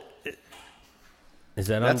Whoa, Is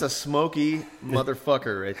that on? that's a smoky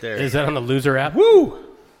motherfucker right there. Is that on the Loser app? Woo.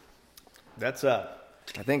 That's I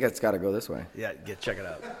think it's got to go this way. Yeah, check it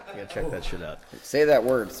out. You gotta check that shit out. Say that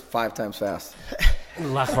word 5 times fast.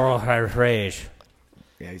 La Rage.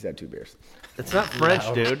 Yeah, he's had 2 beers. It's not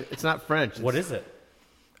French, dude. It's not French. What is it?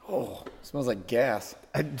 Oh, it smells like gas.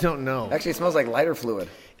 I don't know. Actually, it smells like lighter fluid.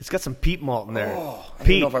 It's got some peat malt in there. Oh, I don't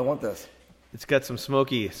peat. know if I want this. It's got some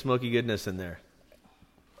smoky goodness in there.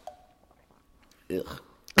 Ugh.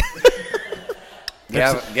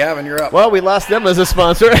 Gavin, you're up. Well, we lost them as a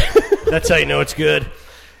sponsor. That's how you know it's good.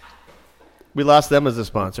 We lost them as a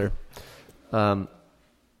sponsor.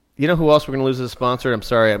 You know who else we're going to lose as a sponsor? I'm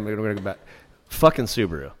sorry, I'm going to go back. Fucking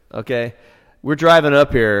Subaru, okay? We're driving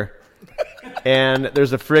up here, and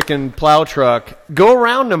there's a frickin' plow truck. Go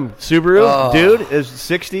around them, Subaru. Dude, is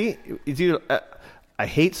 60. Dude, I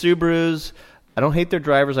hate Subarus. I don't hate their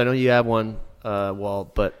drivers. I know you have one,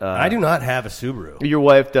 Walt, but I do not have a Subaru. your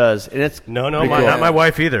wife does, and it's No, pretty cool. not my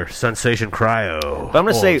wife either. Sensation Cryo. But I'm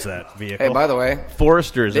gonna say- owns that vehicle. Hey, by the way,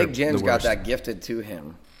 Foresters are Big Jen's the got worst. that gifted to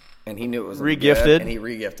him, and he knew it was Re-gifted? good, and he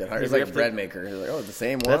re-gifted. It was like a Re-gifted? bread maker. He was like, oh, the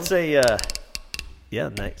same one. That's a yeah,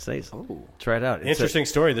 nice. Try it out. It's Interesting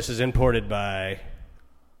story. This is imported by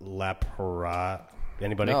La Parade.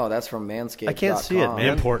 Anybody? No, that's from Manscaped. I can't see it, man.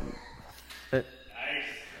 Import.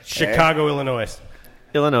 Chicago, Illinois.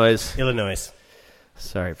 Illinois.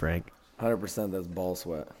 Sorry, Frank. 100% that's ball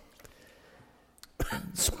sweat.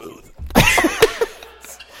 Smooth.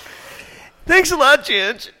 Thanks a lot,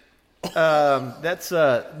 Ginge. That's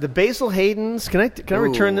the Basil Hayden's. Can I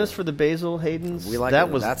return this for the Basil Hayden's? We like that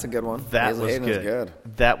it. Was That's a good one. That Basil was Hayden good. is good.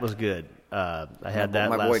 That was good. I had that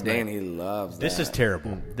My last boy night. Dane, he loves that. This is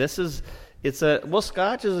terrible. This is. It's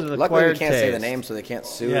Scotch is an Luckily, acquired we can't say the taste. name, so they can't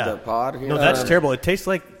sue Yeah. the pod. No, that's terrible. It tastes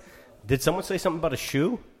like Did someone say something about a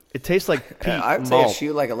shoe? It tastes like peat I would say a malt.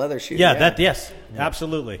 shoe like a leather shoe. Yeah, yes,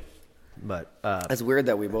 absolutely. But That's weird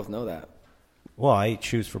that we both know that. Well, I eat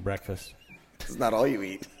shoes for breakfast. It's not all you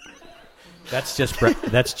eat. That's just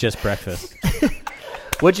breakfast.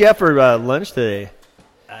 what'd you have for lunch today?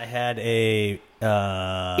 I had a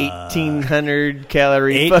 1,800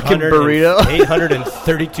 calorie fucking burrito.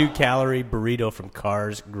 832 calorie burrito from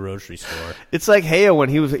Carr's grocery store. It's like Heo when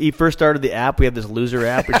he first started the app. We have this loser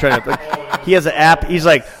app. We're trying to. He has an app. He's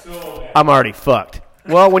like, I'm already fucked.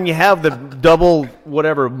 Well, when you have the double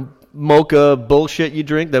whatever mocha bullshit you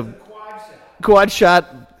drink, the quad shot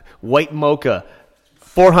white mocha,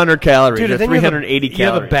 400 calories or then 380 you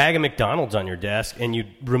calories. have a bag of McDonald's on your desk, and you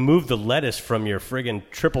remove the lettuce from your friggin'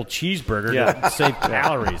 triple cheeseburger to save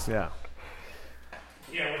calories. Yeah.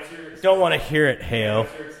 Don't want to hear it, Heo.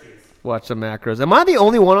 Watch the macros. Am I the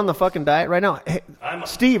only one on the fucking diet right now? Hey,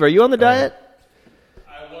 Steve, are you on the diet?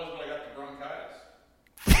 I was, but I got the bronchitis.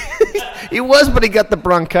 He was, but he got the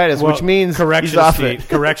bronchitis, which means he's off it.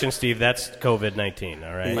 Correction, Steve. That's COVID-19.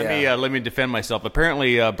 All right. Let me defend myself.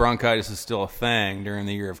 Apparently, bronchitis is still a thing during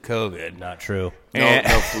the year of COVID. Not true. No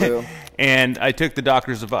flu. And I took the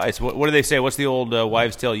doctor's advice. What do they say? What's the old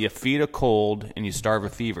wives' tale? You feed a cold and you starve a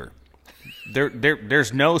fever.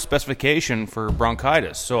 There's no specification for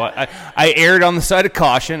bronchitis, so I erred on the side of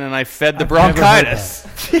caution and I fed the bronchitis.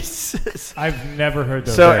 Jesus. I've never heard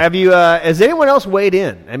those. So have you? Has anyone else weighed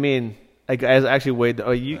in? I mean, has actually weighed.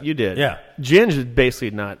 Oh, you did. Yeah. Ginge is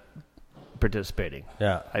basically not participating.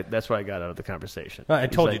 Yeah. That's what I got out of the conversation. I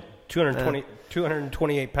told He's you, like,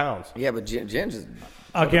 228 pounds. Yeah, but Ginge is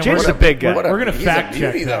Again, Ginger's we're a big guy. We're going to he's fact a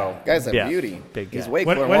check beauty, that. though. Guy's a Yeah, beauty. big He's guy. way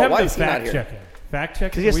What cooler. happened Why to is he not fact here? checking? Fact checking?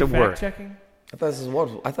 'Cause he has Are we to work. fact checking? I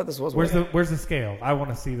thought this was. Where's the scale? I want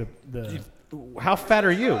to see the. How fat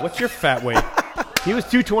are you? What's your fat weight? He was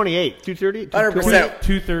 228, 230, 100%.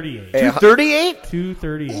 238. 238.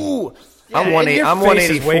 238. Ooh, I'm Your 180. I'm face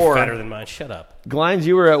is way 184. fatter than mine. Shut up. Glines,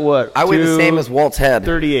 you were at what? I weigh the same as Walt's head.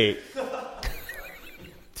 38.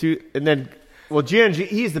 And then, well, Ginge,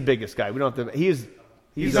 he's the biggest guy. We don't have to. He's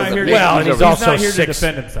not here. Well, and he's he's also not here to 6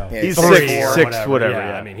 defend himself. Yeah, He's three six, or whatever. Yeah,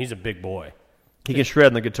 Yeah. I mean, he's a big boy. He can shred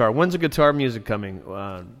on the guitar. When's the guitar music coming?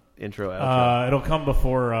 Intro, outro. It'll come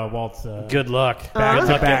before Walt's Good luck. back Good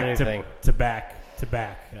to luck back at anything. to back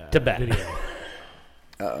video.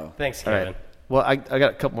 Thanks, All Kevin. right. Well, I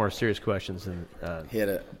got a couple more serious questions. And Hit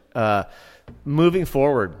it. moving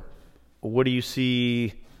forward, what do you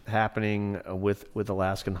see happening with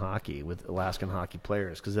Alaskan hockey, with Alaskan hockey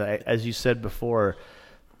players? Because as you said before,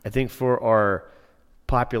 I think for our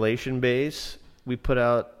population base, we put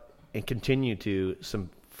out and continue to some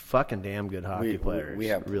fucking damn good hockey players. We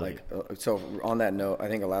have really. so on that note, I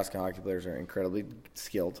think Alaskan hockey players are incredibly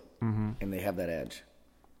skilled, and they have that edge.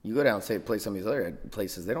 You go down and say play some of these other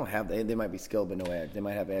places, they don't have. They might be skilled but no edge. They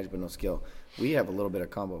might have edge but no skill. We have a little bit of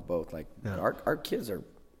combo of both. Like our kids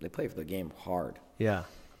they play for the game hard. Yeah.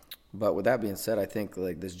 But with that being said, I think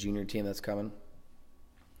like this junior team that's coming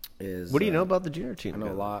is. What do you know about the junior team? I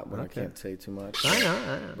know a lot, but I can't say too much. I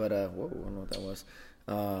know. But whoa, I don't know what that was.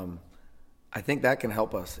 I think that can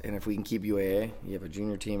help us, and if we can keep UAA, you have a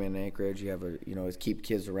junior team in Anchorage. You have it's keep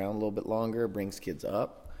kids around a little bit longer, brings kids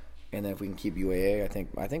up, and then if we can keep UAA, I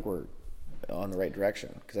think we're on the right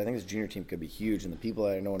direction because I think this junior team could be huge, and the people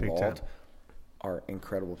that I know involved are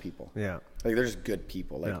incredible people. Yeah. Like they're just good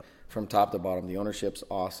people. Like from top to bottom, the ownership's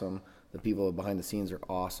awesome. The people behind the scenes are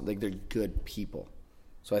awesome. Like they're good people.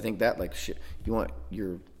 So I think that like shit. You want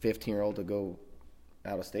your 15-year-old to go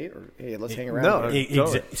out of state, or hey, let's hang around. No, here.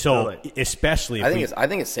 Especially, I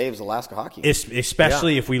think it saves Alaska hockey.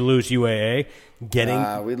 especially if we lose UAA,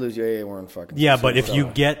 getting we lose UAA, we're in fucking. yeah. But so-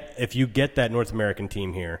 if you get that North American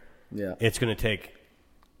team here, it's going to take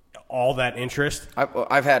all that interest.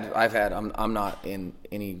 I've had. I'm not in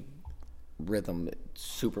any rhythm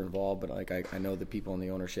super involved, but like I know the people in the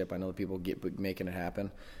ownership. I know the people making it happen,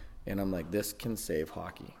 and I'm like, this can save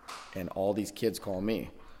hockey. And all these kids call me,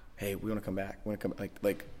 hey, we want to come back. We want to come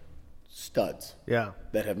like studs. Yeah.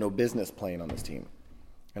 That have no business playing on this team.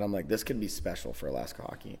 And I'm like, this could be special for Alaska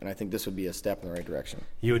hockey. And I think this would be a step in the right direction.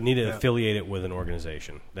 You would need to affiliate it with an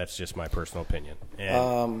organization. That's just my personal opinion.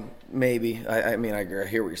 And Maybe. I mean, I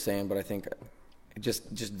hear what you're saying, but I think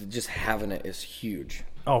just having it is huge.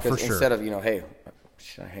 Oh, for 'Cause sure. Instead of, hey,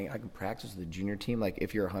 should I can practice with the junior team. Like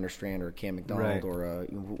if you're a Hunter Strand or a Cam McDonald or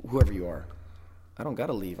whoever you are, I don't got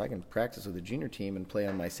to leave. I can practice with the junior team and play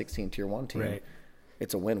on my 16 Tier 1 team. Right.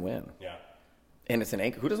 It's a win-win. yeah, And it's an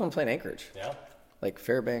Anchorage. Who doesn't want to play in Anchorage? yeah. Like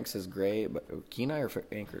Fairbanks is great, but Kenai or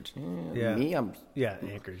Anchorage? Yeah. Me, I'm Yeah,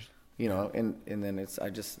 Anchorage. and then it's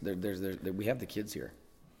we have the kids here.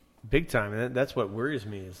 Big time. And that's what worries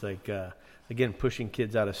me is like, again, pushing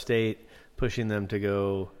kids out of state, pushing them to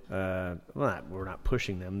go, we're not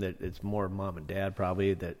pushing them. That it's more mom and dad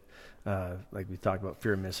probably that, like we talked about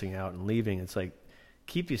fear of missing out and leaving. It's like,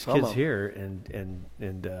 keep these kids here and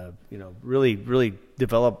really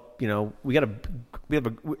develop,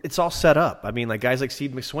 it's all set up. I mean, like guys like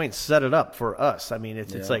Steve McSwain set it up for us. I mean,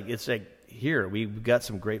 it's like here, we've got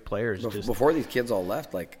some great players. Before these kids all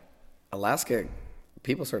left, like Alaska,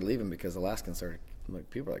 people started leaving because Alaskans started, like,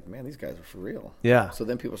 people are like, man, these guys are for real. Yeah. So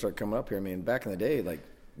then people started coming up here. I mean, back in the day, like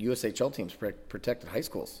USHL teams protected high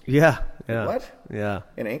schools. Yeah. What? Yeah.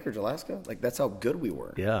 In Anchorage, Alaska? Like, that's how good we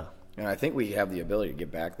were. Yeah. And I think we have the ability to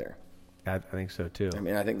get back there. I think so, too. I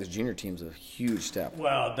mean, I think this junior team's a huge step.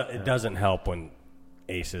 Well, it doesn't help when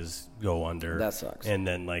Aces go under. That sucks. And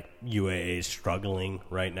then, like, UAA is struggling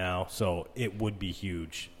right now. So it would be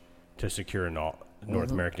huge to secure a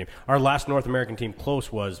North American team. Our last North American team close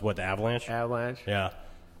was, the Avalanche? Yeah.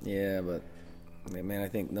 Yeah, but, man, I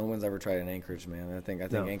think no one's ever tried an Anchorage, man. I think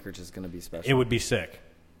Anchorage is going to be special. It would be sick.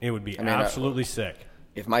 It would be absolutely sick.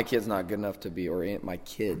 If my kid's not good enough to be, or my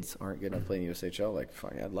kids aren't good enough playing USHL, like,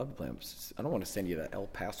 fuck, I'd love to play them. I don't want to send you to El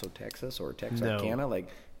Paso, Texas, or Texarkana. Like,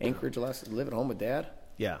 Anchorage, Alaska, live at home with dad.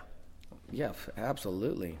 Yeah. Yeah,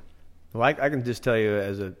 absolutely. Well, I can just tell you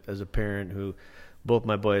as a parent who both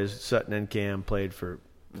my boys, Sutton and Cam, played for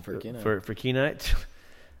Kenai.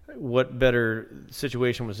 What better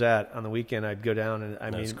situation was that on the weekend? I'd go down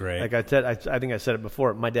and That's great. Like I said, I think I said it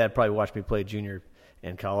before. My dad probably watched me play junior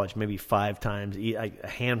and college maybe 5 times, a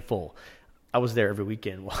handful. I was there every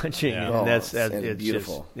weekend watching. Yeah. And it's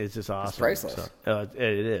beautiful. It's just awesome. It's priceless. So, it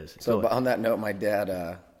is. So on that note, my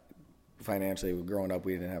dad, financially, growing up,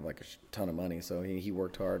 we didn't have like a ton of money, so he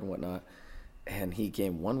worked hard and whatnot. And he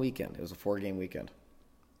came one weekend. It was a 4-game weekend.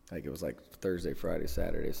 Like, it was like Thursday, Friday,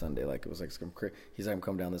 Saturday, Sunday. Like, it was like some he's like, I'm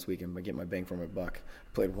coming down this weekend, but get my bang for my buck.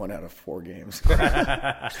 Played 1 out of 4 games.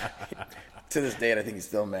 To this day, I think he's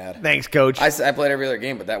still mad. Thanks, Coach. I played every other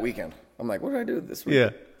game, but that weekend, I'm like, what did I do this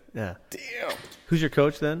week? Yeah. Damn. Who's your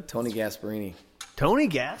coach then? Tony Gasparini. Tony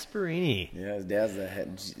Gasparini. Yeah, his dad's the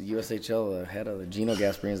head USHL, the head of the Gino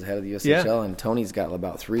Gasparini's the head of the USHL, and Tony's got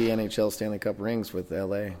about 3 NHL Stanley Cup rings with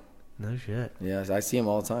LA. No shit. Yeah, I see him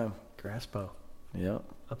all the time. Graspo. Yeah.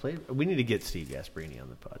 We need to get Steve Gasparini on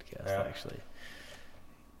the podcast. Actually,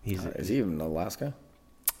 is he even in Alaska?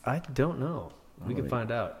 I don't know. We can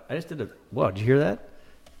find out. I just did did you hear that?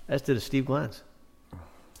 I just did a Steve Glantz.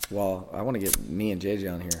 Well, I want to get me and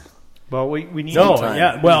JJ on here. Well, we need time.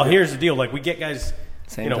 Yeah. Well, here's the deal. Like, we get guys,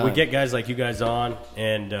 Same we get guys like you guys on,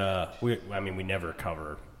 and we never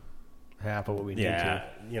cover half of what we need to.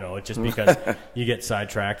 It's just because you get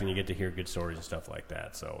sidetracked and you get to hear good stories and stuff like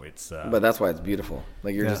that. So it's. But that's why it's beautiful.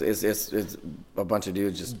 Like, you're just it's a bunch of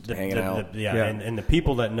dudes just hanging out. And the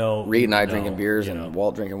people that know. Reed and I drinking beers and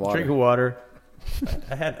Walt drinking water. Drinking water.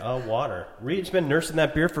 I had water. Reed's been nursing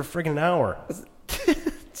that beer for friggin' an hour.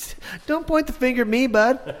 Don't point the finger at me,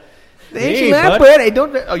 bud. Hey, Hey,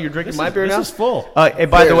 don't. Oh, you're drinking my beer now? This is full. Hey,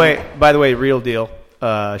 by the way, real deal.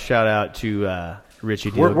 Shout out to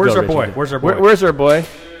Richie Deal. Where's our boy? Where's our boy?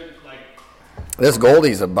 This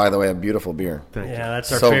Goldie's, by the way, a beautiful beer.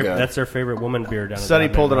 That's our So favorite. good. That's our favorite woman beer down. Sonny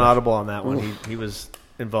at pulled an Rush. audible on that one. He was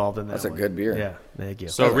involved in that. That's a one. good beer. Yeah, thank you.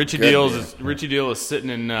 So Richie Deal is sitting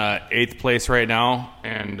in 8th place right now,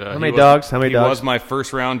 and How many dogs? He was my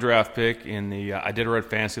first round draft pick in the Iditarod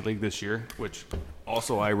Fantasy League this year, which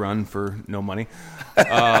also I run for no money.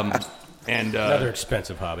 And Another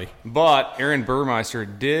expensive hobby. But Aaron Burmeister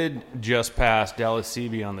did just pass Dallas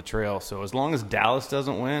Seavey on the trail, so as long as Dallas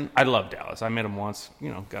doesn't win, I love Dallas. I met him once,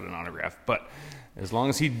 got an autograph. But as long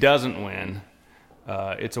as he doesn't win,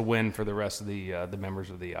 it's a win for the rest of the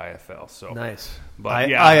members of the IFL. So nice. But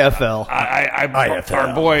yeah, IFL.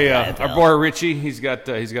 Our boy Richie, he's got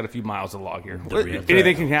a few miles to log here.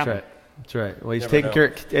 Anything can happen. That's right. Well, he's taking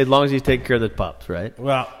care. As long as he's taking care of the pups, right?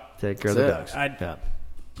 Well, take care of the dogs.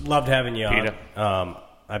 Loved having you on.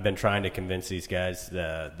 I've been trying to convince these guys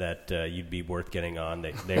that you'd be worth getting on.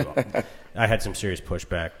 I had some serious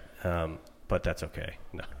pushback, but that's okay.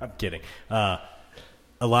 No, I'm kidding. A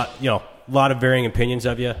lot of varying opinions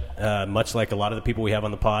of you, much like a lot of the people we have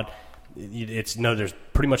on the pod. There's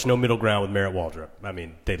pretty much no middle ground with Merritt Waldrop. I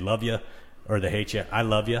mean, they love you or they hate you. I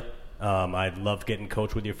love you. I loved getting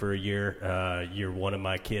coached with you for a year. You're one of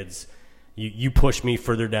my kids. You pushed me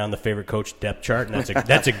further down the favorite coach depth chart, and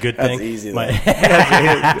that's a good thing. That's easy.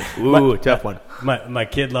 Tough one. My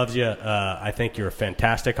kid loves you. I think you're a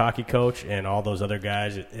fantastic hockey coach, and all those other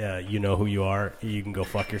guys, you know who you are. You can go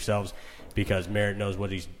fuck yourselves. because Merritt knows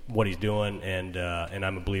what he's doing, and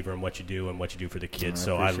I'm a believer in what you do and what you do for the kids.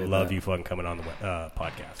 So I love you fucking coming on the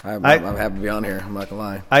podcast. I'm happy to be on here. I'm not gonna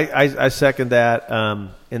lie. I second that.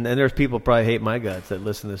 And there's people probably hate my guts that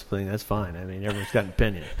listen to this thing. That's fine. I mean, everyone's got an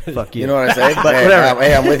opinion. Fuck you. You know what I say? But whatever.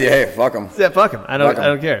 Hey, I'm with you. Hey, fuck them. Yeah, fuck them. I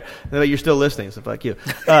don't care. But you're still listening, so fuck you.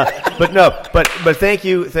 But thank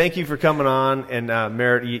you for coming on. And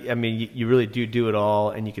Merritt, you really do it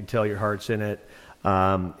all, and you can tell your heart's in it.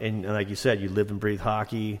 And like you said, you live and breathe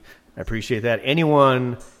hockey. I appreciate that.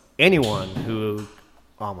 Anyone who.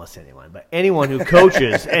 Almost anyone, but anyone who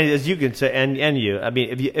coaches, and as you can say, and you, I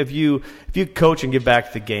mean, if you coach and give back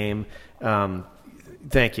to the game,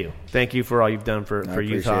 thank you for all you've done for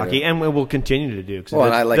youth hockey, and we'll continue to do.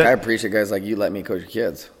 Well, and I appreciate guys like you let me coach your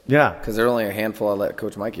kids. Yeah, because there are only a handful I let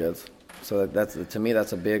coach my kids, so that's to me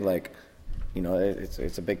that's a big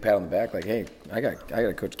it's a big pat on the back. Like, hey, I got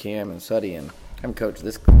to coach Cam and Suddy, and I haven't coached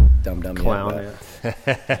this dumb clown.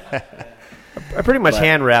 I pretty much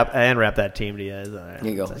hand wrap that team to you. Here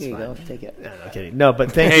you go. Take it. No kidding. No,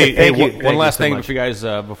 but thank you. One last thing for you guys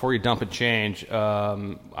before you dump and change.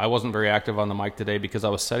 I wasn't very active on the mic today because I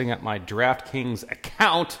was setting up my DraftKings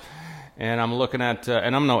account, and I'm looking at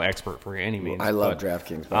and I'm no expert for any means. I love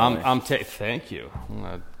DraftKings. Thank you. I'm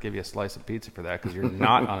gonna give you a slice of pizza for that because you're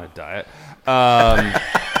not on a diet.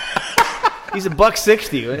 He's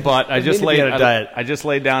 $1.60. But I just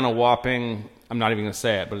laid down a whopping. I'm not even going to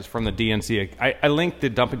say it, but it's from the DNC. I linked the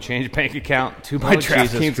Dump and Change bank account to my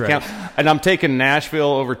DraftKings account, and I'm taking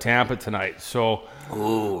Nashville over Tampa tonight. So,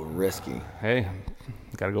 ooh, risky. Hey,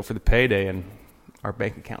 got to go for the payday, and our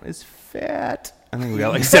bank account is fat. I think we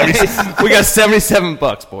got like 70. We got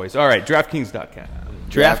 $77, boys. All right, DraftKings.com.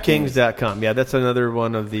 DraftKings.com. Yeah, that's another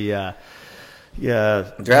one of the.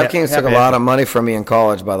 DraftKings took a lot of money from me in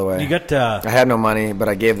college, by the way. You got I had no money, but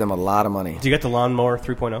I gave them a lot of money. Do you got the lawnmower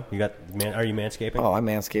 3.0? Are you manscaping? Oh, I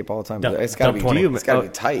manscape all the time. It's got to be 20. It's got to be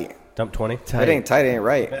tight. Dump 20? Tight. It ain't tight, it ain't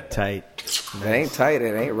right. Tight. It ain't tight,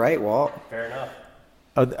 it ain't right, Walt. Fair enough.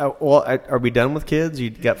 Are we done with kids? You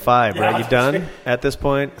got 5, right? You done at this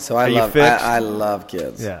point? So I love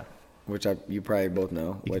kids. Yeah. Which you probably both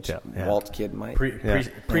know. Which Walt's kid might.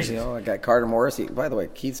 I got Carter Morris. By the way,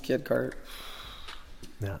 Keith's kid, Carter.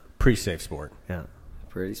 Yeah. Pretty safe sport. Yeah.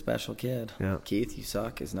 Pretty special kid. Yeah. Keith, you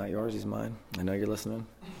suck. It's not yours, he's mine. I know you're listening.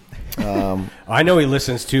 I know he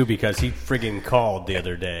listens too because he friggin' called the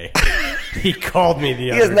other day. He called me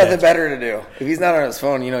the other day. He has nothing better to do. If he's not on his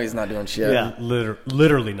phone, you know he's not doing shit. Yeah,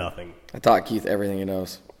 literally nothing. I taught Keith everything he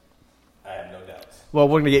knows. I have no doubts. Well,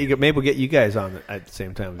 we're gonna maybe we'll get you guys on at the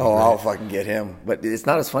same time. Oh, I'll fucking get him. But it's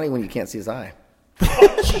not as funny when you can't see his eye.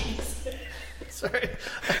 Sorry.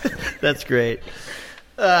 That's great.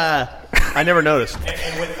 I never noticed.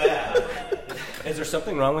 And with that, is there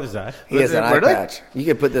something wrong with his eye? He has an eye patch. You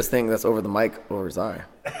could put this thing that's over the mic over his eye.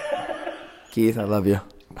 Keith, I love you.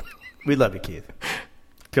 We love you, Keith.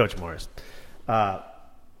 Coach Morris.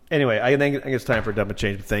 Anyway, I think it's time for a Dump and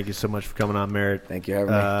Change. But thank you so much for coming on, Merritt. Thank you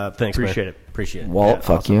for having me. Thanks, Appreciate it. Appreciate it. Walt,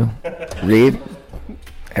 fuck you. Reed,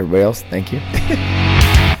 everybody else, thank you.